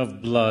shedding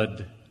of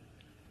blood,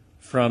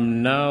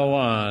 from now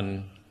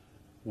on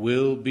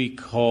will be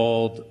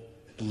called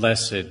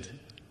blessed,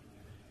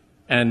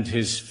 and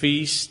his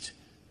feast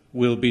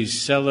will be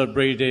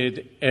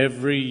celebrated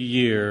every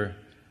year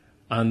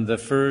on the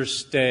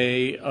first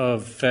day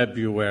of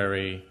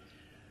February,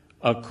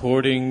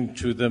 according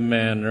to the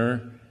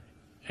manner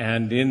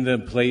and in the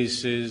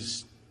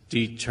places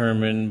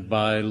determined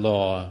by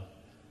law.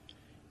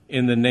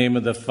 In the name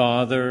of the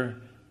Father,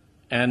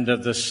 and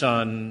of the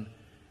Son,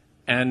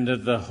 and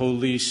of the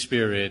Holy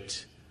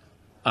Spirit.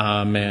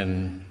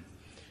 Amen.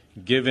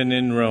 Given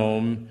in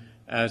Rome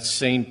at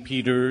St.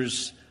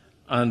 Peter's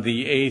on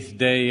the 8th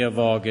day of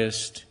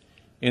August,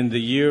 in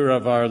the year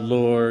of our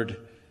Lord,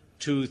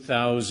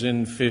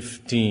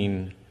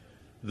 2015,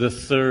 the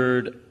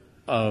third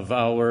of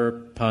our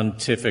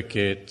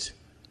pontificate,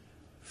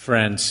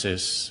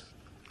 Francis.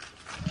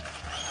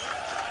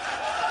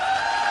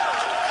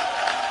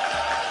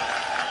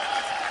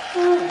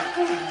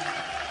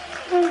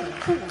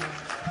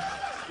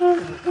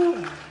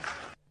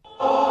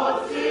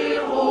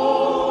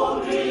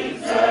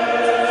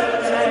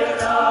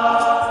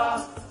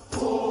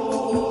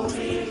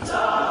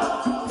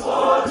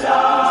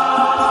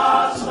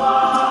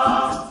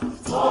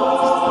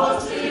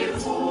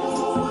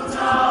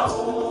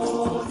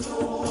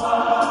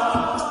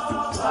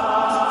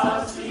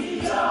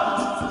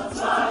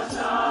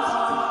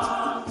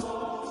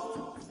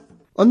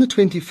 On the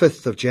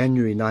 25th of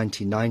January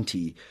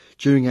 1990,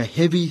 during a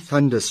heavy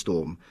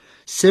thunderstorm,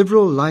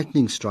 several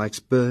lightning strikes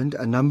burned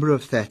a number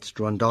of thatched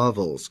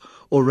rondavels,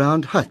 or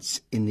round huts,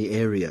 in the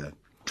area.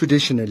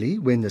 Traditionally,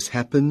 when this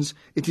happens,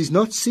 it is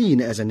not seen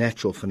as a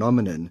natural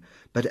phenomenon,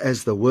 but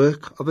as the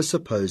work of a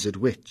supposed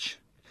witch.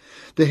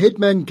 The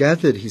headman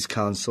gathered his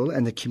council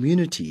and the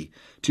community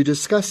to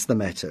discuss the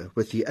matter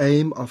with the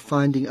aim of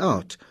finding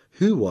out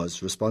who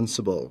was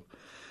responsible.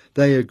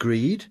 They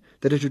agreed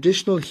that a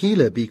traditional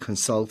healer be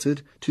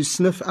consulted to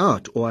sniff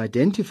out or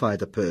identify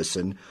the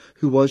person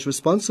who was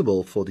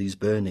responsible for these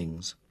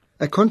burnings.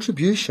 A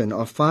contribution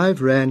of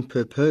 5 rand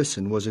per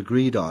person was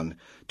agreed on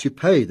to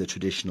pay the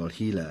traditional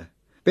healer.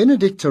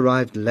 Benedict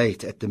arrived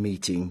late at the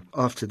meeting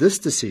after this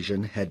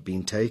decision had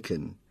been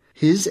taken.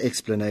 His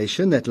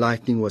explanation that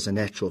lightning was a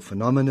natural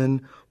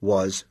phenomenon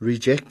was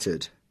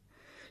rejected.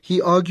 He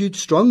argued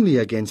strongly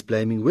against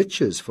blaming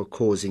witches for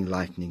causing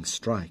lightning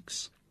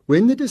strikes.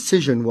 When the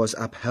decision was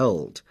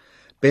upheld,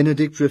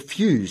 Benedict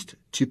refused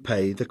to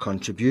pay the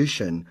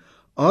contribution,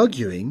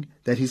 arguing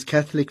that his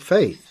Catholic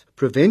faith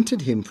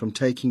prevented him from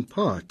taking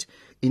part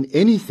in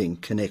anything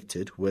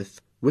connected with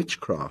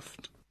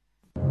witchcraft.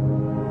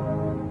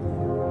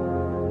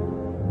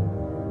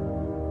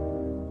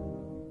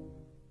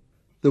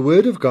 The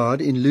Word of God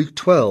in Luke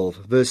 12,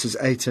 verses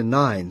 8 and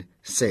 9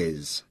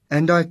 says,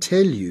 "And I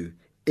tell you,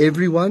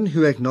 everyone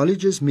who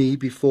acknowledges me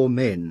before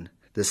men,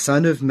 the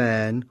Son of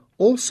Man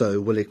also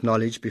will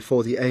acknowledge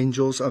before the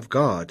angels of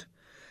God.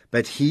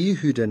 But he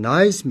who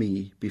denies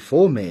me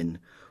before men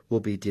will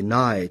be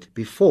denied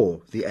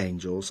before the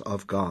angels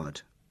of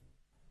God."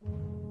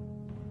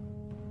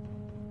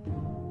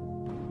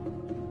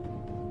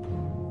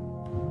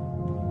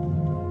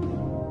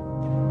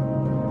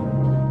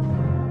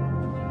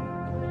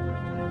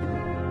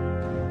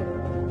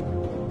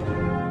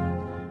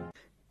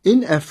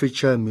 In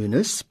Africa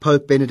Munus,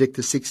 Pope Benedict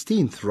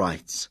XVI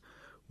writes,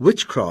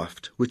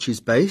 "Witchcraft, which is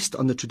based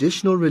on the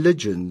traditional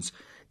religions,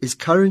 is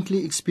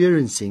currently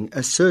experiencing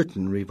a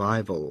certain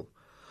revival.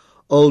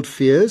 Old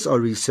fears are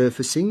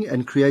resurfacing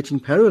and creating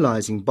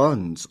paralyzing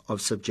bonds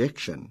of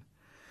subjection.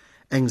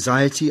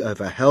 Anxiety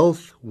over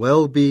health,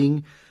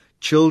 well-being,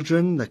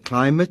 children, the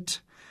climate,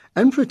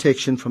 and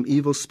protection from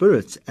evil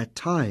spirits at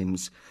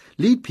times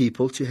lead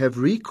people to have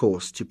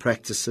recourse to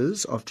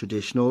practices of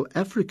traditional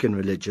African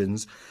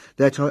religions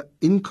that are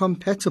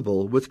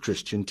incompatible with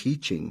Christian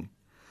teaching.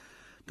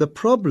 The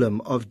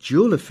problem of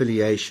dual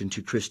affiliation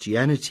to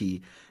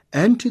Christianity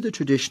and to the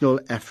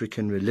traditional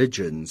African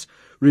religions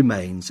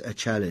remains a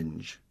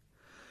challenge.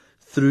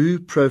 Through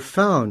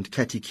profound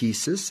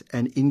catechesis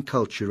and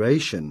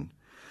inculturation,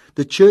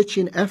 the Church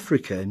in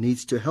Africa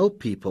needs to help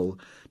people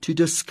to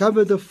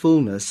discover the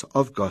fullness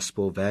of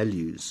gospel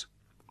values.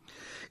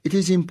 It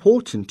is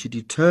important to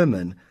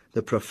determine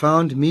the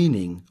profound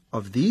meaning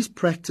of these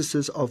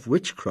practices of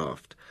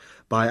witchcraft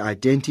by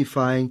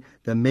identifying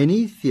the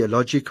many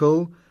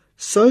theological,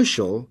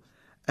 social,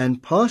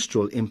 and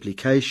pastoral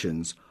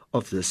implications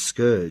of this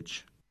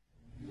scourge.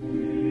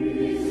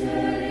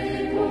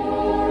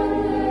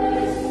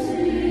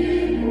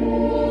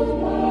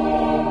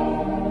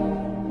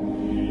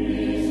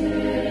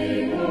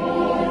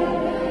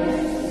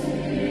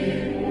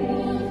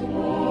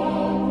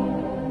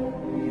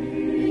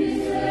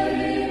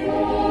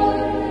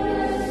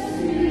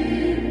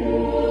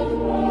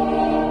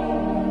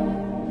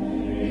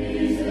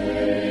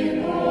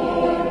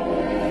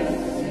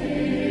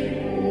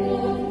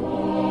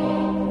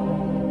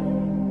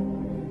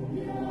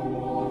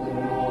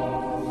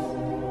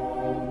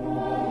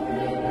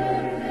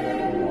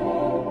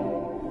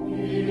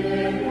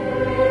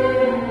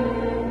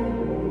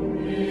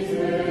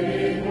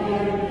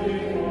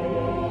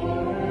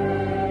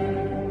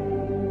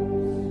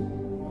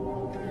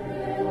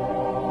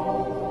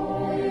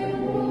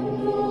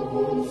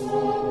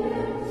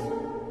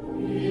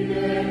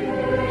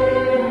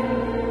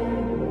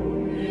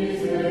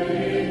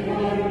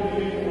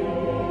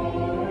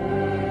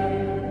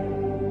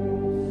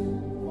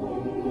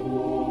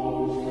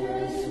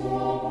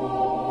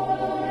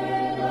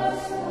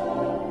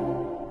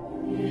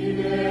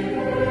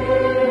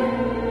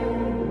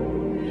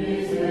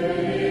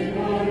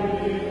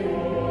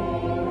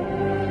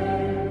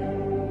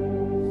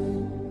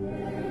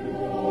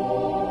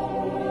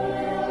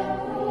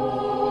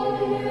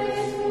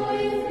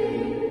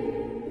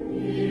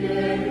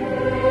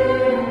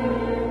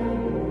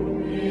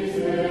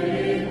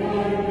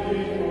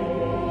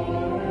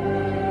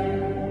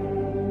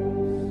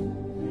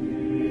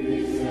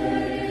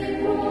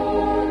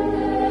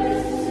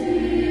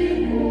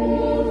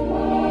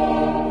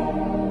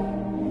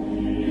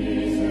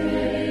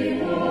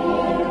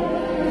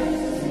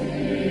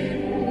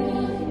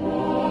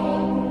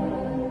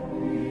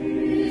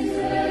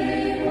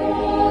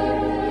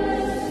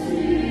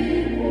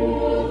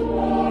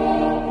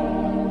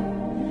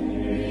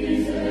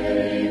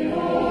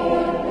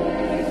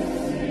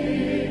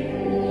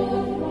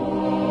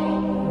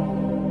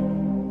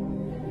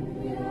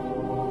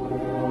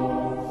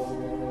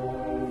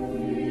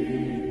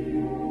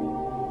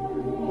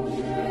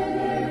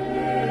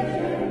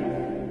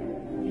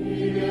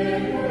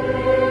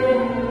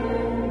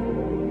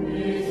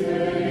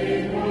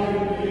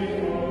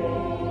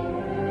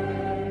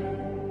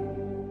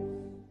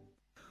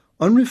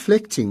 On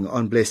reflecting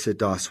on Blessed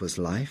Daswa's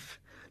life,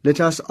 let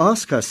us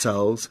ask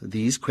ourselves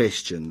these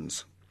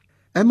questions.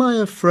 Am I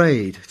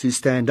afraid to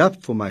stand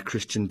up for my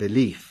Christian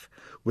belief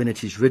when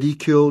it is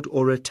ridiculed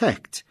or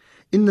attacked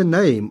in the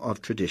name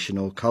of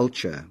traditional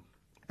culture?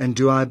 And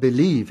do I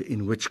believe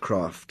in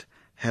witchcraft?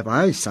 Have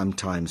I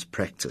sometimes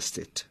practiced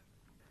it?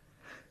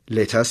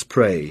 Let us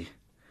pray.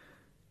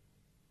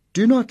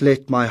 Do not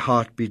let my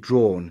heart be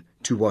drawn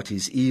to what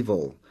is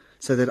evil,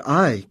 so that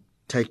I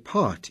take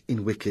part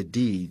in wicked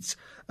deeds,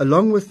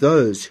 along with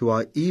those who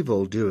are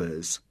evil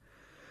doers.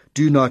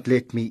 Do not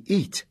let me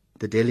eat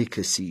the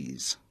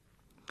delicacies.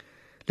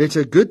 Let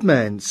a good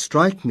man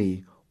strike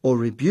me or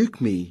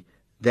rebuke me,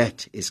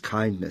 that is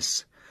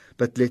kindness,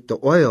 but let the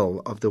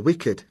oil of the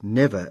wicked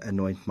never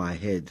anoint my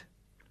head.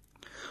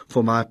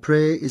 For my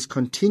prayer is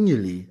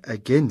continually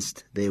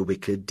against their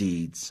wicked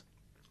deeds.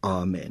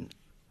 Amen.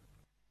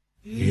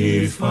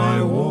 If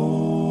I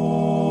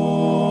walk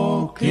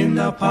in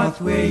the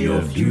pathway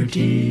of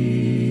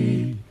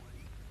duty,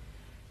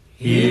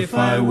 if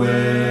I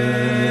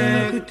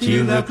work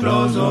till the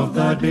close of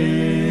the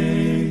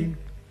day,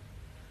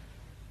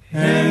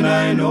 and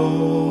I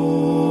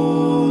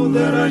know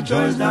there are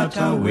joys that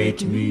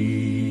await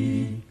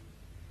me,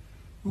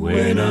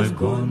 when I've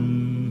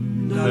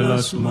gone the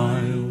last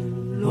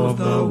mile of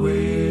the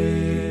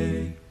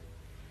way,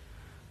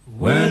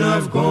 when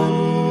I've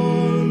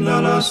gone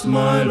the last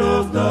mile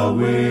of the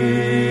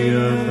way,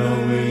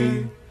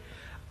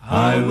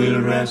 I will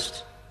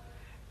rest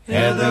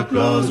at the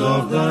close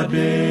of the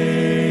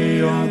day,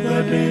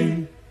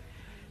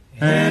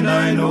 and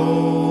I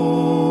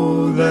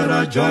know there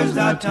are joys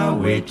that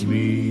await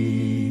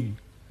me,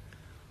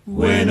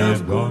 when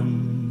I've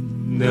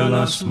gone the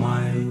last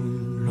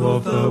mile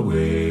of the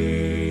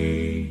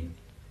way.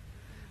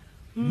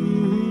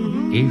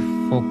 If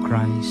for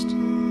Christ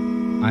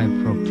I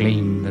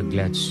proclaim the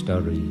glad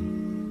story,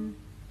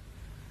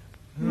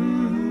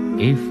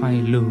 if I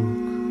look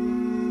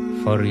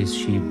for his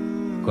sheep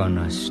gone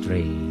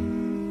astray,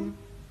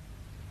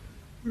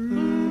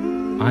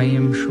 I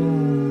am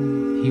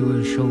sure he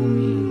will show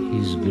me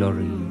his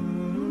glory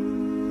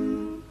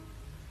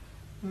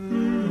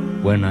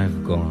when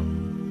I've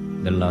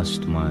gone the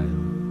last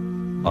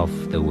mile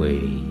of the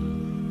way.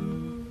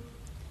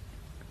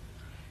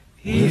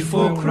 If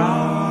for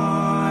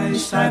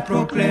Christ I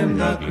proclaim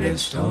the great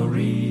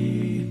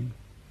story,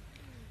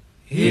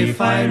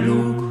 if I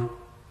look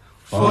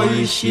for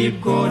his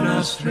sheep gone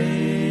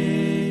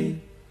astray,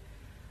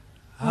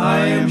 I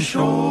am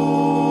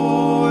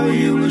sure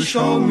he will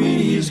show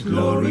me his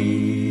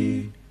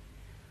glory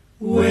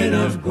when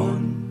I've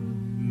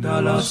gone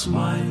the last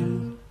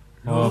mile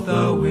of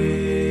the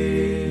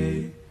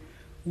way.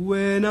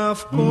 When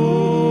I've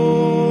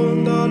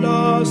gone the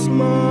last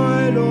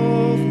mile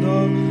of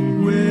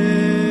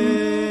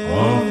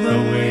the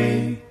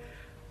way,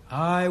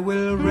 I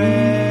will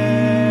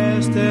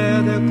rest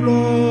at the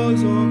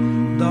close of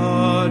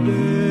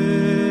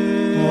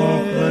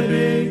the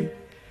day,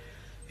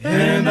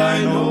 and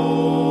I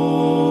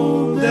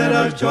know there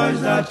are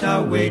joys that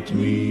await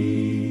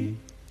me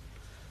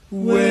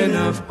when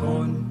I've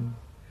gone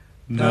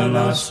the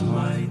last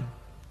mile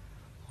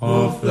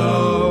of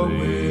the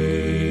way.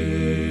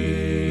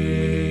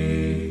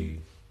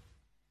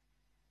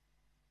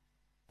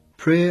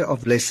 Prayer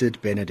of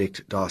Blessed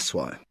Benedict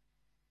Daswa.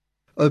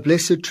 O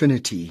Blessed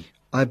Trinity,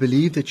 I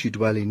believe that you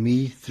dwell in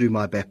me through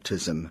my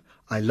baptism.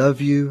 I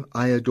love you,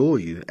 I adore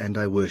you, and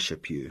I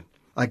worship you.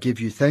 I give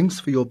you thanks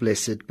for your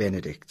Blessed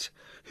Benedict,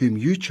 whom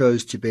you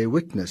chose to bear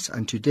witness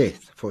unto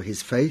death for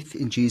his faith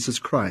in Jesus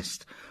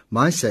Christ,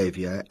 my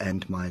Saviour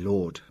and my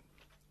Lord.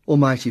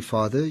 Almighty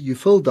Father, you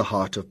filled the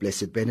heart of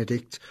Blessed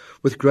Benedict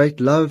with great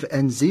love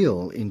and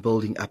zeal in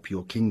building up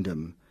your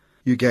kingdom.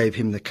 You gave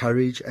him the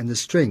courage and the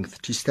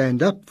strength to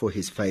stand up for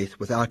his faith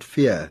without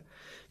fear,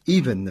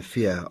 even the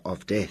fear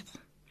of death.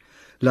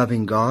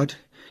 Loving God,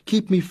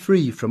 keep me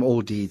free from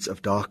all deeds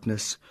of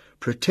darkness,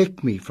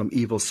 protect me from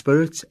evil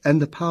spirits and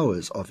the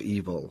powers of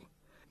evil.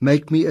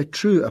 Make me a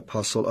true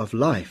apostle of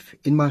life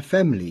in my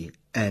family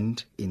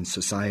and in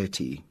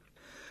society.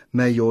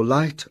 May your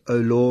light, O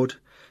Lord,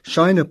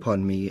 shine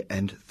upon me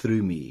and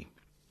through me.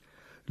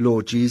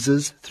 Lord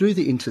Jesus, through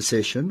the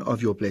intercession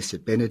of your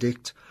Blessed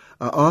Benedict,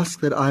 I ask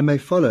that I may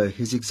follow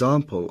his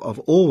example of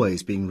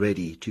always being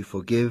ready to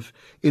forgive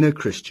in a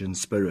Christian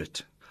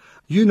spirit.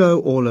 You know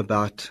all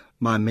about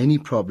my many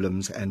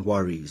problems and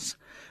worries,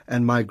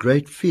 and my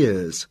great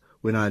fears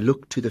when I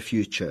look to the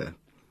future.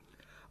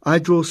 I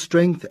draw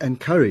strength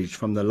and courage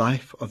from the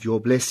life of your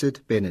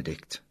Blessed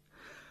Benedict.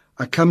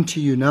 I come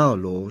to you now,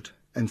 Lord,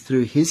 and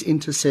through his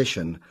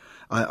intercession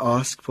I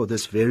ask for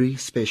this very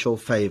special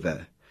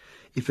favour,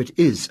 if it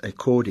is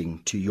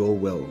according to your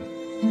will.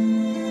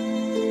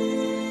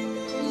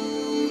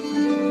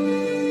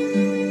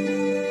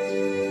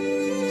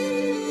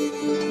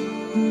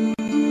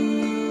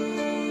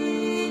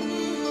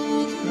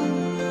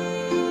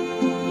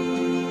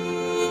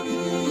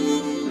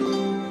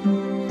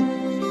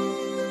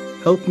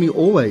 Help me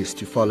always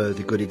to follow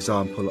the good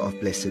example of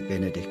Blessed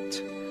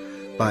Benedict,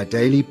 by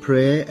daily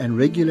prayer and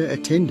regular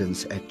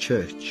attendance at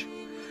church.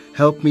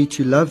 Help me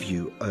to love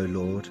you, O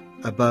Lord,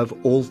 above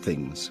all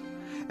things,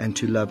 and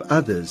to love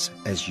others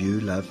as you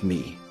love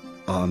me.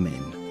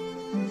 Amen.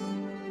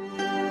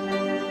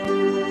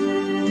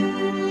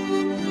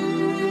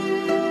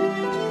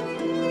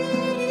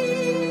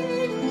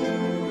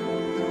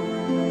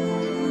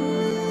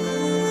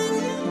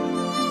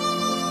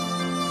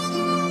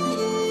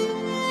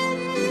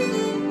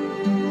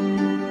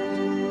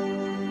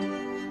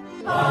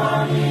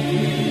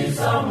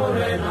 Anisa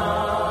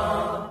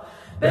Morena,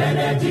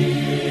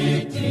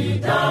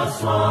 Benedictita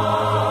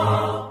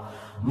Swa,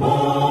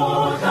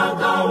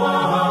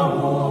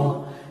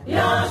 Mojakawahu,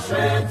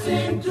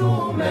 Yashretin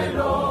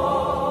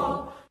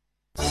Tumelo.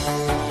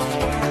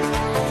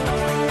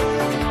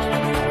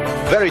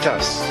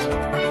 Veritas.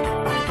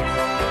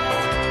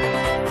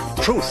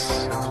 Truth.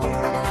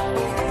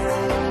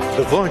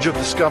 The voyage of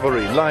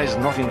discovery lies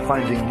not in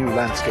finding new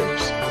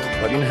landscapes,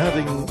 but in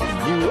having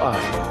new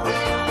eyes.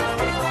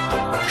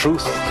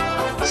 Truth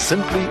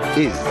simply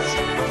is.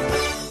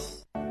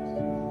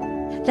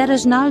 Let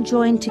us now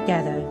join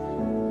together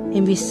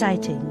in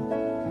reciting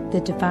the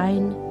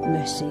Divine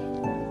Mercy.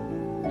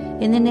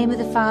 In the name of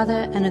the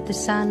Father, and of the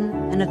Son,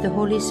 and of the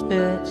Holy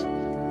Spirit.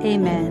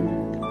 Amen.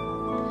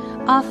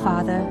 Our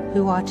Father,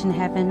 who art in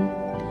heaven,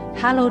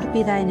 hallowed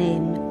be thy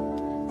name.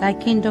 Thy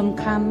kingdom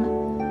come,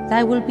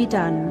 thy will be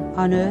done,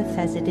 on earth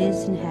as it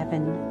is in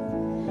heaven.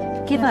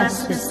 Give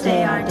us this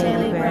day our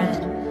daily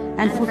bread,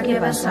 and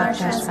forgive us our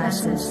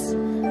trespasses,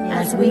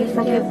 as we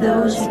forgive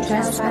those who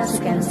trespass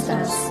against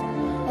us.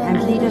 And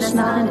lead us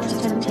not into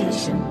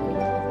temptation,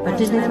 but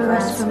deliver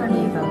us from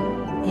evil.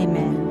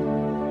 Amen.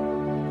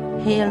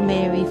 Hail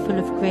Mary, full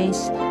of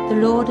grace, the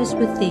Lord is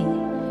with thee.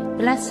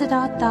 Blessed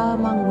art thou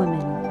among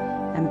women,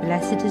 and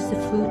blessed is the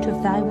fruit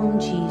of thy womb,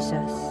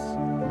 Jesus.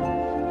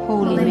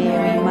 Holy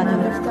Mary, Mother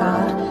of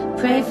God,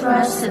 pray for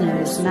us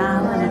sinners,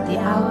 now and at the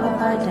hour of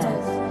our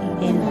death.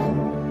 Amen.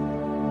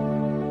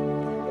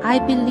 I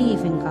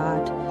believe in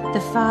God,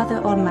 the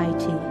Father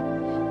Almighty,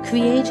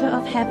 creator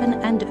of heaven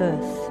and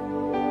earth,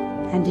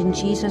 and in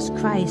Jesus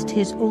Christ,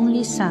 his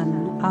only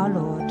Son, our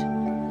Lord,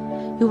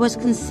 who was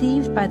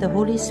conceived by the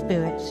Holy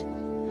Spirit,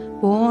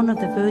 born of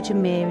the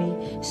Virgin Mary,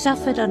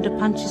 suffered under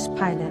Pontius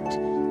Pilate,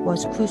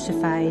 was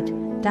crucified,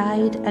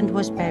 died, and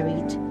was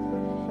buried.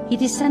 He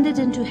descended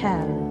into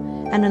hell,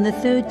 and on the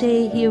third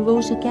day he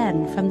arose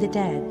again from the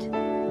dead.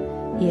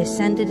 He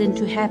ascended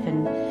into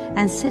heaven,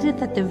 and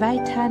sitteth at the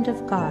right hand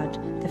of God,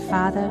 the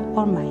Father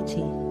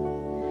Almighty.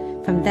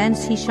 From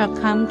thence he shall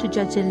come to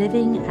judge the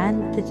living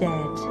and the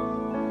dead.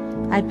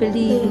 I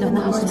believe in the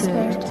Holy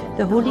Spirit,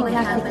 the Holy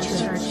Catholic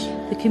Church,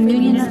 the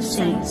communion of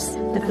saints,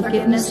 the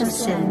forgiveness of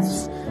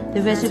sins,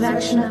 the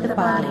resurrection of the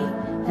body,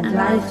 and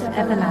life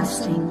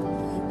everlasting.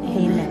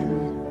 Amen.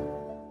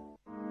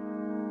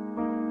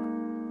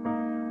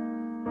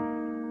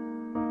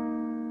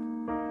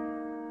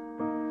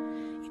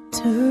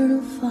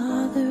 Eternal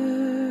Father,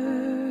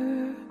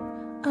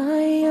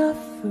 I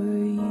offer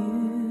you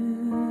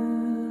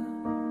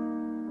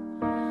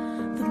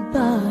the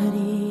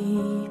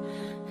body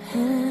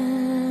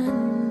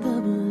and the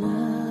blood,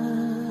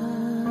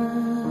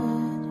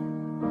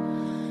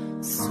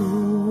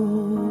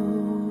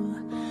 soul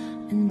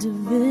and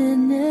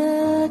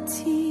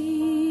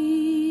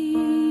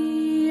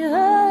divinity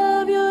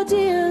of your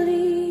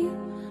dearly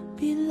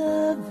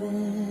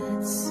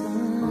beloved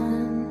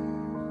Son,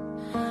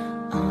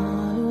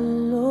 our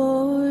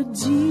Lord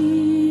Jesus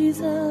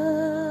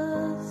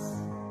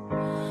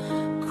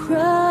Christ,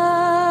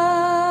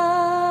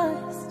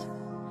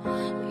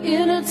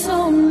 in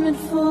atonement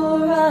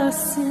for our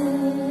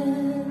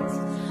sins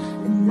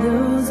and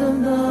those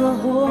of the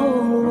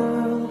whole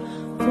world,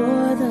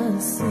 for the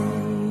sake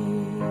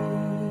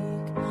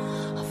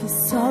of his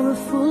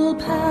sorrowful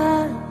passion.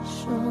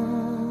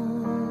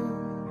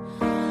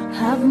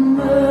 Have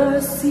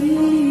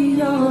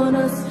mercy on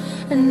us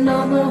and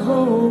on the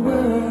whole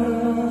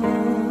world,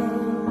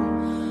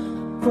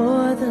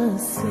 for the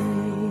sake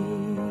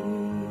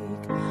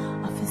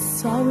of his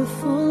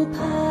sorrowful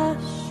passion.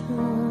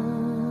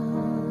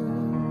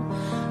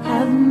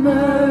 Have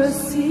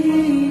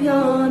mercy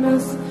on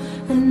us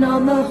and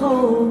on the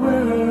whole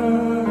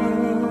world,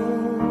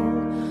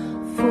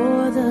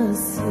 for the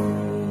sake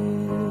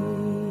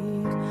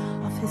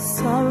of his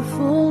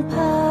sorrowful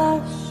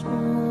passion.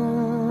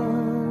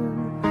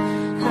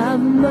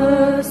 Have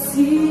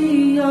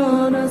mercy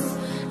on us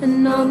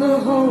and on the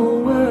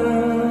whole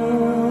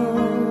world,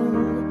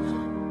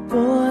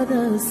 for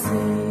the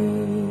sake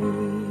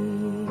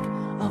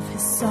of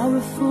his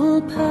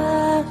sorrowful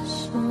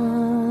passion.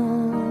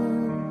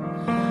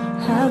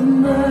 Have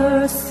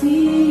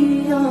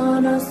mercy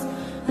on us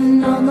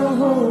and on the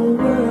whole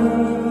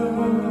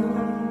world,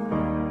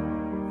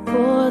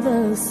 for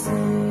the sake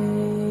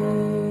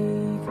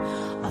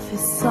of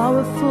his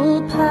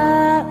sorrowful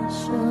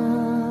passion.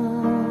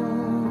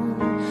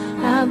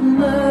 Have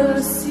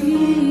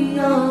mercy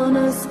on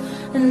us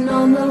and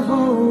on the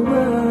whole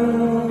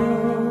world,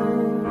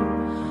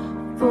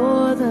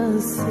 for the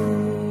sake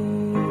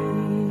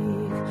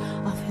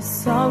of his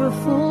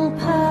sorrowful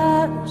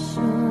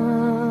passion.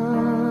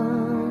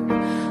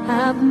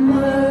 have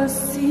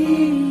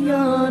mercy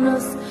on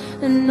us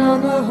and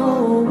on the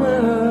whole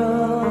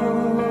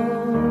world,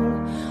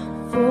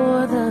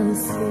 for the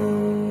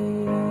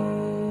sake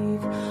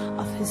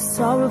of his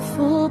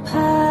sorrowful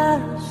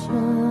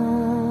passion.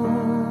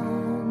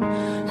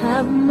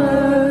 Have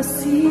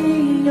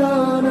mercy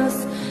on us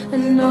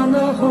and on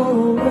the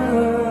whole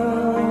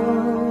world,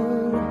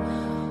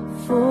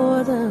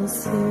 for the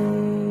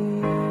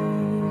sake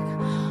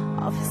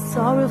of his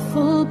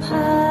sorrowful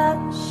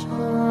passion.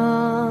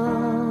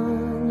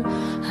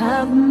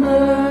 Have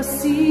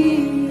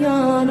mercy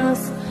on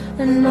us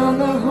and on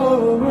the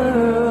whole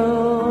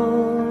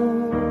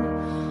world,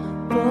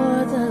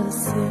 for the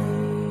sake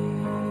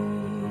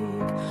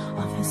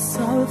of his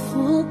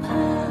sorrowful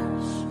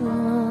passion.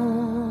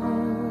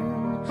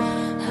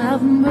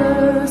 Have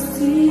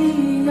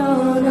mercy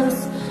on us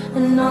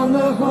and on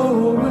the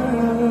whole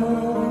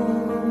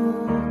world,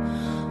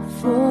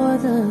 for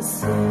the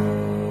sake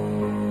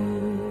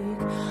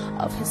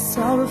of his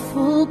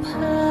sorrowful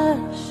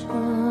passion.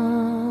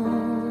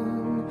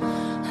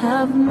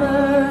 Have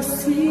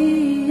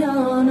mercy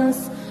on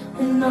us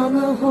and on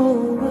the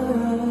whole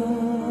world.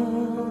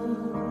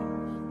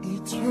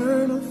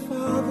 Eternal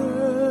Father,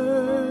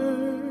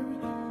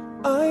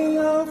 I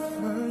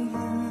offer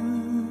you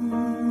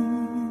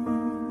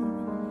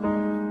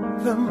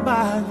the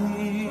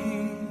body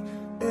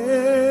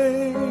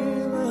and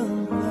the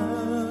blood,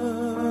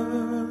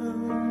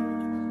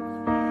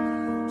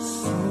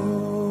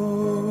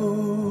 soul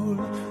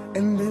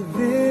and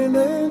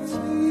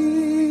divinity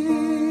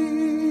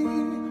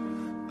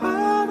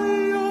of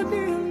your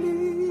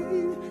dearly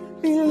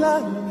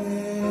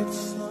beloved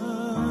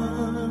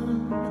Son,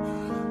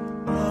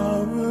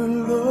 our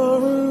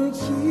Lord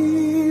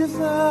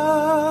Jesus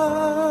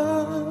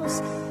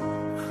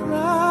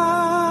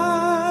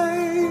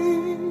Christ,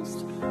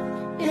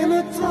 in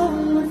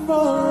atonement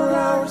for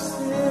our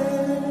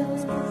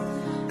sins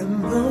and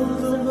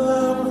those of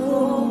the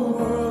whole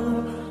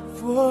world,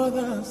 for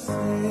the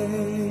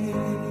sake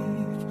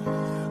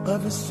of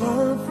his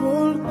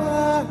sorrowful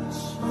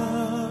passion.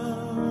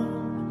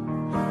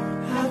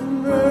 Have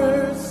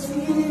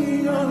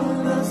mercy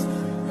on us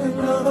and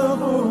on the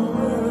whole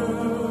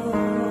world,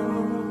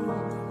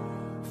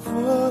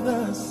 for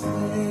the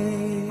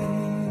sake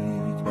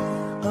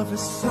of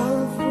his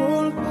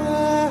sorrowful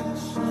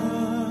passion.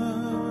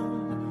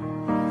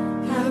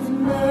 Have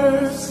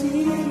mercy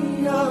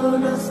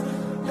on us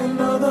and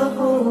on the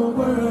whole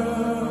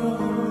world,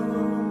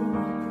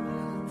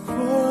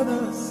 for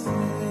the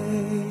sake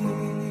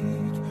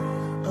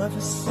of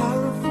his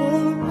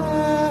sorrowful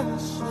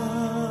passion.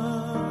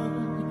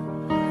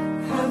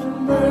 Have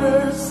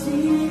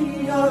mercy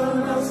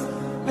on us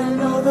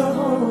and on the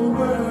whole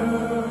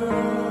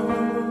world,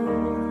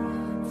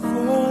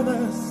 for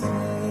the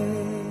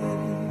sake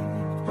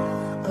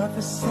of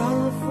his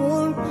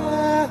sorrowful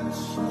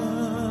passion.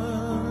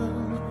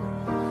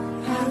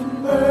 Have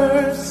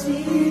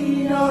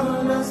mercy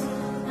on us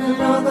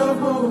and on the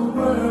whole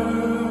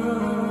world,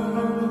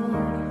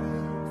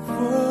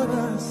 for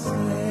the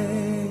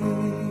sake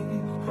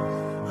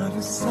of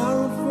his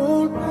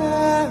sorrowful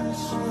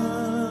passion.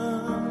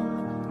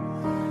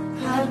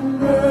 Have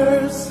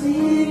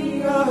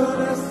mercy on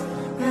us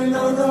and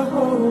on the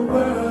whole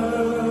world,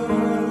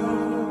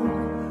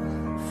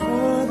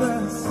 for the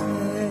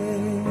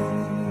sake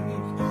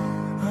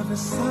of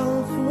his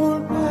sorrowful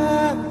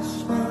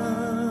passion.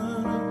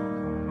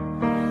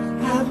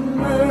 Have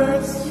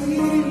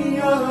mercy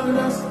on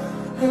us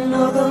and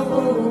on the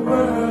whole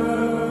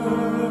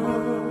world,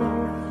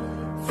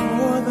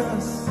 for the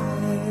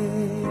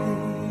sake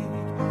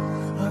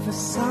of his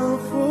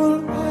sorrowful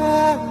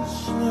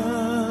passion.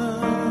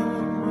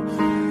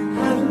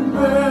 Have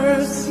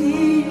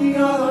mercy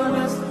on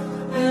us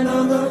and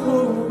on the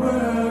whole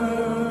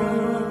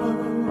world,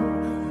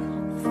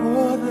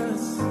 for the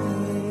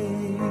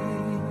sake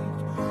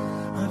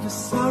of his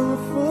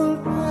sorrowful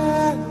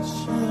passion.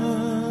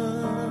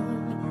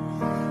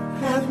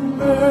 Have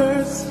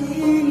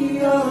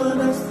mercy on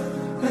us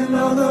and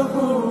on the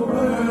whole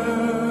world,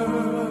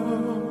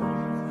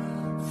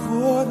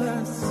 for the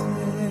sake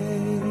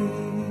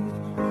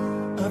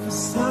of his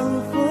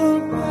sorrowful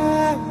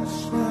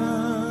passion.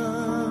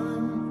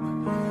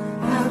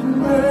 Have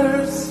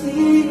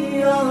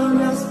mercy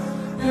on us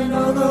and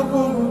on the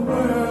whole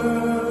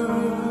world,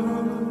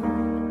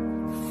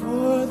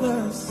 for the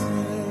sake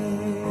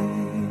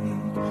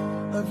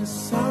of his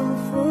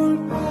sorrowful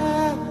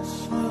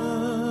passion.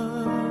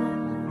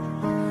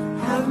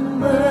 Have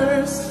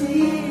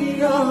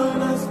mercy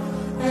on us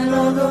and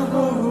on the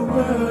whole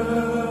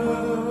world.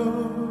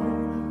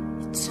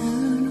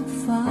 Eternal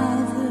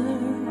Father,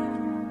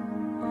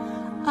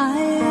 I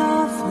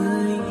offer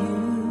you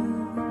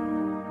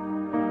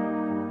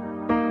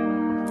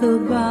the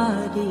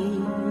body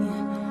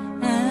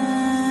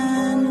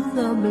and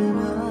the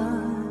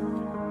blood,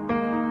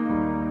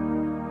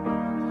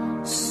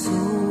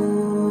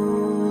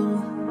 soul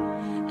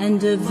and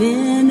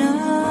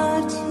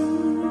divinity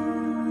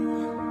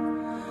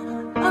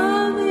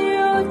of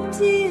your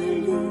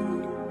dearly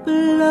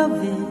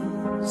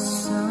beloved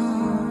Son,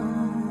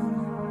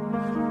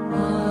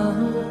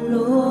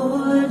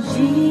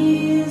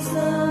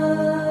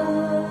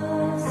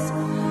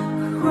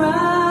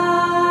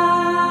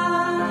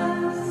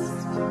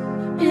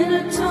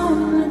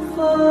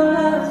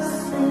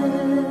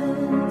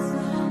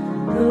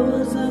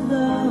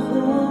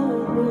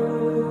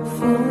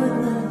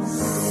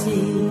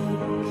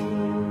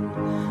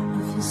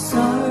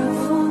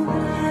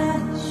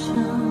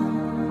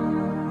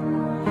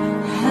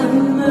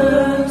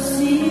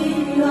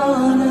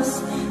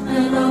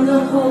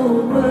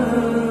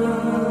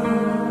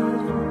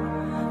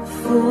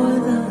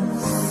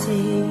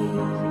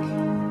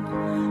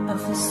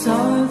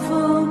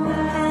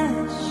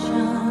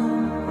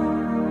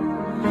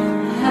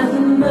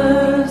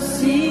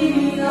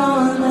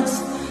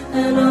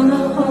 and on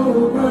the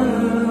whole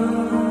world,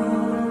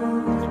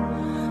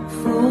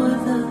 for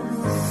the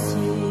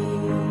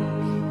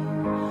sake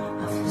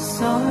of his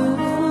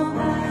sorrowful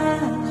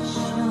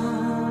passion.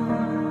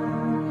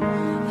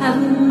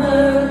 Have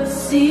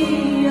mercy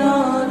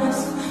on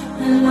us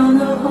and on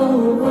the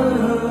whole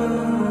world,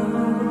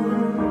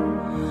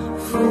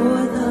 for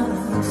the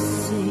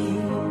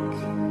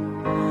sake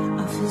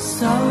of his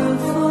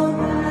sorrowful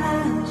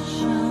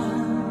passion.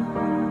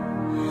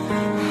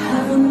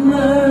 Have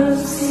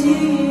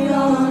mercy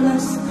on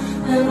us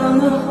and on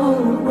the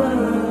whole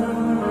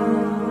world,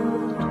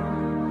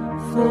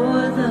 for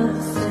the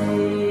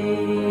sake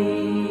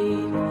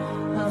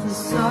of his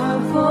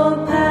sorrowful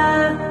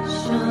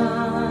passion.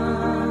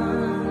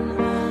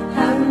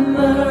 Have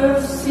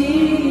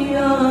mercy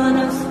on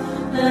us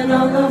and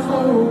on the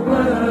whole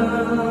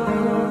world,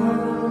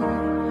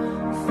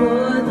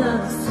 for the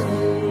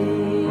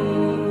sake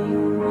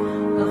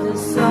of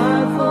his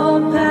sorrowful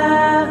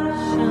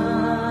passion.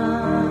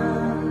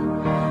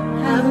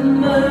 Have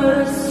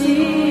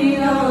mercy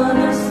on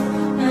us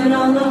and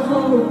on the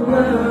whole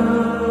world,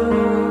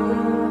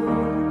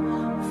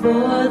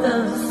 for the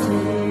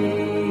sake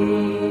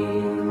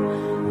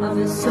of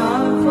his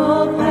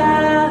sorrowful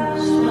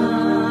passion.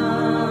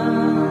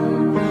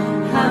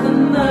 Have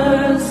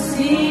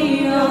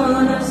mercy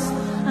on us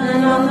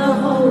and on the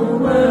whole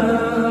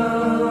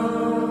world,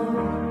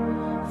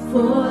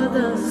 for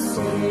the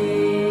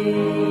sake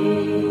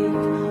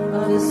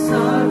of his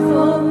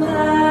sorrowful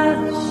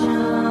passion.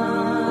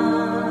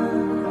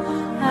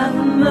 Have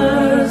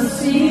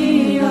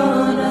mercy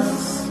on us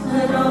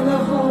and on the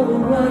whole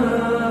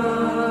world,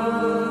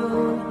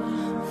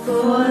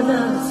 for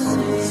the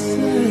sake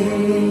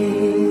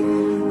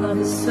of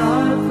his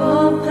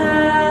sorrowful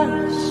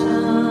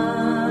passion.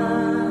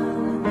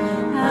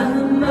 Have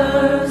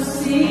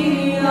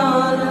mercy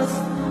on us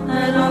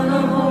and on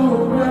the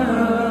whole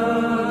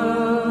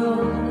world,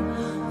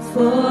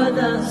 for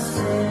the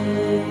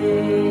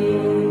sake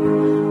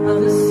of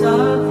his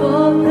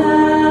sorrowful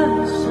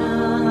passion.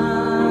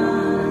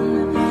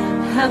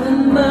 Have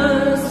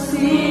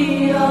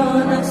mercy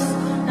on us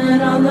and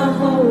on the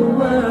whole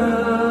world.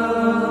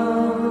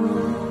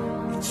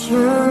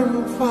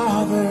 Eternal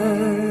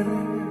Father,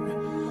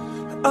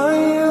 I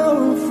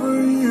offer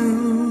you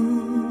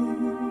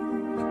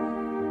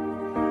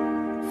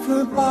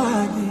the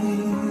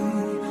body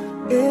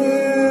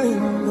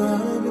and the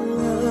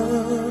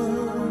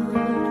blood,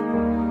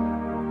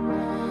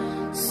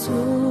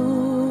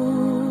 soul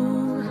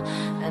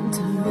and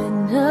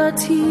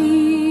divinity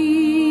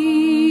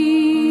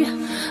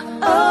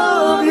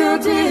of your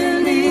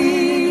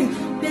dearly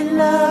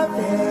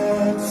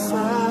beloved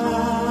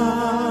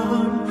Son,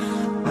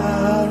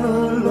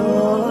 our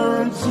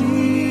Lord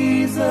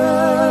Jesus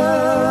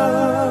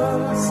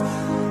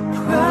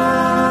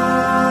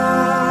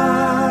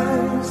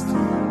Christ,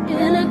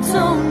 in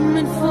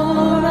atonement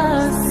for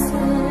our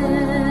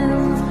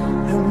sins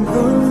and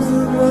those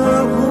of the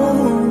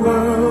whole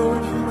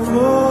world,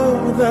 for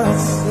the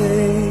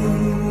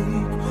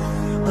sake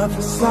of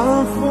his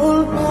sorrowful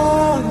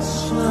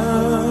passion.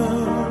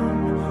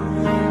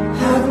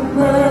 Have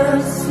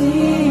mercy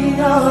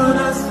on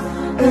us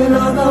and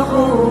on the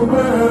whole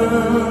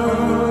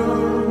world,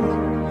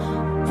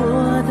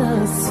 for the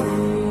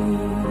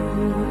sake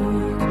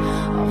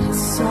of his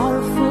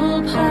sorrowful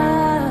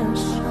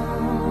passion.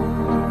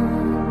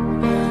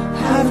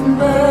 Have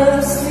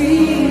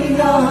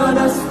mercy on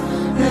us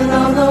and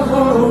on the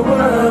whole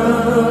world,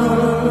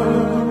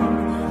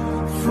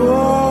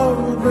 For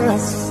the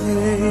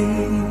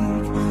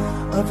sake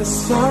of his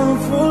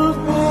sorrowful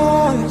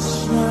passion.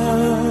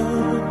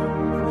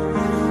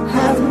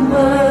 have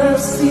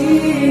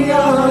mercy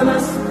on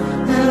us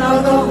and on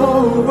the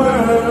whole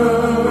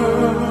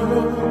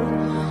world,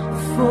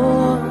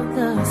 for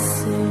the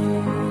sake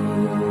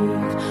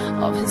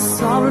of his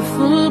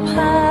sorrowful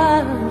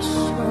passion.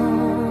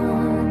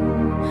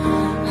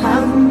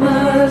 Have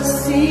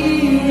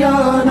mercy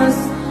on us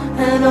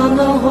and on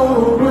the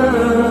whole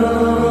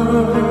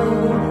world,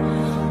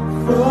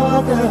 for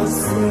the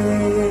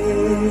sake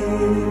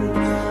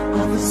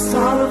of his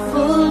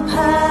sorrowful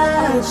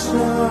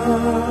passion.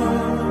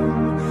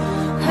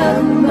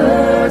 Have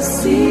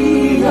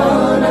mercy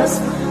on us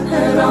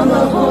and on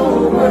the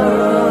whole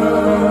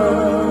world,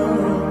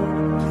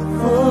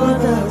 for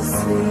the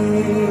sake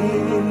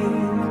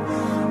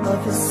of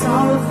his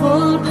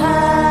sorrowful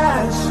passion.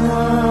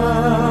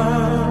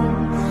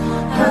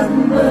 Have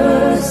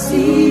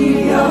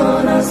mercy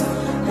on us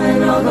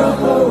and on the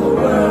whole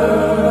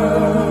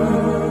world,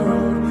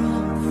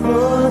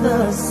 for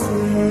the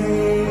sake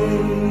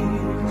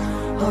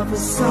of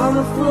his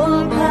sorrowful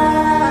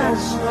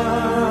passion.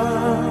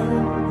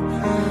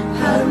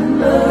 Have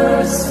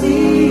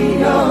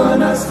mercy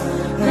on us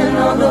and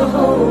on the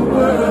whole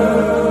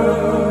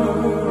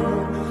world,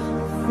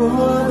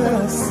 for the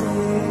sake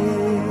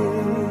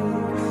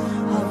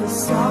of his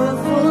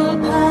sorrowful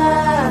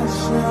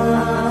passion.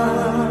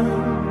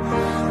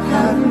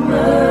 Have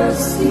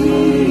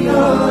mercy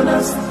on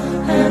us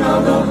and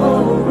on the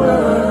whole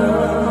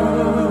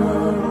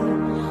world,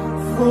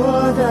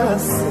 for the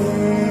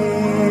sake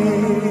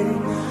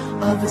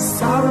of His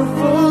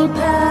sorrowful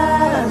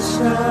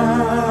passion.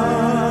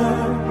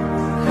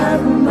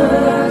 Have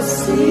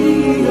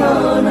mercy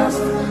on us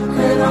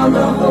and on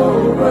the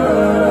whole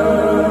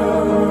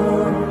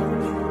world.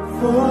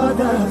 For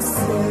the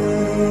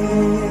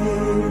sake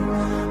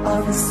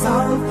of His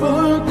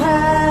sorrowful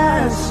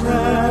passion,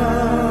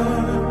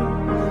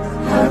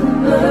 have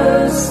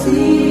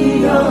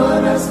mercy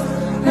on us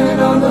and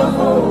on the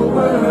whole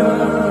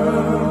world.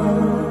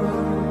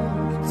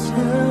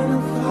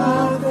 Eternal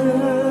Father,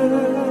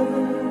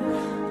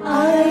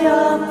 I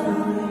offer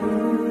you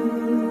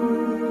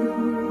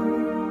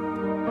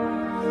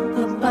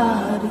the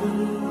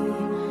body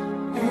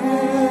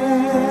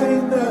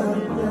and the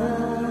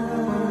blood,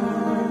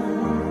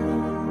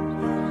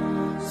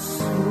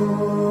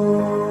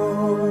 soul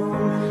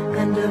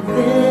and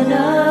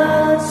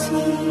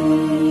divinity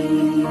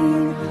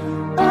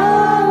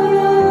of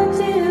your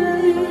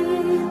dearly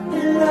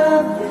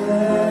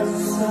beloved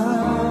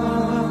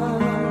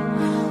Son,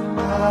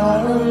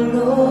 our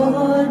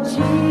Lord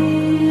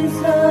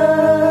Jesus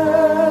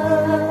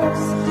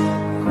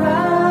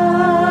Christ,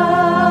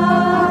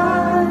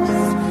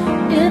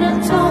 in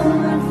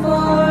atonement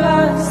for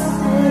our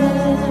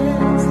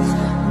sins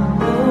and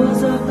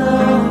those of the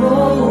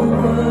whole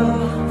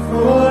world,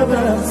 for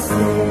the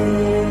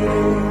sake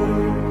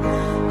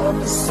of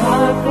the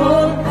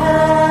sorrowful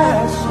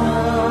passion.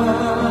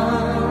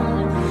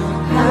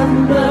 Have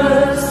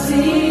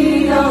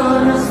mercy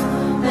on us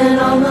and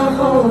on the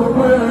whole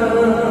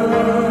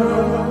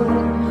world,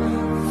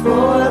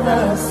 for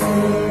the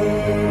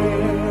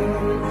sake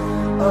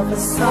of the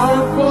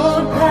sorrowful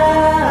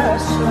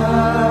passion.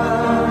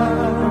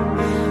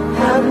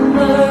 Have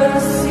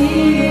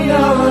mercy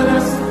on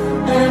us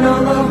and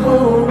on the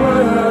whole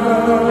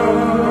world,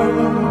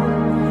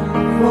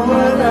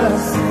 for the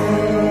sake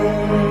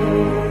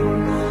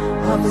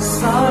of the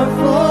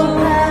sorrowful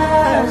passion.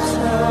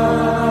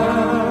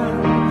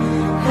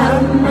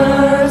 Have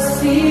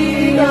mercy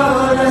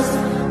on us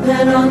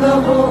and on the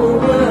whole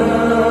world,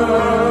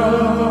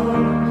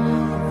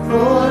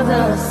 for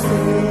the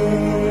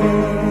sake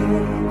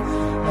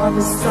of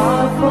the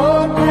sorrowful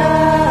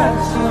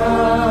passion.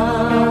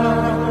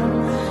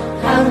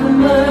 Have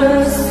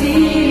mercy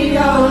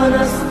on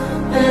us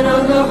and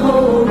on the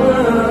whole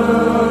world,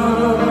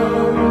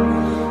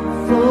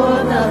 for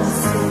the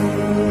sake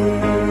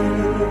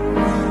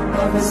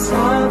of the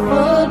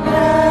sorrowful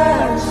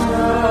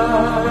passion.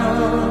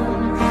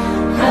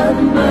 Have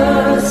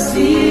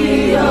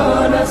mercy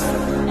on us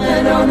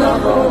and on the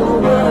whole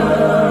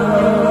world,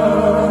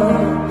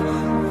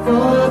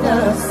 for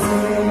the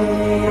sake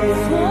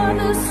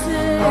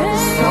of the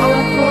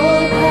sorrowful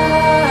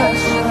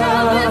passion.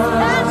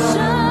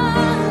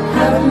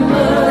 Have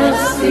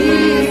mercy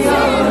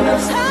on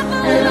us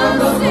and on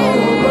the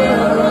whole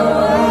world,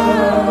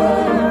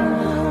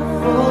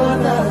 for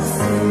the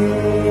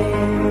sake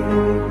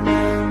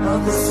of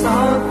the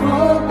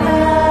sorrowful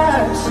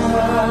passion.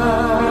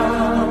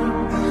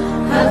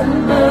 Have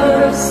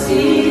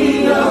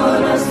mercy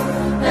on us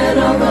and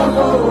on the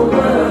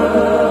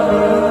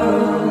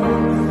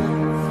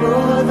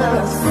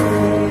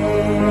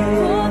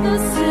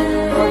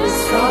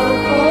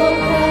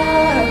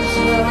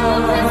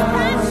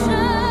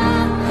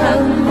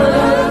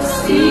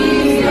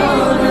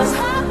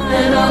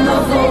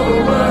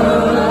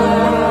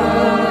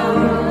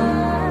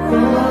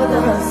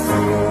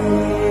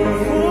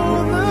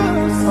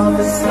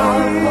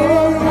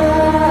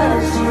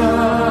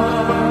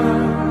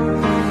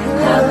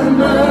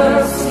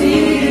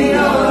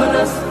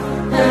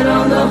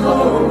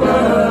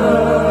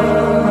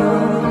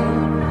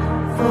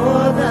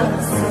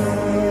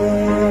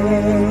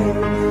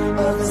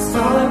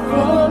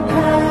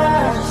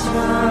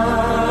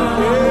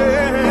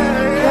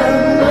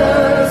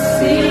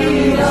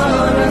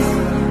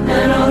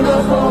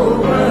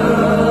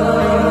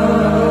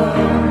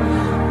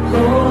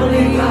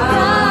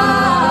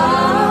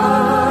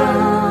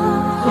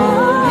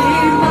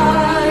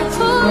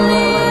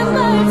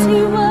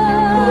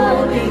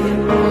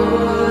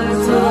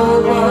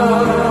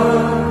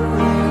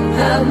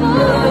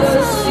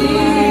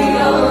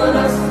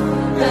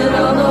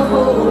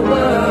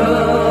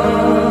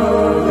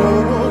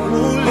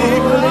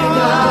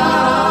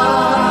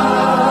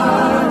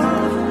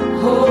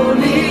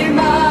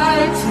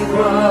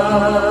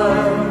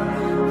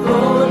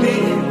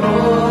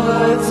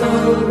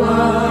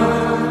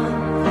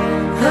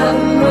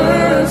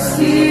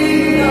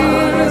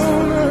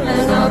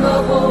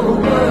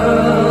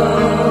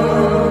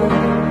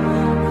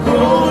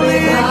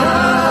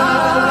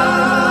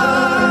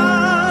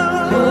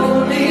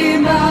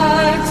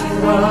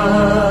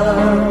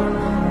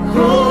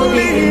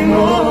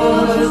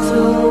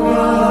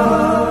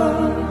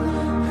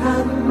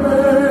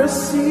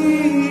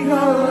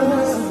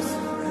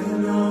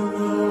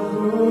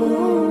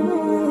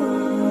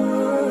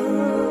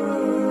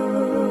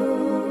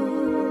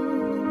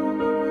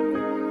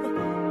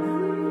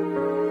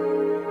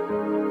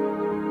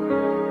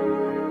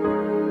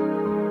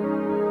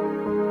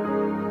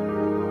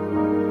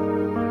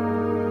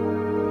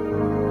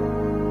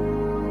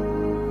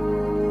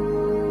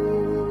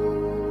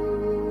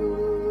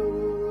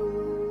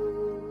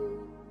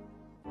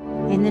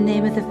In the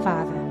name of the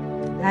Father,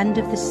 and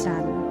of the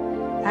Son,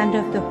 and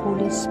of the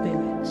Holy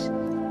Spirit.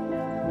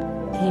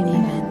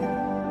 Amen.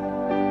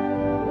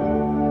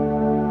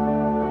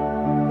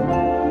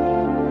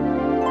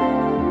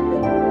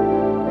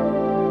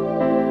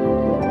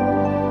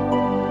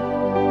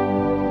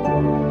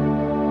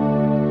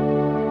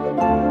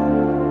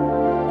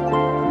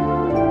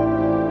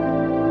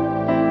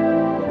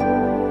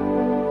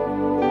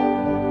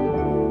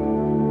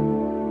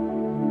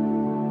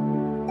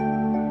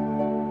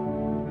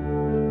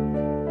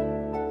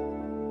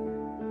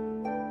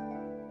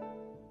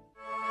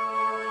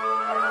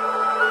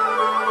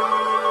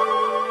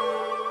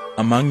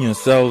 Among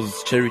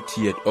yourselves,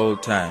 charity at all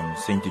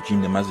times, St.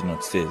 Eugene the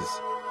Mazenot says.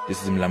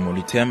 This is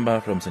Mlamoli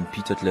Temba from St.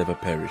 Peter Clever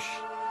Parish.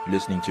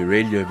 Listening to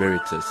Radio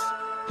Veritas,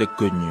 the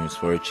good news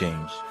for a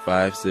change,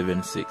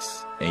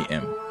 576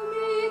 AM.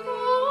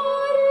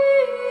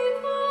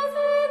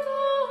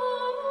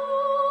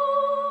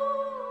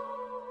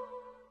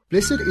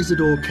 Blessed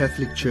Isidore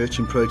Catholic Church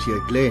in Protea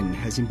Glen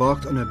has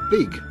embarked on a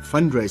big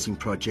fundraising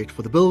project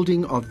for the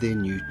building of their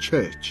new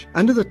church.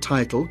 Under the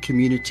title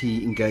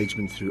Community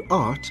Engagement Through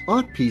Art,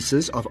 art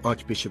pieces of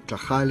Archbishop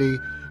Tlhagale,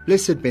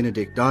 Blessed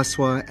Benedict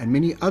Daswa and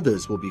many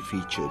others will be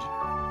featured.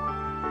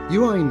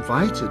 You are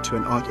invited to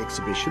an art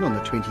exhibition on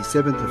the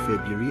 27th of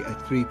February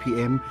at 3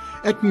 p.m.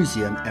 at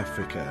Museum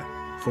Africa.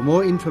 For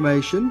more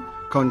information,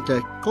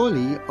 contact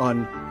Koli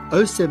on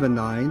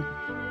 079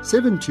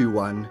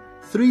 721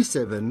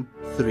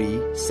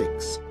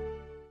 3736.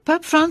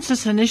 Pope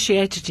Francis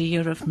initiated a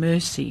Year of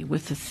Mercy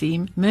with the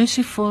theme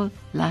Merciful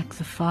Like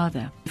the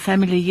Father. The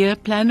Family Year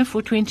Planner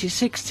for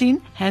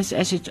 2016 has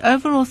as its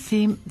overall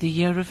theme the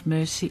Year of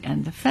Mercy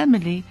and the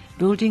Family,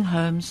 building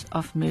homes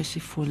of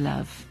merciful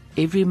love.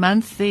 Every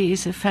month there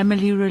is a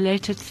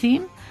family-related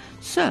theme,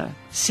 so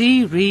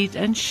see, read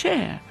and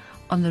share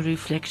on the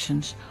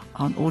reflections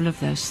on all of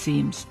those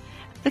themes.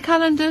 The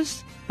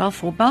calendars,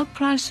 for bulk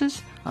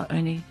prices, are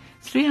only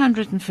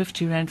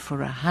 350 Rand for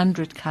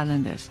 100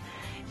 calendars.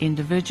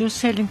 Individual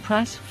selling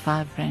price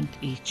 5 Rand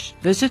each.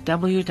 Visit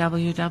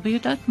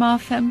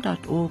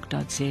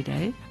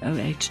www.marfam.org.za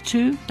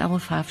 082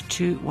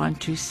 552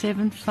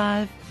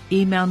 1275.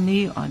 Email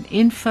me on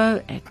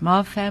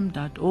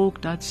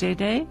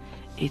info@marfam.org.za.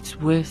 It's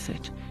worth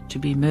it to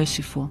be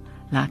merciful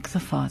like the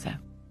Father.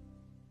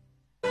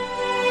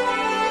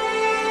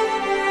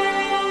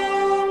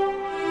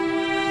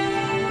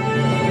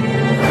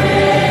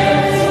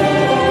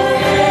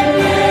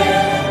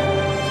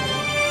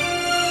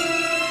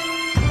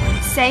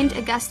 St.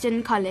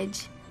 Augustine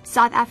College,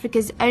 South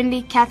Africa's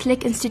only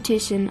Catholic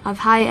institution of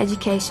higher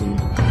education.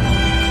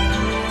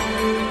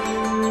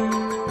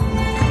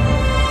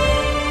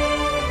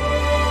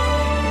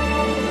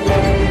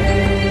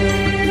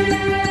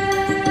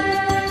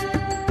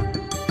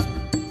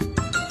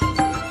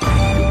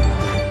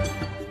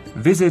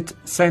 Visit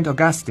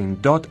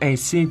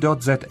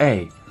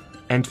staugustine.ac.za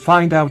and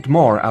find out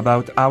more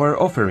about our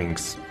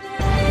offerings.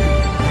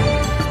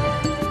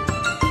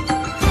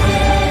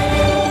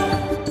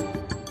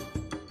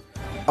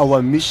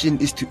 Our mission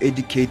is to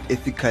educate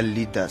ethical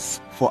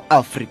leaders for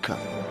Africa.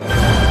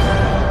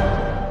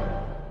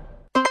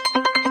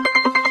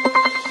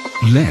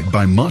 Led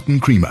by Martin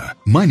Creamer,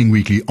 Mining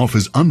Weekly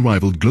offers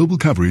unrivaled global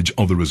coverage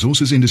of the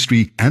resources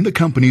industry and the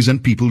companies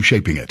and people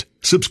shaping it.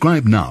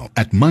 Subscribe now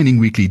at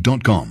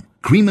miningweekly.com.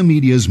 Creamer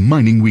Media's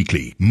Mining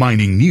Weekly,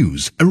 mining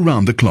news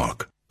around the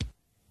clock.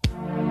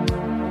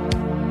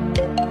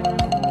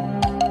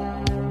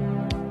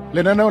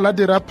 Lenaneo la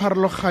dira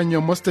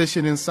pharologanyo mo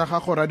stationeng sa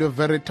gago Radio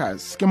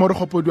Veritas ke mo re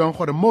gopodiwang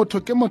gore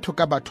motho ke motho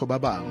ka batho ba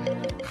bangwe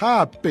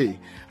gape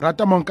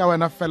rata monka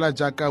wena fela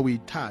jaaka o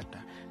ithata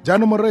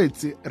jaanong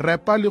moreetsi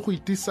repa le go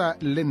itisa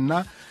le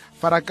nna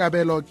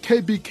Farakabelo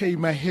KBK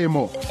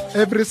Mahemo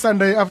every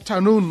Sunday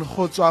afternoon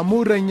go tswa mo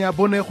ureng ya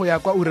bone go ya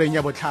kwa ureng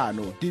ya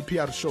botlhano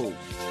DPR show.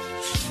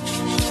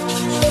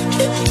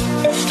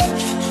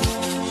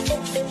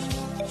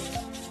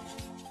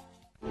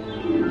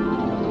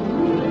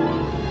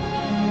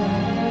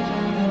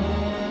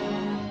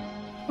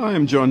 I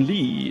am John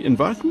Lee,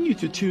 inviting you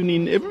to tune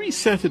in every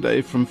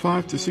Saturday from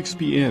 5 to 6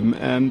 p.m.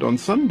 and on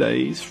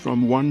Sundays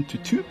from 1 to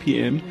 2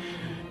 p.m.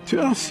 to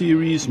our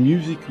series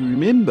Music We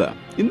Remember.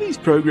 In these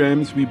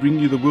programs, we bring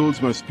you the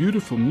world's most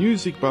beautiful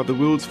music by the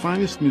world's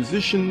finest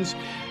musicians,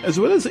 as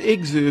well as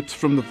excerpts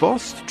from the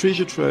vast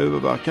treasure trove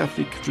of our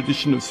Catholic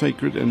tradition of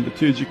sacred and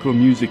liturgical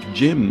music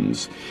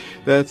gems.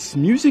 That's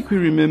Music We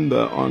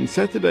Remember on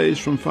Saturdays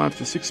from 5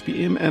 to 6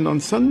 p.m. and on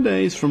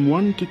Sundays from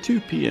 1 to 2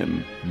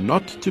 p.m.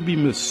 Not to be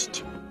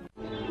missed.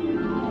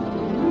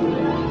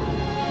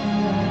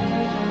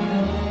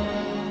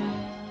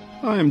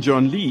 I am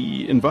John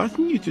Lee,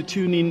 inviting you to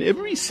tune in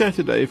every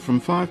Saturday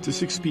from 5 to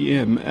 6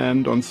 p.m.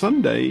 and on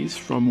Sundays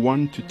from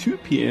 1 to 2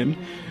 p.m.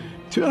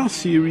 to our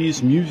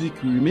series Music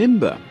We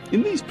Remember.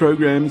 In these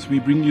programs, we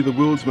bring you the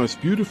world's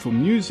most beautiful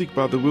music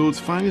by the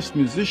world's finest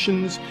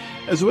musicians,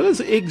 as well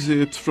as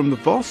excerpts from the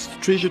vast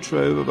treasure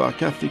trove of our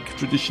Catholic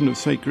tradition of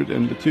sacred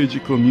and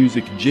liturgical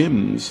music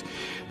gems.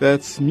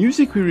 That's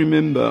Music We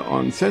Remember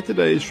on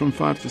Saturdays from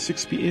 5 to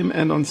 6 p.m.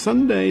 and on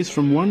Sundays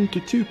from 1 to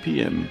 2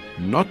 p.m.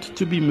 Not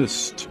to be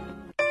missed.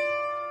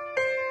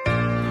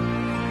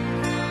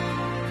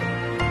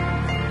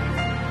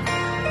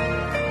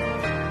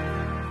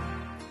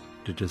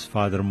 Dit is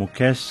Vader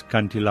Mokes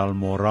Kantilal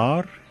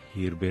Morar,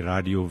 hier by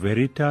Radio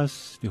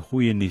Veritas, die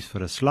goeie nuus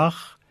vir 'n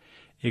slag.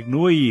 Ek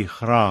nooi u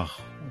graag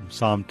om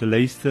saam te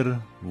luister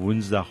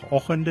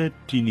woensdagoggende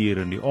 10:00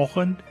 in die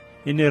oggend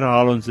en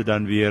herhaal ons dit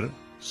dan weer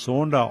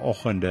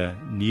sondagoggende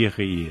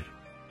 9:00.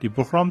 Die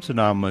program se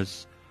naam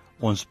is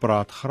Ons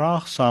praat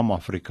graag saam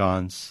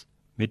Afrikaans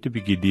met 'n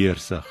bietjie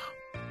deursig.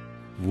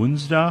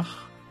 Woensdag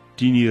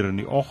 10:00 in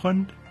die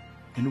oggend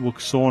en ook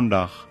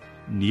Sondag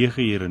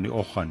 9:00 in die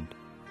oggend.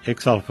 Ek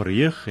sal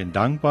verheug en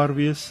dankbaar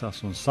wees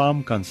as ons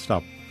saam kan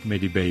stap met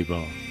die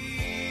Bybel.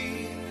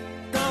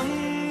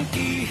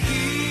 Dankie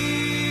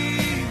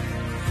Heer,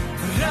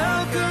 vir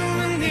elke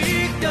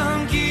minuut,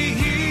 dankie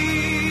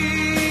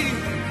Heer,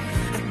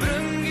 ek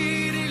bring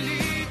hierdie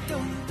lied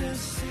om te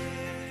sê.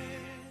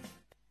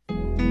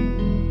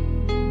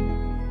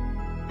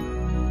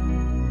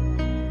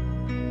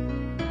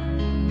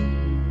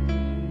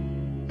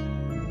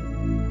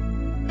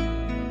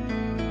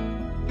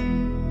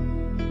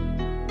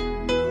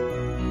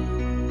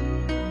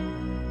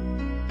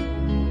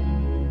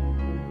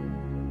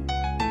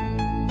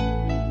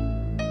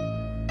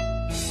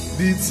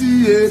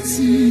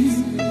 Tsietsi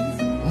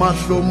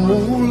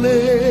mahlomule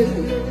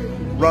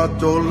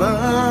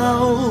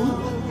ratolao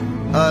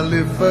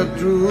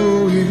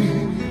alifatui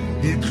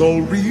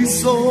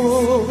itloriso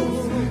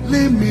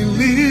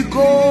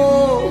limiliko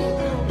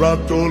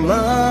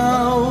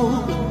ratolao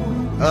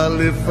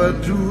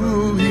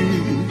alifatui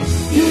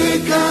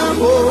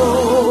yekamo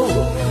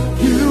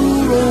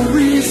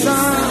yurorisa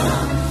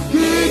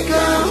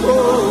yekamo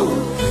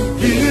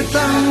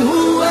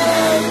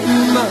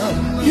yitanhuema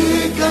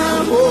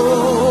yekamo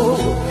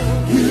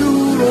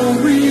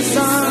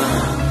yurorisa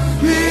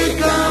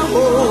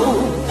yekamo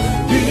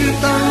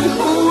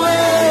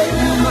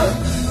yitanhuema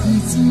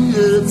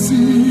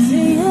itietsi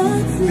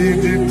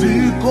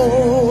diditiko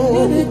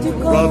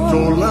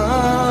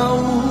ratolao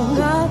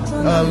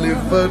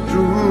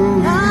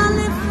alifatui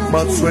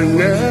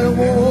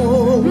matswengewo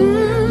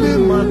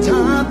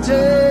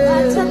limatate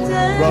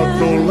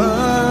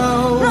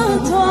ratolao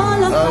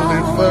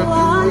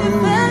alifatui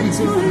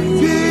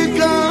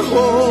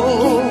kikaho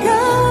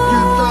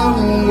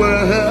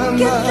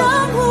kitangwehena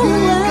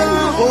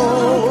kikaho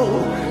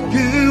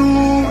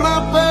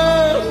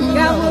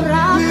kiurapena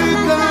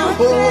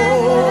kikaho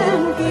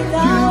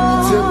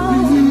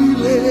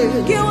kiutepile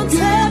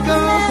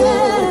kikaho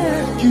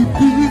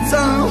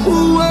kipita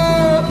huwe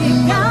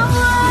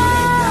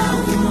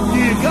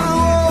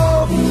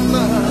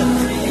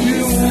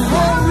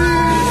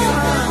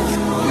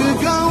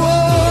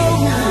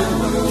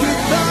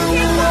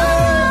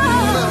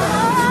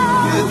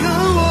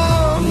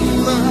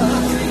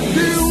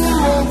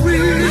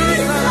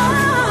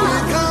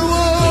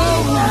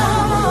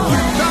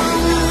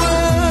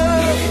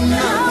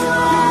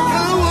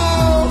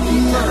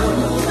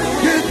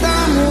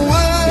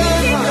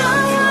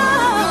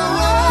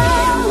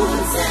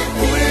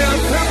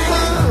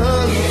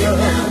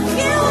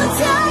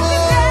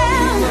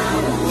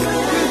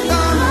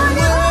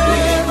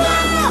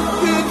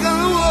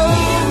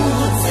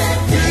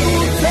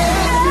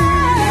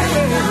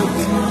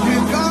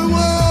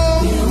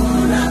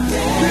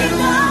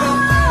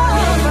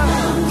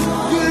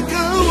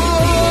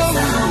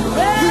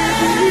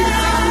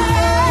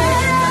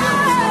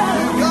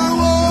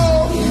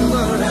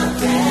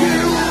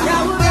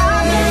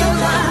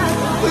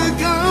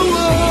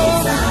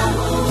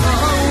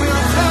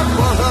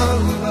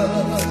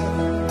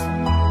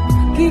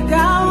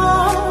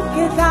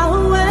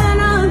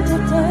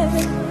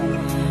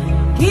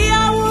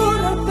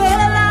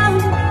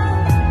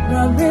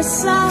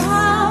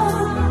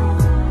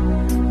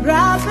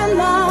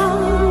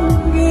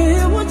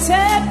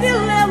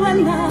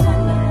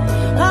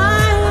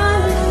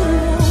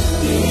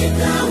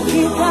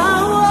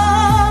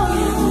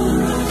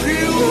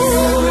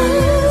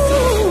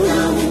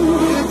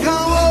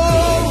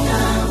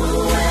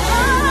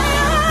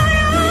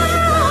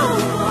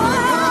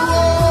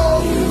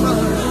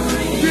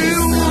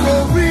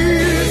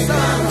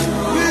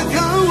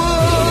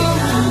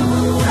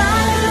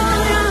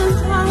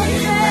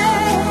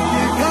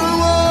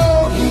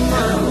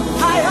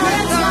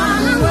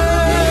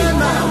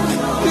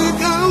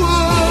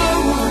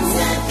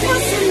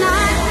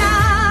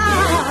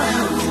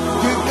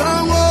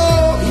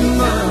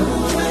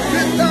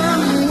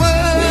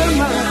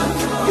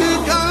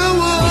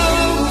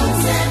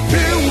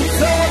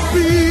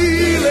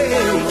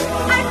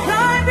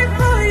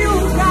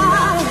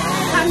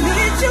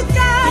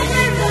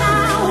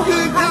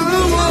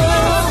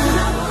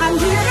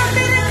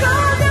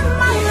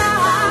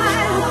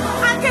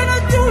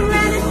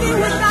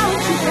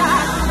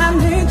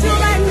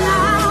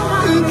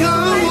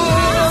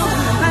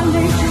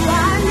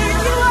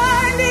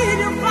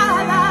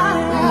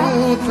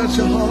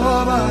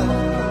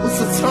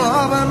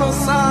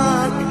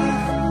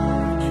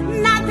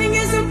Nothing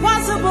is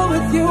impossible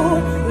with you.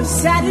 You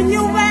said in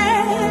your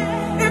word,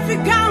 if we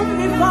come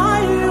before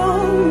you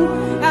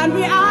and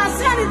we ask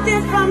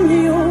anything from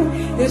you,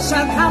 it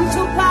shall come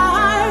to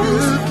pass.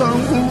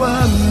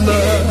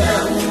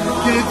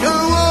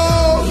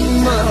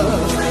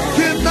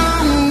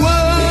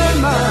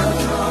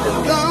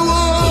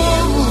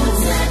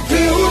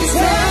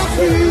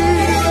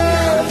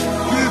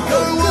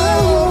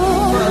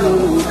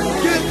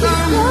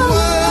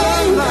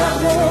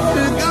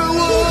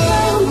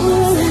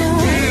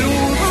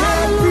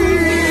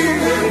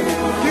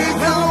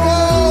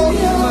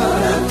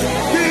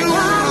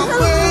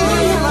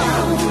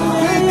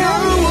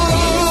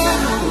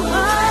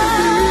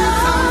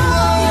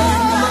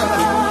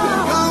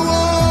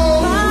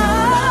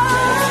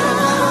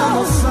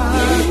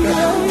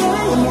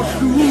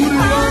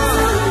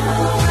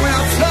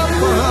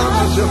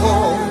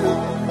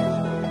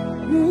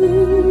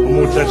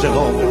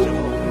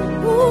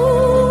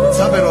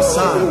 Tshabelo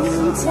saka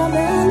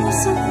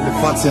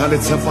lefatshe ha le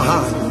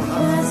tshepahale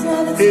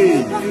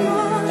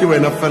ke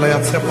wena fela ya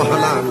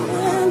tshepahalang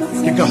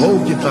ke ka hoo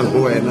ke tlang ho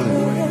wena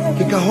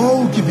ke ka hoo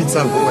ke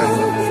bitsang ho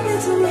wena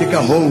ke ka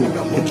hoo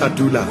ke tla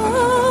dula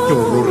ke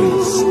o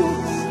rorisa.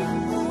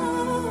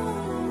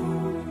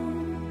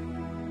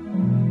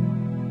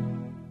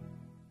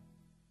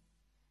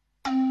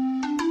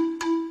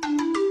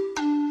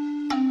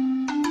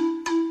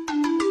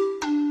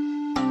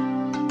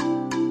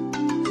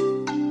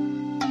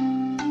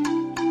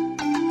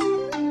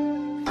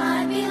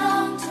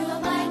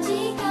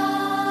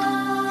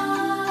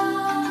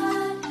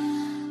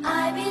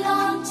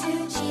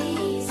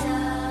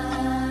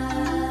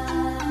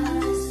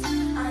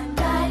 I'm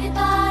guided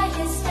by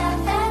his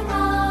staff and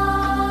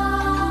rod.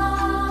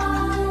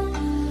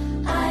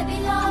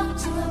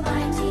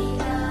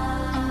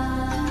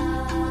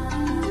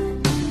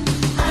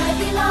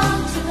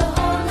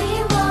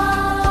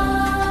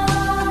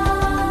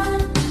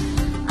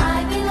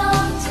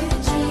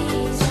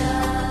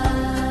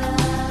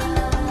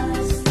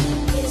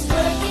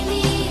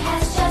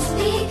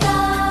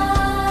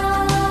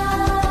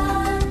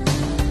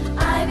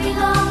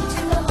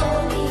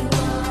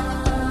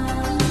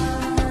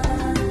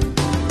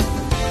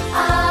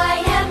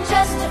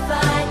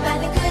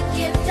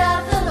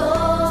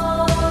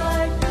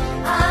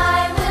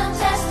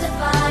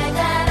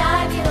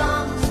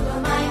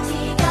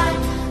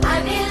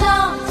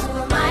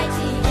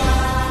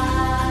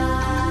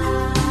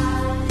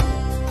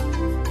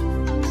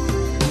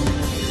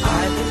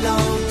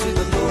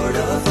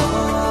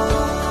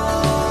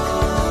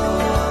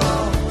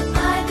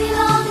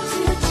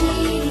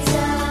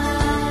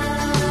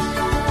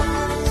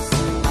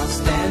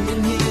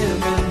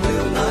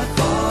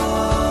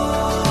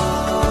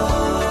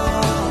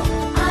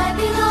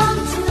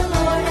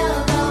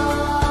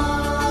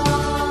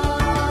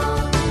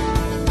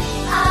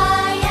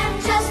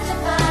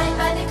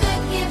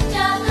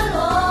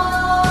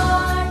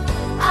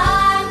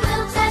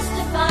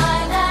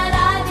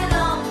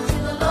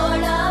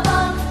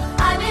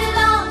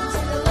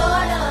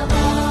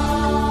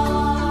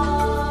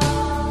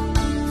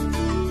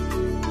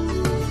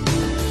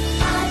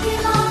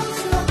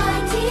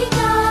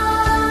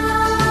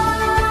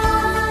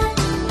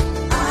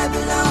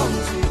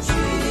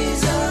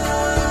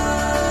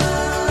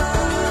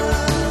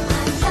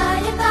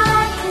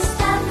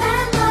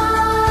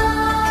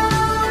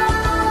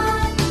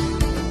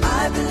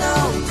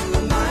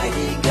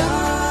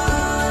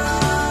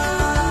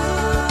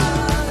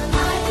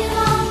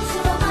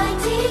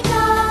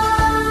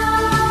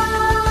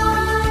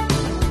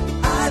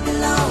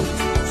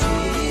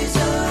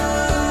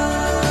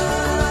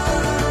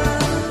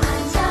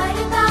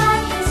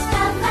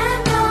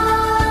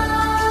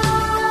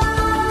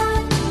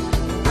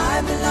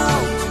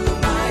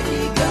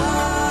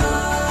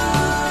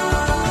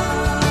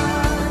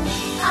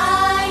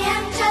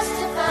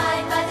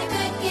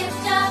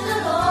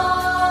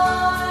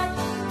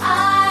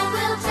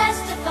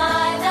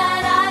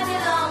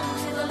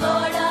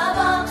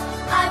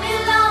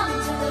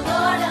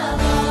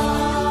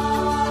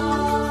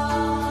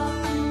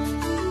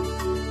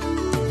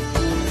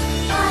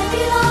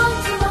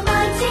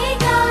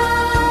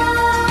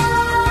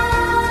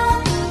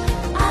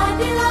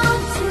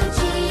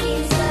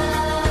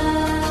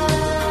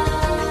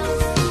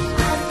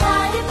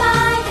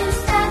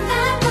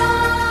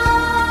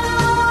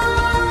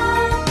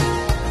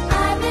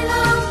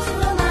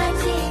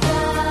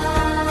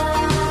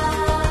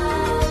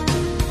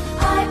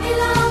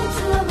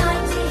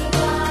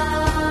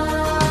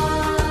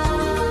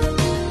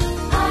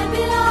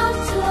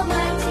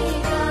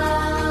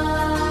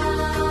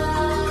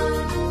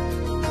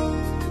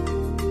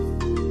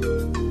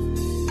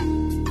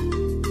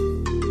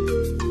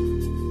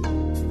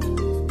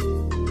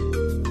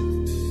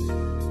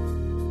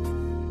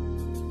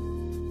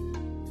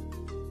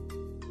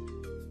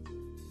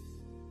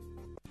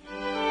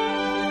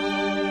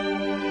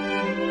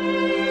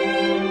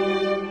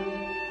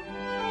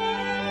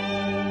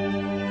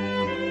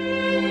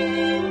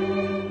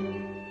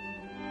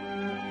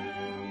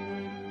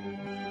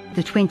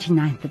 The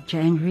 29th of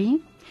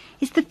January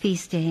is the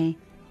feast day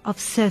of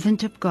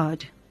Servant of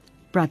God,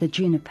 Brother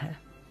Juniper,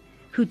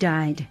 who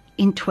died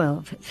in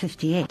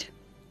 1258.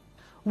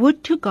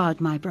 Would to God,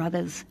 my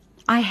brothers,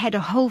 I had a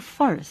whole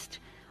forest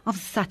of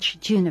such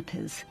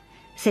junipers,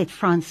 said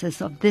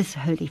Francis of this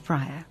holy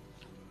friar.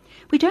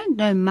 We don't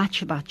know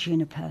much about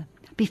Juniper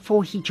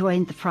before he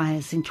joined the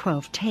friars in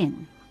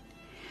 1210.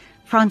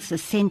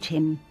 Francis sent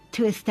him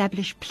to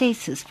establish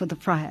places for the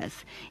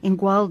friars in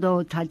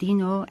Gualdo,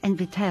 Tardino, and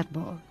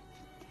Viterbo.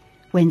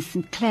 When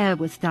St. Clare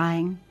was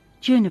dying,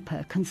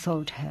 Juniper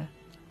consoled her.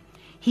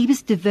 He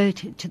was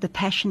devoted to the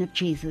Passion of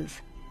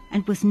Jesus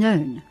and was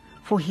known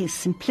for his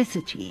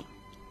simplicity.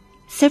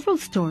 Several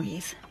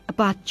stories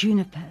about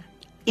Juniper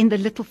in the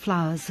Little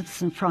Flowers of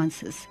St.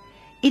 Francis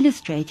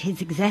illustrate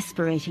his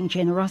exasperating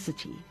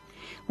generosity.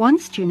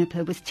 Once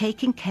Juniper was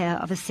taking care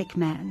of a sick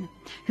man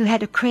who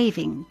had a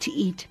craving to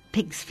eat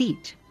pig's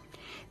feet.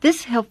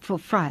 This helpful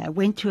friar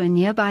went to a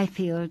nearby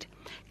field,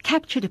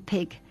 captured a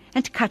pig,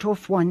 and cut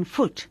off one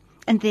foot,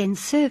 and then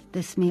served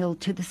this meal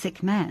to the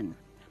sick man.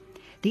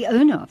 The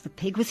owner of the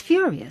pig was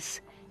furious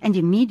and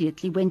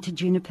immediately went to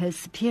Juniper's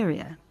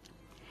superior.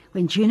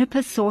 When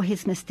Juniper saw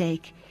his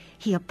mistake,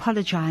 he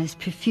apologized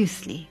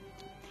profusely.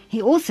 He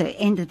also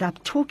ended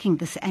up talking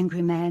this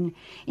angry man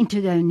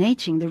into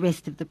donating the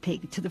rest of the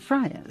pig to the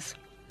friars.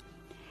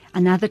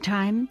 Another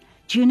time,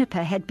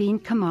 Juniper had been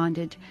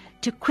commanded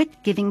to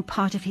quit giving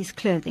part of his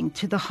clothing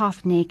to the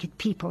half-naked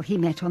people he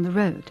met on the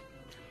road.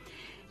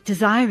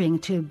 Desiring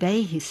to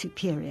obey his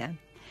superior,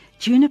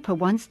 Juniper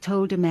once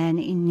told a man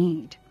in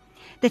need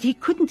that he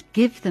couldn't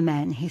give the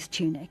man his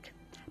tunic,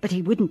 but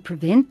he wouldn't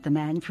prevent the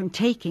man from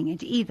taking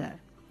it either.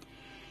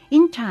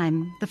 In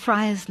time, the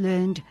friars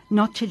learned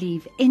not to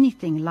leave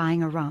anything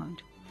lying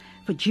around,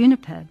 for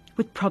Juniper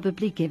would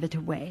probably give it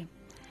away.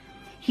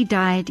 He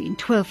died in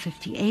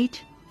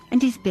 1258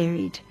 and is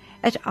buried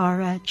at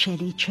Ara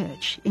Coeli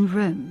Church in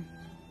Rome.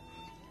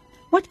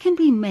 What can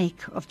we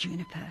make of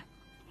Juniper?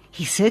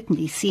 He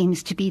certainly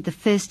seems to be the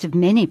first of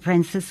many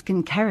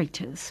Franciscan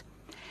characters.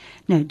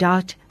 No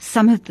doubt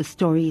some of the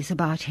stories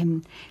about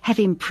him have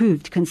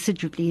improved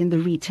considerably in the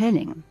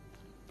retelling.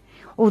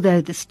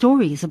 Although the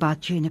stories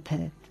about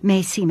Juniper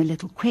may seem a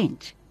little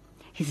quaint,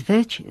 his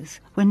virtues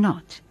were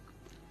not.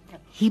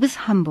 He was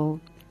humble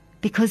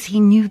because he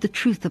knew the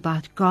truth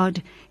about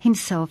God,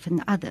 himself,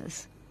 and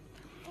others.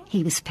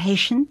 He was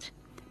patient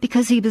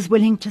because he was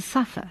willing to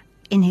suffer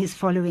in his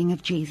following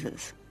of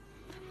Jesus.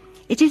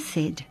 It is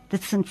said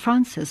that St.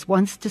 Francis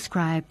once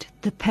described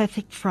the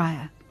perfect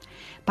friar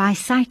by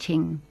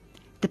citing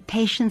the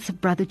patience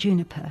of Brother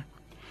Juniper,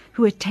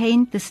 who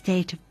attained the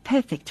state of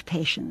perfect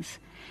patience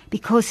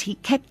because he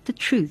kept the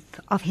truth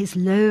of his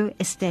low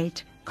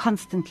estate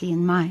constantly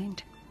in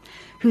mind,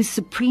 whose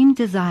supreme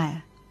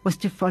desire was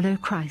to follow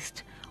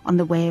Christ on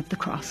the way of the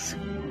cross.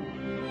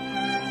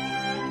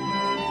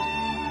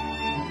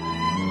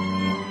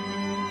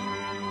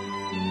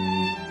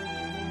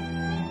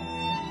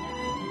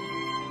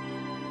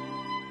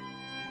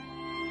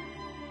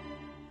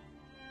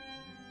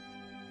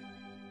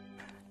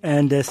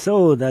 And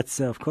so that's,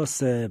 of course,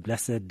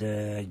 Blessed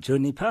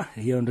Juniper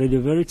here on Radio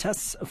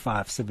Veritas,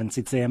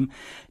 576 AM.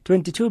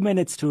 22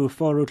 minutes to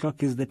 4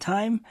 o'clock is the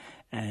time,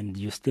 and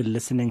you're still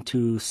listening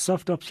to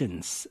Soft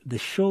Options, the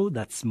show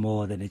that's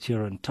more than a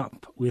cheer on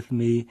top, with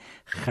me,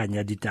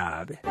 Khanya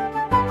Ditabe.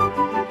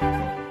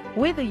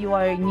 Whether you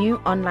are a new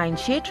online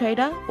share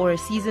trader or a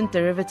seasoned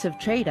derivative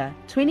trader,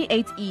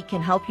 28E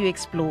can help you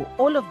explore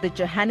all of the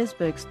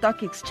Johannesburg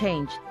Stock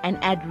Exchange and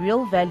add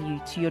real value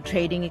to your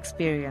trading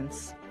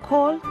experience.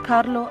 Call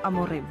Carlo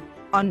Amorim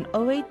on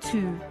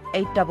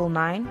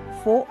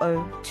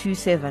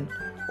 082-899-4027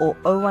 or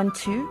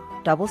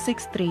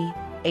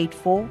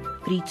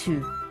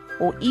 012-663-8432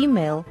 or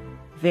email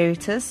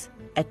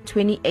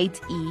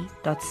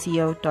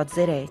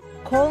veritas@28e.co.za.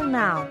 Call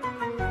now.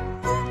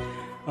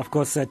 Of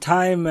course,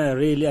 time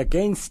really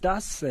against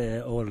us,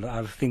 all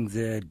other things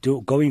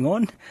going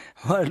on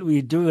while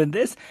we're doing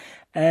this.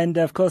 And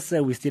of course,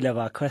 we still have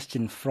our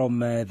question from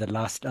the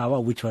last hour,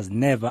 which was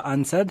never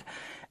answered.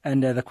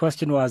 And the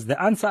question was,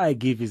 the answer I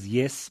give is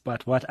yes,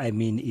 but what I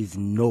mean is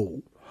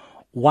no.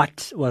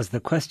 What was the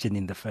question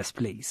in the first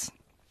place?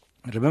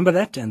 Remember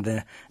that, and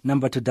the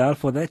number to dial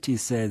for that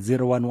is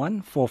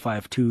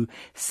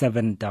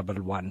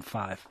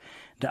 011-452-7115.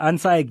 The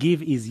answer I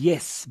give is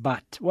yes,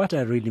 but what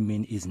I really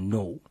mean is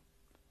no.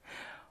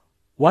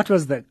 What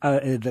was the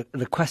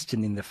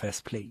question in the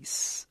first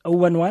place?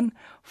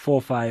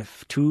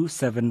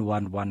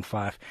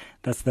 011-452-7115.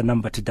 That's the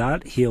number to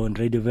dial here on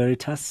Radio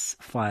Veritas,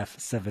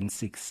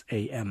 576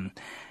 AM.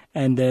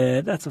 And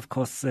that's, of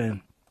course,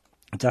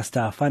 just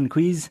our fun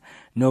quiz.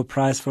 No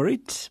prize for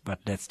it, but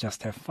let's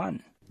just have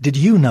fun. Did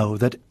you know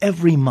that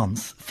every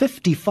month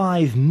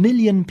 55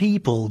 million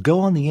people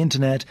go on the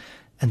internet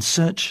and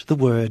search the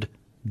word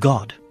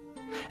God?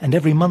 And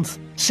every month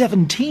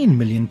 17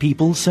 million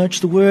people search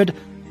the word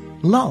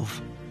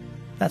love.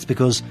 That's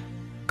because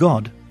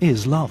God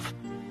is love.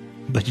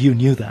 But you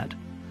knew that.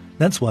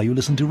 That's why you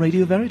listen to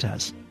Radio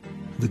Veritas.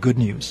 The good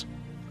news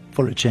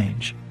for a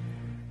change.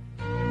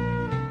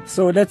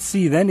 So let's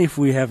see then if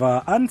we have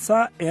our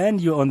answer, and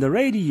you're on the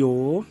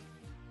radio.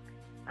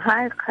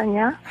 Hi,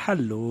 Kanya.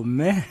 Hello,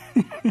 me.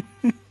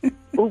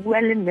 Well,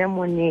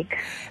 Monica.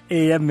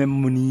 Hey,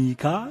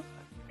 Monica.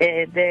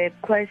 The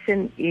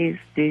question is,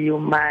 do you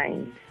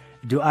mind?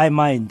 Do I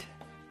mind?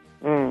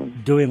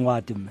 Doing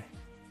what?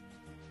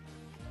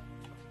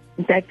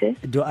 That's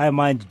it? Do I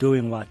mind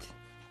doing what?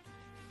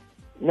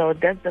 No,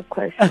 that's the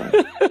question.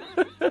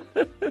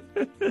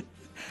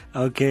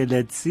 Okay,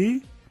 let's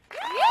see.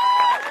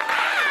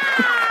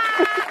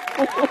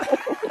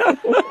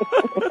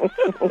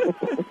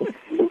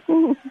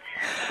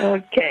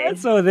 Okay.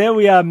 So there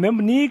we are,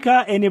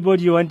 Monica.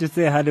 Anybody you want to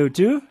say hello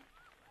to?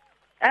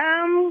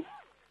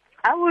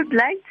 I would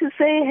like to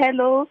say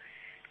hello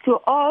to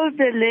all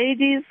the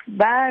ladies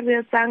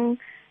Baretang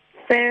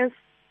First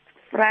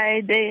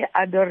Friday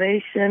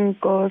Adoration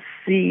Go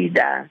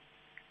Cedar.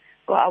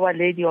 Go Our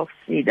Lady of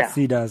Cedar.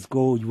 Cedars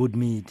Go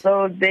Woodmead.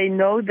 So they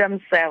know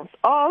themselves.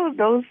 All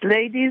those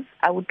ladies,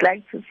 I would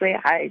like to say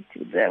hi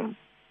to them.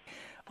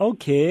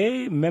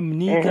 Okay,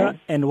 Monica.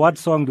 And what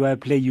song do I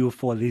play you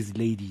for these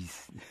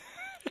ladies?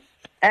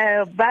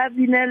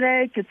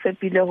 Babinele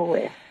Kitsepile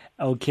Hoe.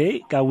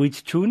 Okay, ka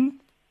which tune?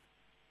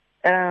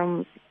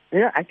 Yeah,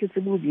 I can.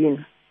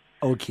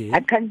 Okay. I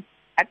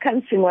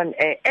can't sing on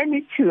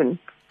any tune.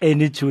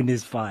 Any tune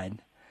is fine.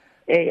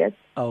 Yes.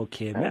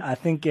 Okay, I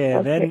think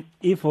then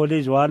if Ole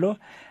Jwalo,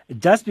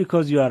 just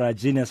because you are a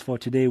genius for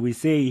today, we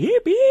say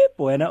hip hip,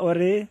 buena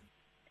ore.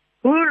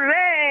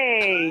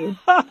 Hooray!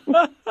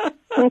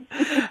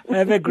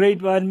 Have a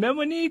great one,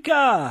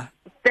 Monica.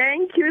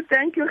 Thank you,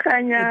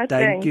 Kanya.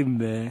 Thank you,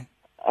 man.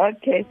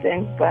 Okay,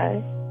 thanks,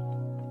 bye.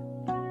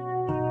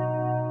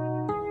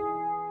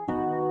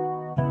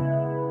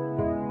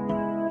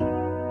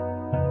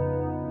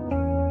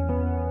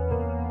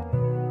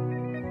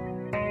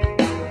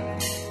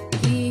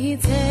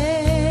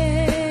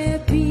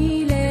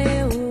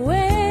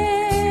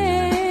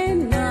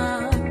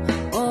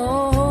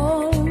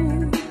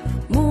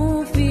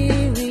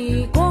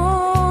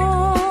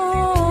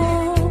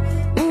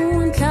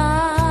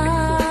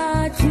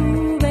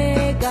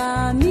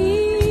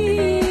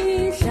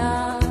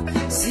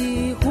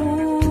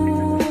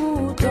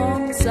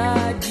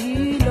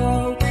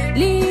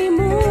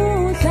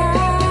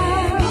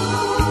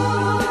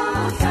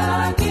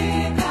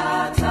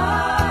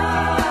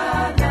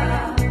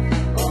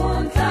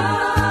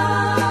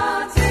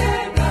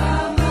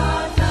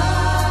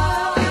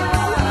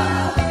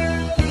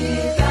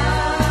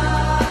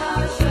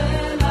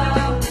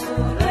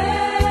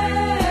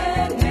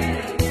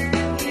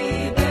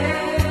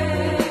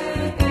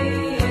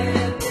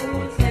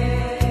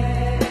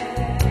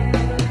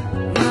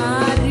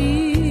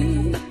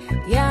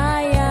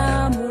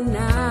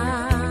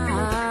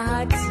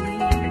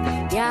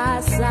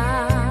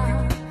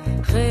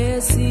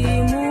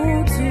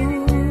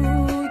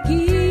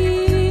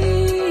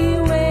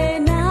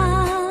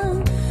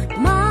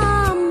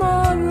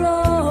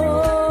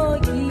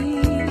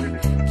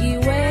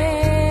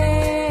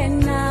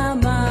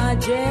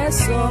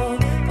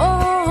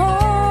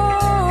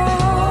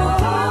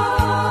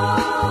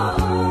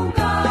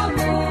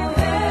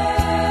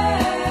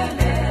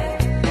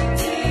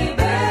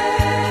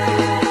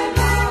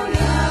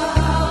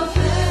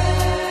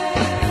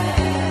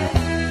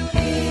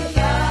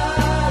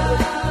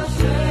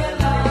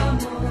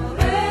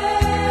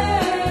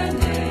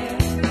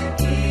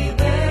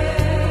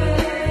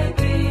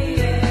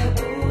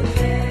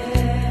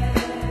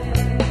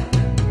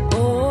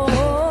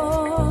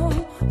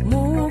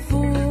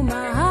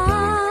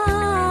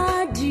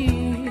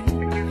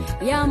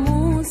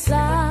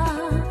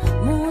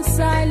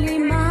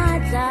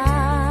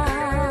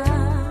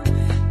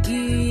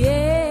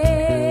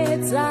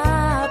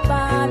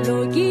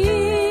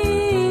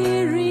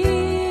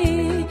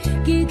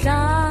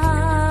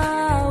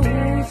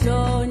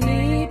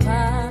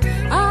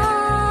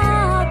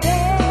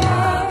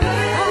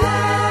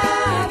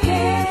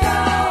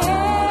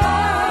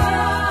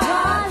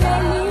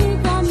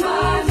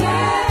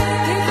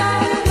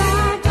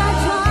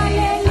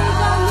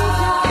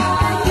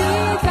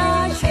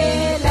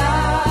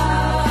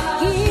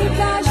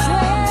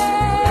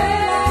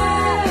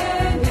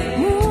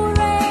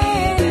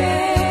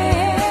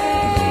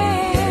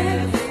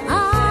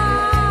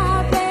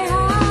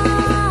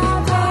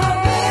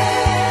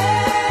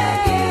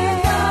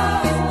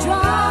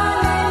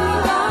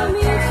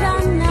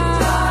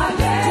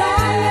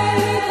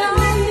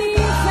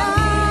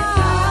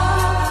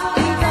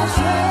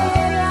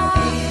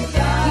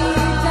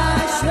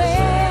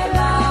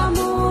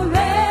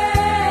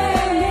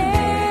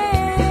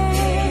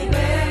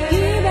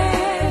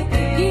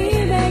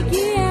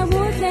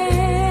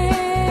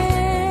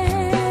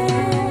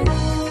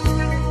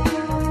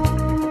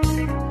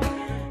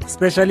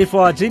 Especially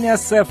for our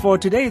genius for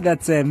today,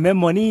 that's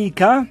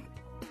Monica,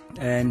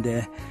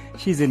 and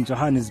she's in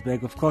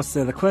Johannesburg. Of course,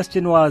 the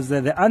question was,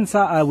 the answer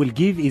I will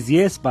give is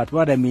yes, but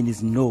what I mean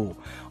is no.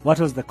 What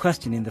was the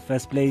question in the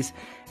first place?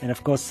 And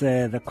of course,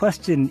 the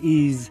question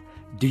is,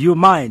 do you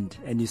mind?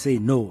 And you say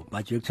no,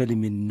 but you actually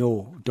mean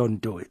no, don't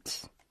do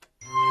it.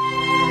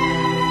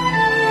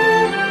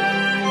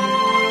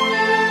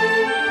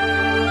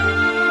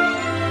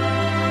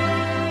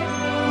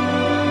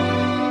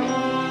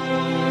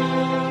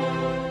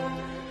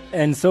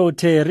 And so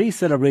Terry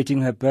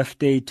celebrating her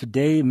birthday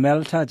today.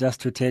 Melta,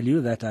 just to tell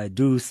you that I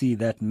do see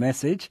that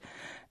message.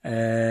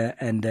 That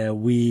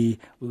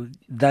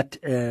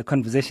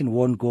conversation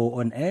won't go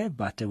on air,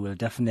 but we'll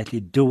definitely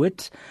do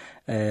it,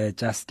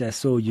 just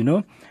so you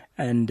know.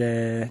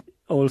 And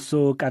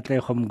also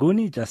Katle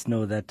Khomguni, just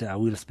know that I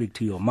will speak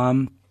to your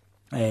mom,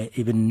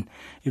 even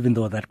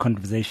though that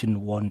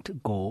conversation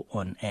won't go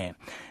on air.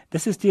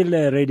 This is still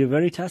Radio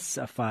Veritas,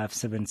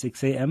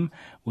 576 AM,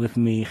 with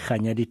me,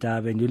 Khanyadi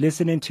Tab, and you're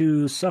listening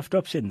to Soft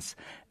Options,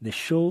 the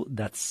show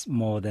that's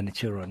more than a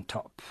cherry on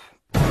top.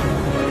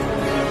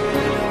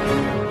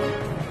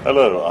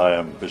 Hello, I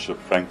am Bishop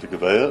Frank de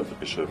Gouveia, the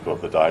Bishop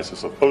of the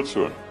Diocese of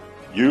Oudtshoorn.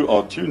 You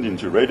are tuned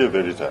into Radio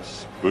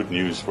Veritas, good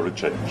news for a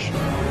change.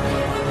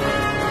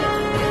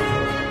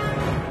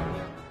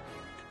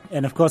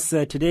 And of course,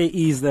 today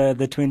is the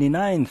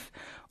 29th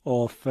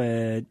of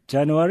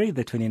January,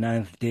 the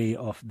 29th day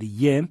of the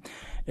year,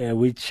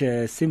 which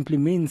simply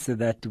means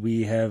that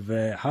we have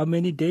how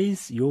many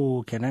days?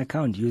 Can I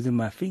count using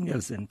my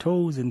fingers and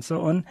toes and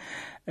so on?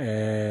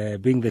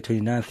 Being the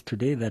 29th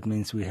today, that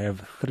means we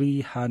have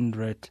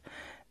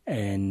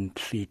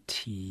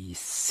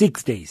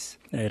 336 days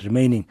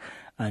remaining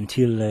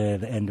until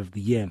the end of the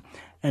year.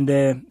 And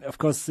of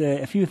course,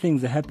 a few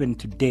things that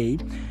happened today.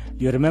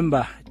 You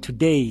remember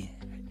today,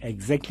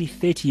 exactly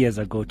 30 years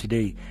ago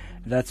today,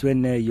 that's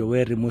when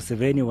Yoweri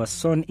Museveni was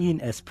sworn in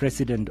as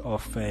president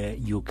of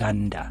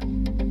Uganda.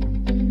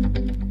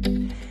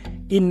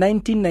 In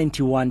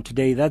 1991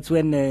 today, that's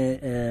when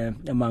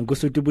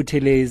Mangosuthu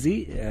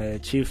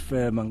Buthelezi, Chief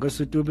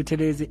Mangosuthu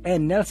Buthelezi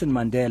and Nelson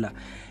Mandela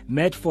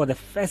met for the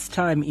first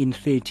time in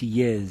 30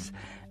 years.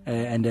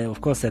 And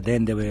of course,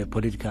 then there were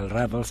political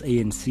rivals,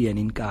 ANC and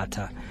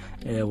Inkatha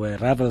were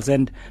rivals.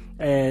 And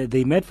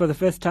they met for the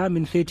first time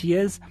in 30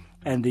 years.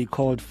 And they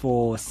called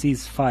for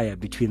ceasefire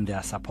between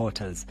their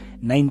supporters.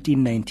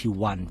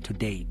 1991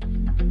 today.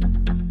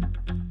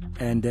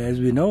 And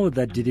as we know,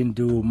 that didn't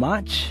do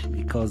much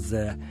because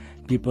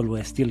people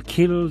were still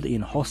killed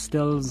in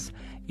hostels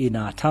in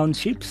our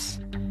townships.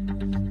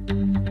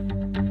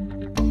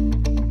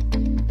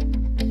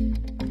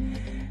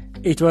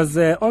 It was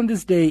on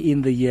this day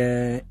in the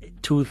year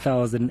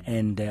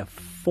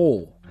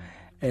 2004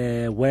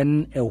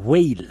 when a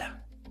whale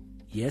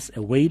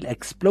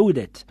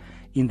exploded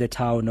in the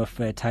town of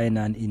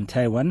Tainan in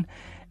Taiwan.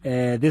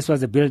 This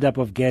was a buildup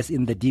of gas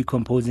in the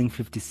decomposing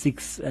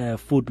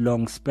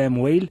 56-foot-long sperm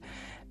whale.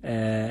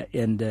 A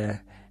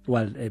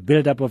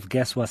buildup of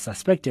gas was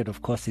suspected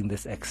of causing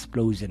this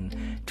explosion.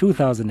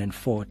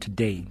 2004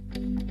 today.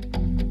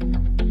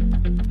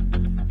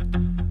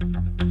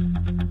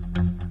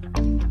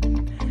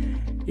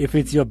 If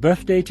it's your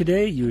birthday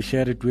today, you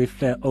share it with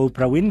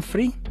Oprah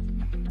Winfrey.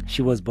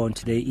 She was born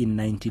today in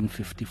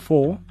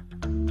 1954.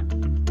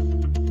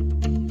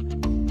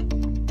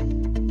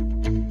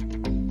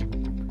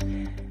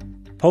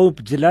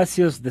 Pope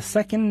Gelasius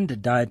II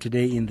died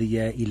today in the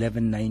year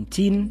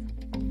 1119.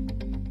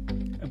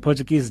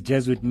 Portuguese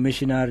Jesuit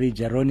missionary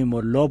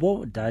Jerónimo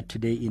Lobo died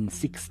today in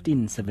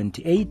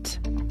 1678.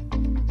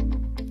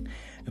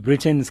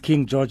 Britain's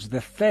King George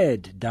III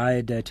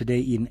died today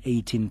in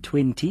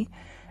 1820,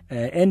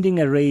 ending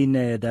a reign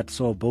that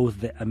saw both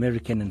the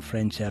American and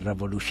French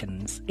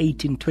revolutions.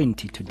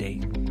 1820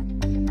 today.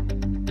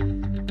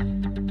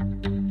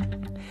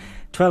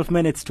 12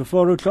 minutes to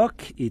 4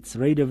 o'clock. It's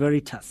Radio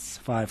Veritas,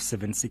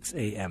 576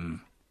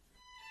 AM.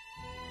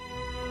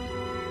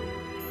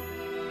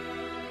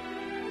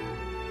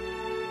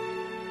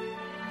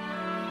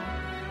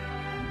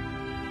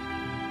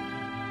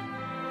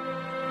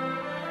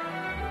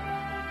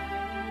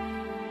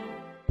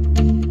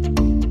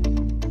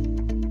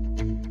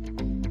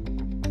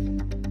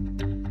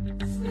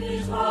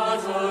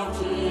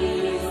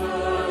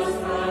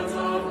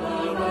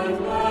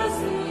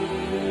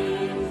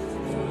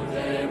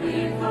 Today we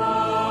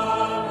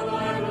come,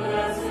 thy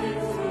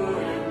blessings to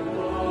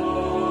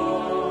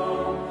implore.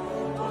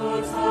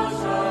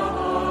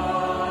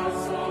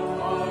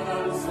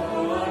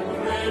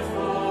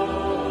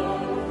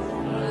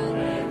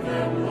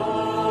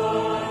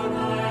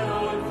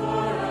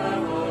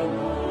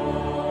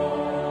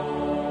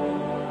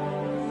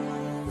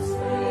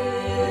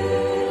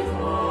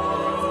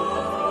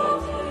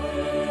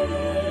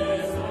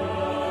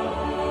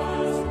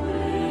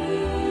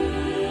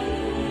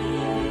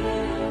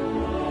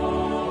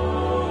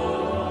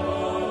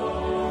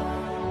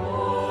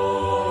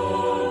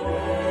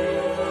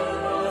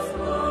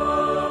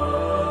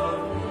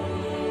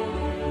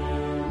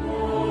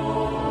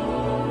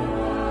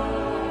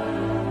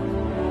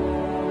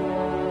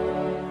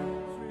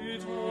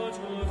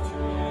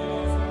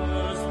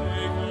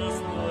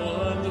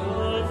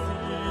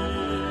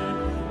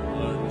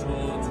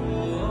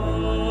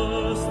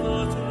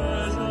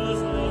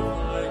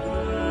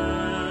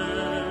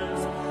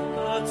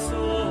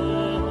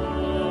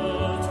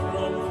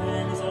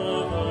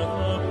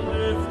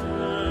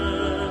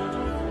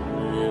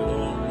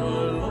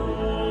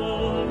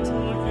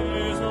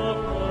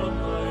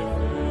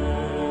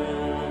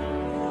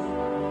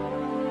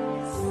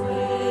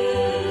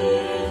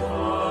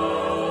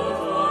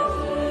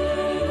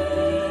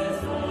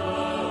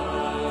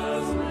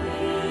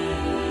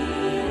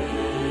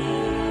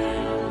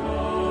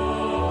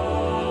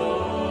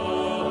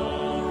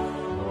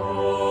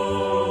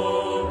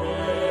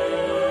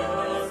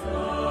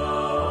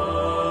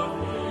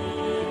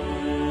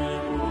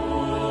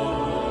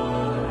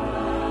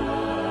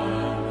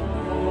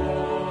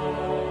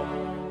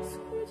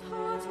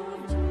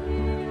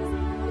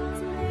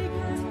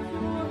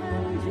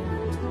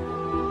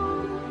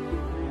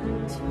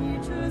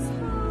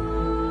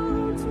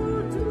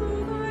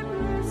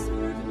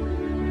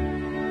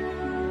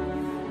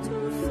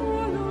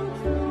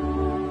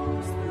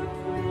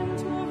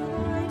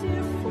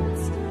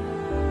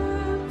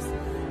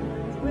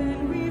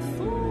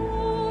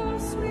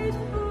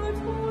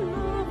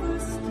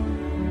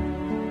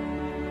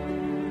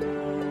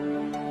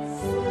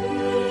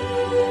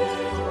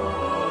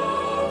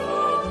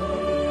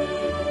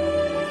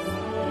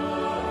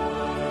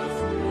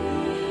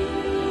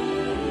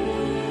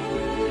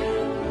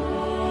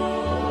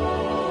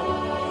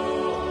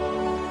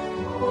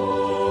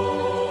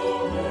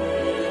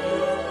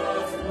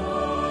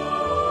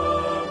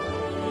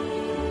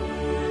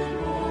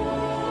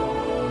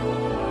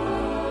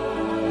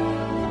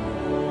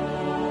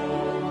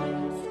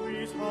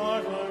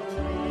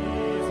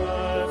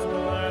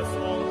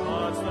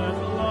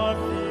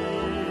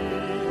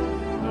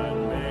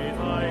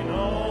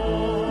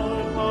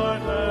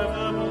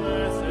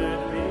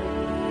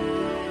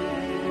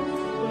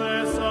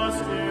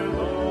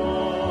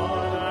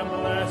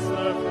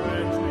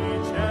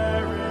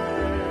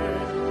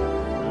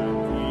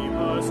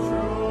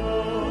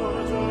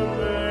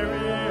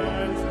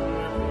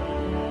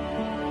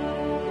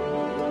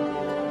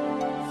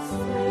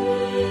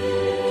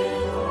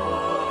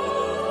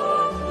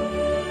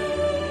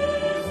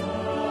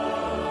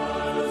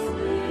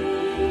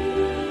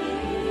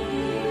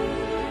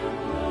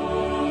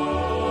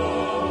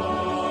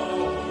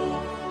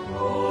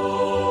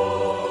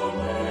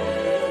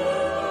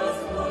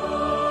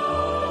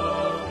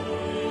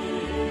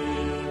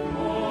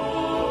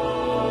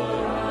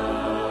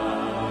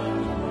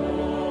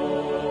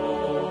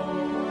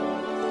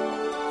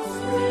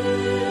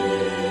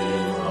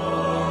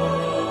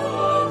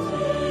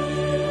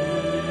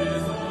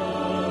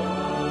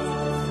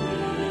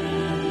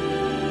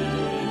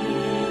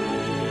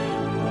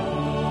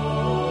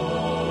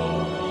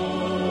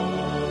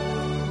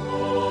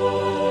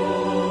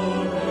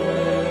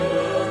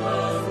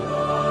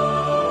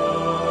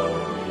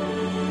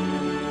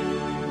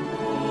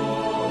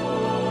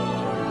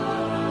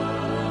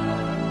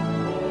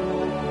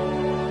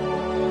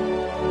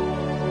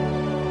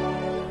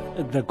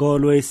 The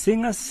Galway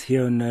Singers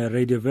here on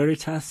Radio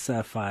Veritas,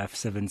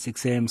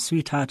 576 AM,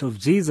 Sweetheart of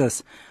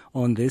Jesus,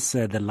 on this,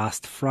 the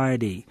last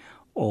Friday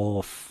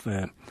of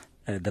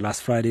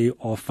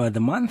the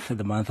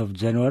month of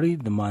January,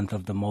 the month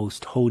of the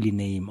most holy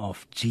name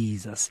of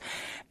Jesus.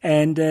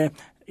 And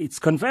it's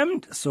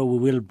confirmed, so we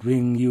will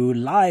bring you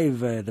live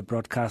the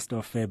broadcast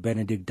of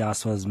Benedict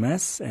Daswa's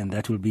Mass, and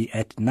that will be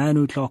at 9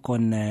 o'clock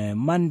on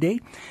Monday.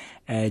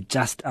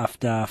 Just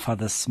after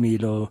Father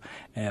Smilo.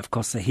 Of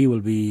course, he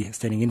will be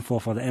standing in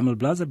for Father Emil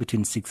Blazer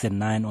between 6 and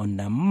 9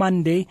 on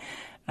Monday.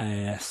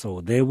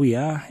 So there we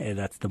are.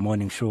 That's the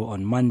morning show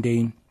on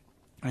Monday.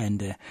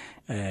 And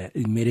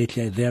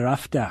immediately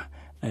thereafter,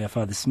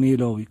 Father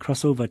Smilo, we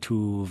cross over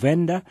to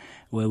Venda,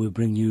 where we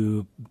bring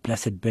you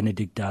Blessed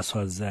Benedict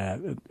Daswa's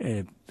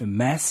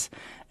Mass.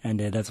 And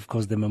that's, of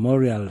course, the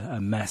memorial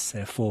Mass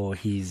for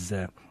his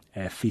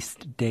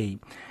feast day.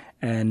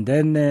 And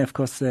then, of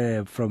course,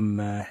 the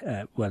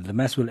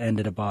Mass will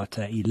end at about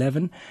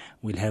 11.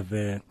 We'll have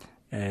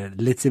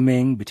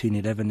Litzimeng between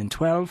 11 and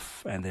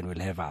 12, and then we'll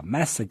have our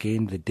Mass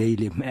again, the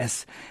daily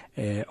Mass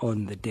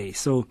on the day.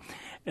 So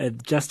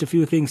just a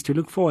few things to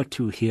look forward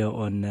to here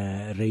on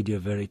Radio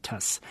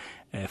Veritas,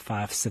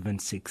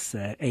 576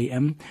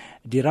 AM.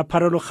 Dira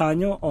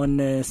Parologanyo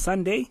on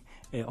Sunday.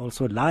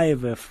 Also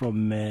live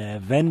from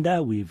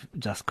Venda. We've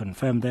just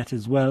confirmed that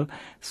as well.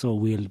 So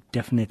we'll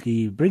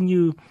definitely bring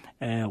you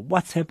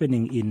what's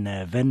happening in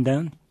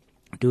Venda.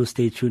 Do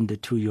stay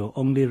tuned to your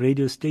only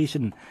radio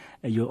station,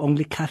 your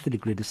only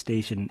Catholic radio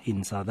station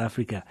in South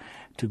Africa,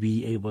 to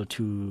be able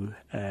to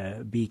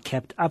be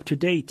kept up to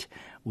date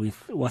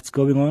with what's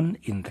going on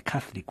in the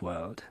Catholic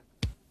world.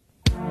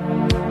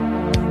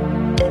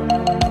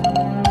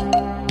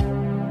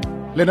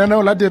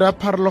 lenaneo la dira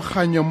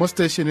pharologanyo mo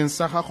stationeng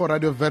sa gago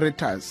Radio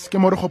Veritas ke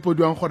mo re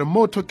gopodiwang gore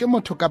motho ke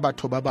motho ka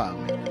batho ba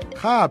bangwe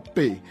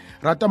gape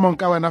rata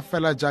monka wena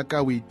fela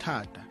jaaka o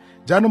ithata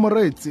jaanong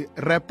moreetsi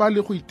repa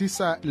le go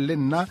itisa le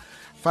nna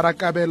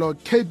Farakabelo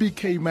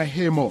KBK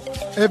Mahemo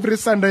every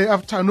Sunday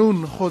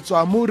afternoon go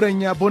tswa mo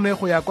ureng ya bone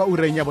go ya kwa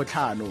ureng ya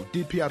botlhano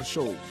DPR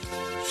show.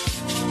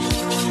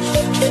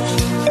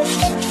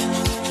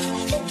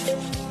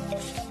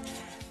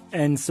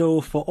 And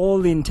so for all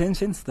the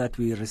intentions that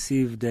we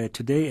received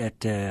today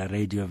at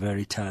Radio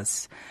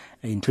Veritas,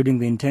 including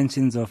the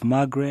intentions of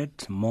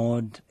Margaret,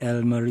 Maud,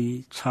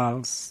 Elmarie,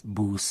 Charles,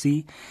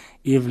 Busi,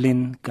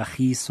 Evelyn,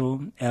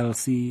 Kagiso,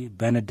 Elsie,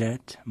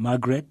 Bernadette,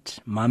 Margaret,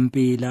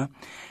 Mampila,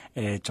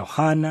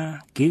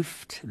 Johanna,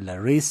 Gift,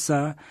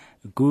 Larissa,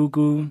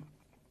 Gugu,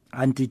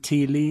 Auntie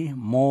Tilly,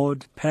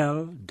 Maud,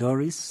 Pell,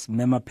 Doris,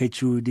 Mema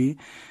Pechudi,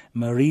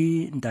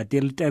 Marie,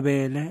 Ndadil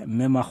Tebele,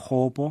 Mema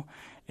Khopo,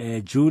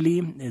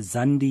 Julie,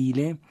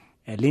 Zandile,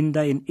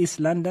 Linda in East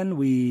London.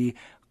 We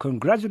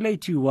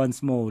congratulate you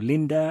once more,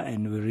 Linda,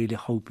 and we really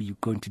hope you're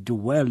going to do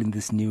well in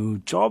this new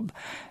job.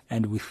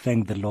 And we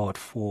thank the Lord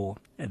for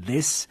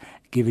this,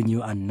 giving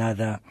you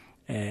another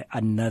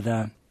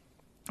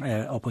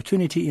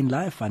opportunity in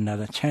life,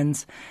 another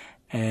chance.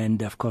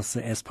 And of course,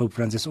 as Pope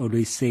Francis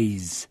always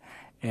says,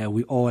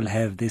 we all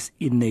have this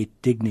innate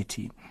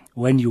dignity.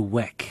 When you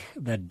work,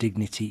 that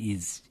dignity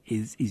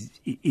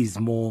is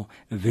more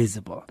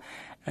visible.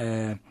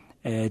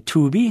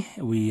 Tubi,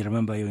 we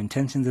remember your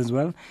intentions as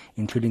well,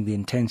 including the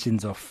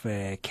intentions of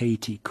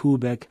Katie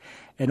Kubek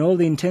and all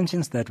the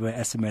intentions that were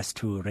SMS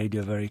to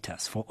Radio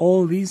Veritas. For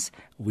all these,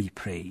 we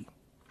pray.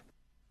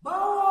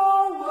 Mali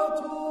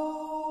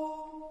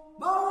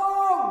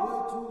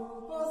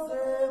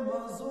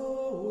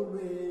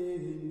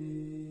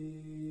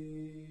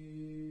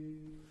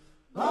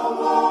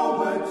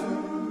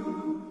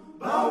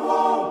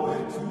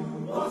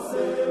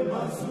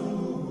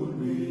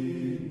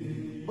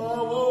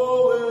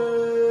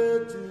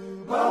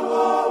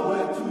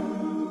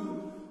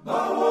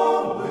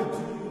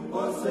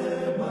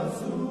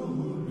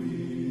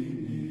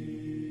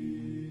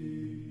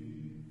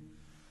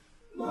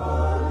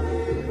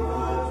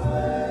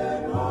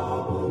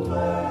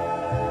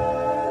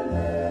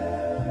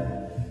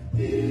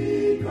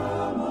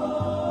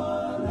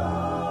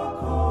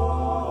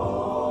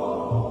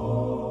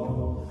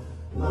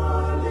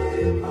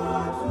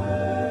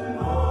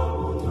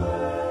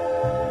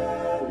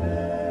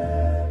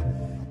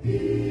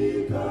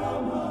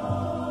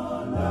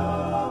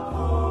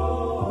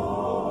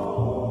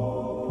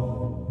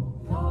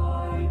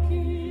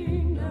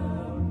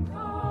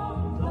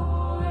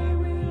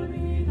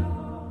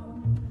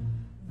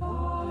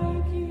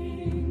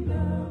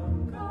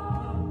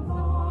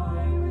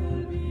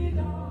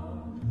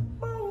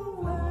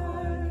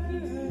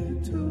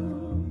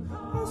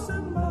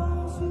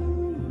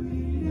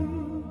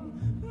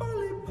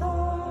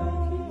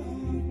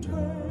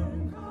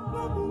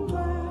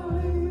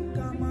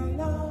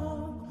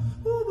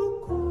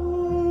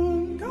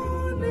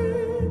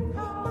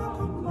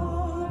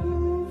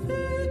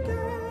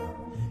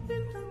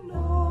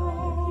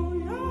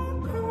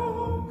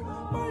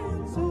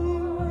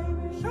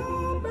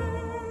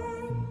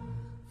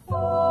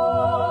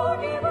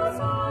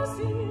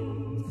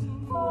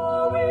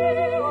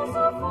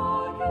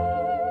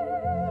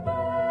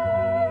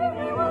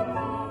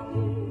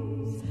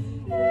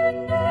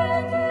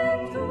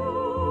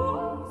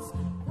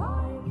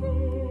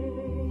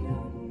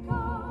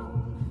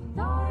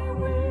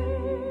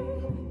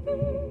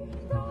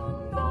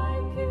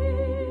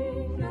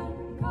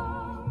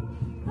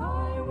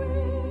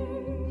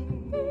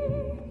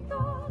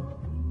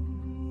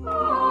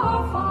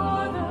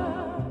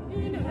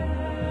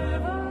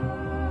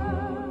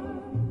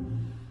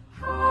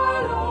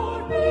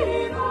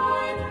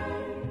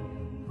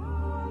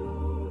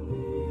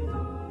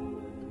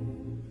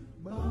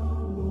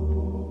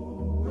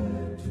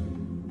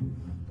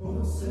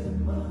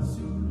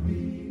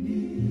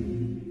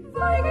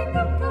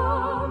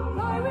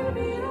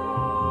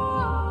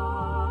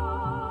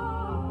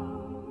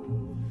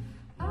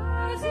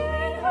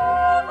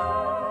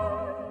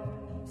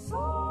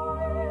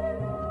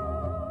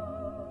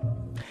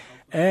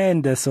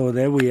And so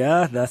there we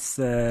are. That's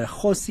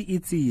Khosi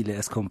Itzile,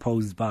 as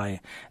composed by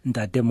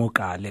Ntate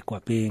Mokale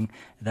Kwapeng.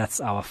 That's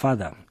our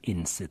father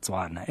in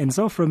Setswana. And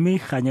so from me,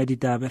 Khanya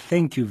Ditabe,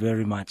 thank you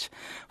very much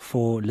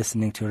for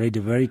listening to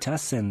Radio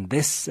Veritas. And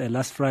this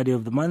last Friday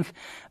of the month,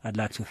 I'd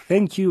like to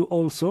thank you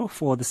also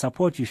for the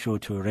support you show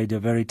to Radio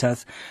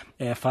Veritas.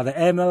 Father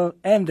Emil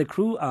and the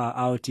crew are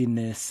out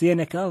in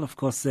Senegal. Of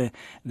course,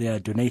 they are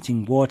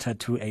donating water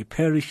to a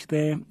parish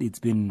there. It's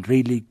been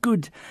really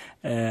good.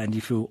 And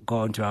if you go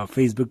onto our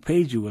Facebook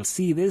page, you will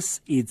see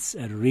this. It's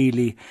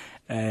really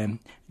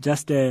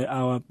just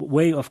our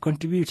way of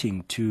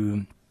contributing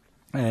to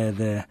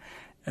the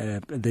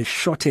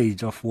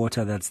shortage of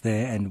water that's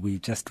there, and we're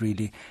just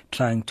really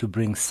trying to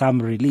bring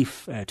some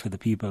relief to the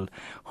people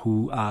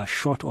who are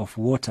short of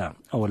water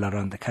all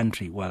around the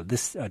country. Well,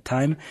 this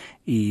time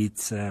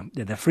it's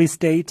the Free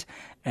State,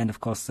 and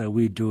of course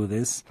we do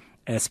this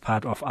as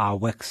part of our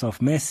works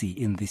of mercy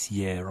in this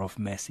year of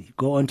mercy.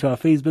 Go onto our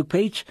Facebook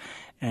page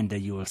and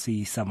you will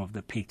see some of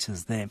the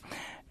pictures there.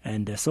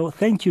 And so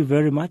thank you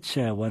very much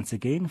once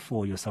again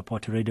for your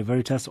support to Radio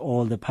Veritas,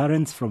 all the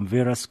parents from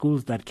various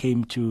schools that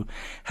came to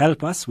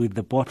help us with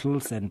the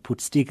bottles and put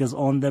stickers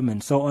on them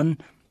and so on,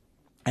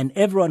 and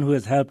everyone who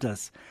has helped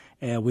us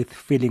with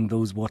filling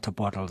those water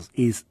bottles.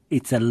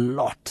 It's a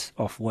lot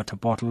of water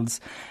bottles.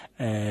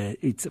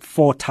 It's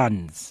 4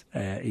 tons,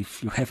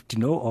 if you have to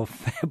know,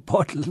 of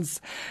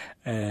bottles.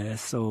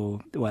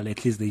 So, well,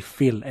 at least they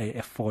fill a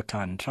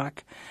 4-ton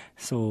truck.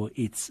 So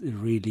it's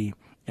really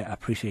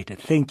appreciated.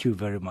 Thank you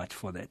very much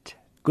for that.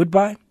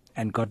 Goodbye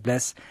and God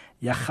bless.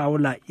 Ya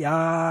khawla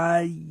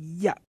ya.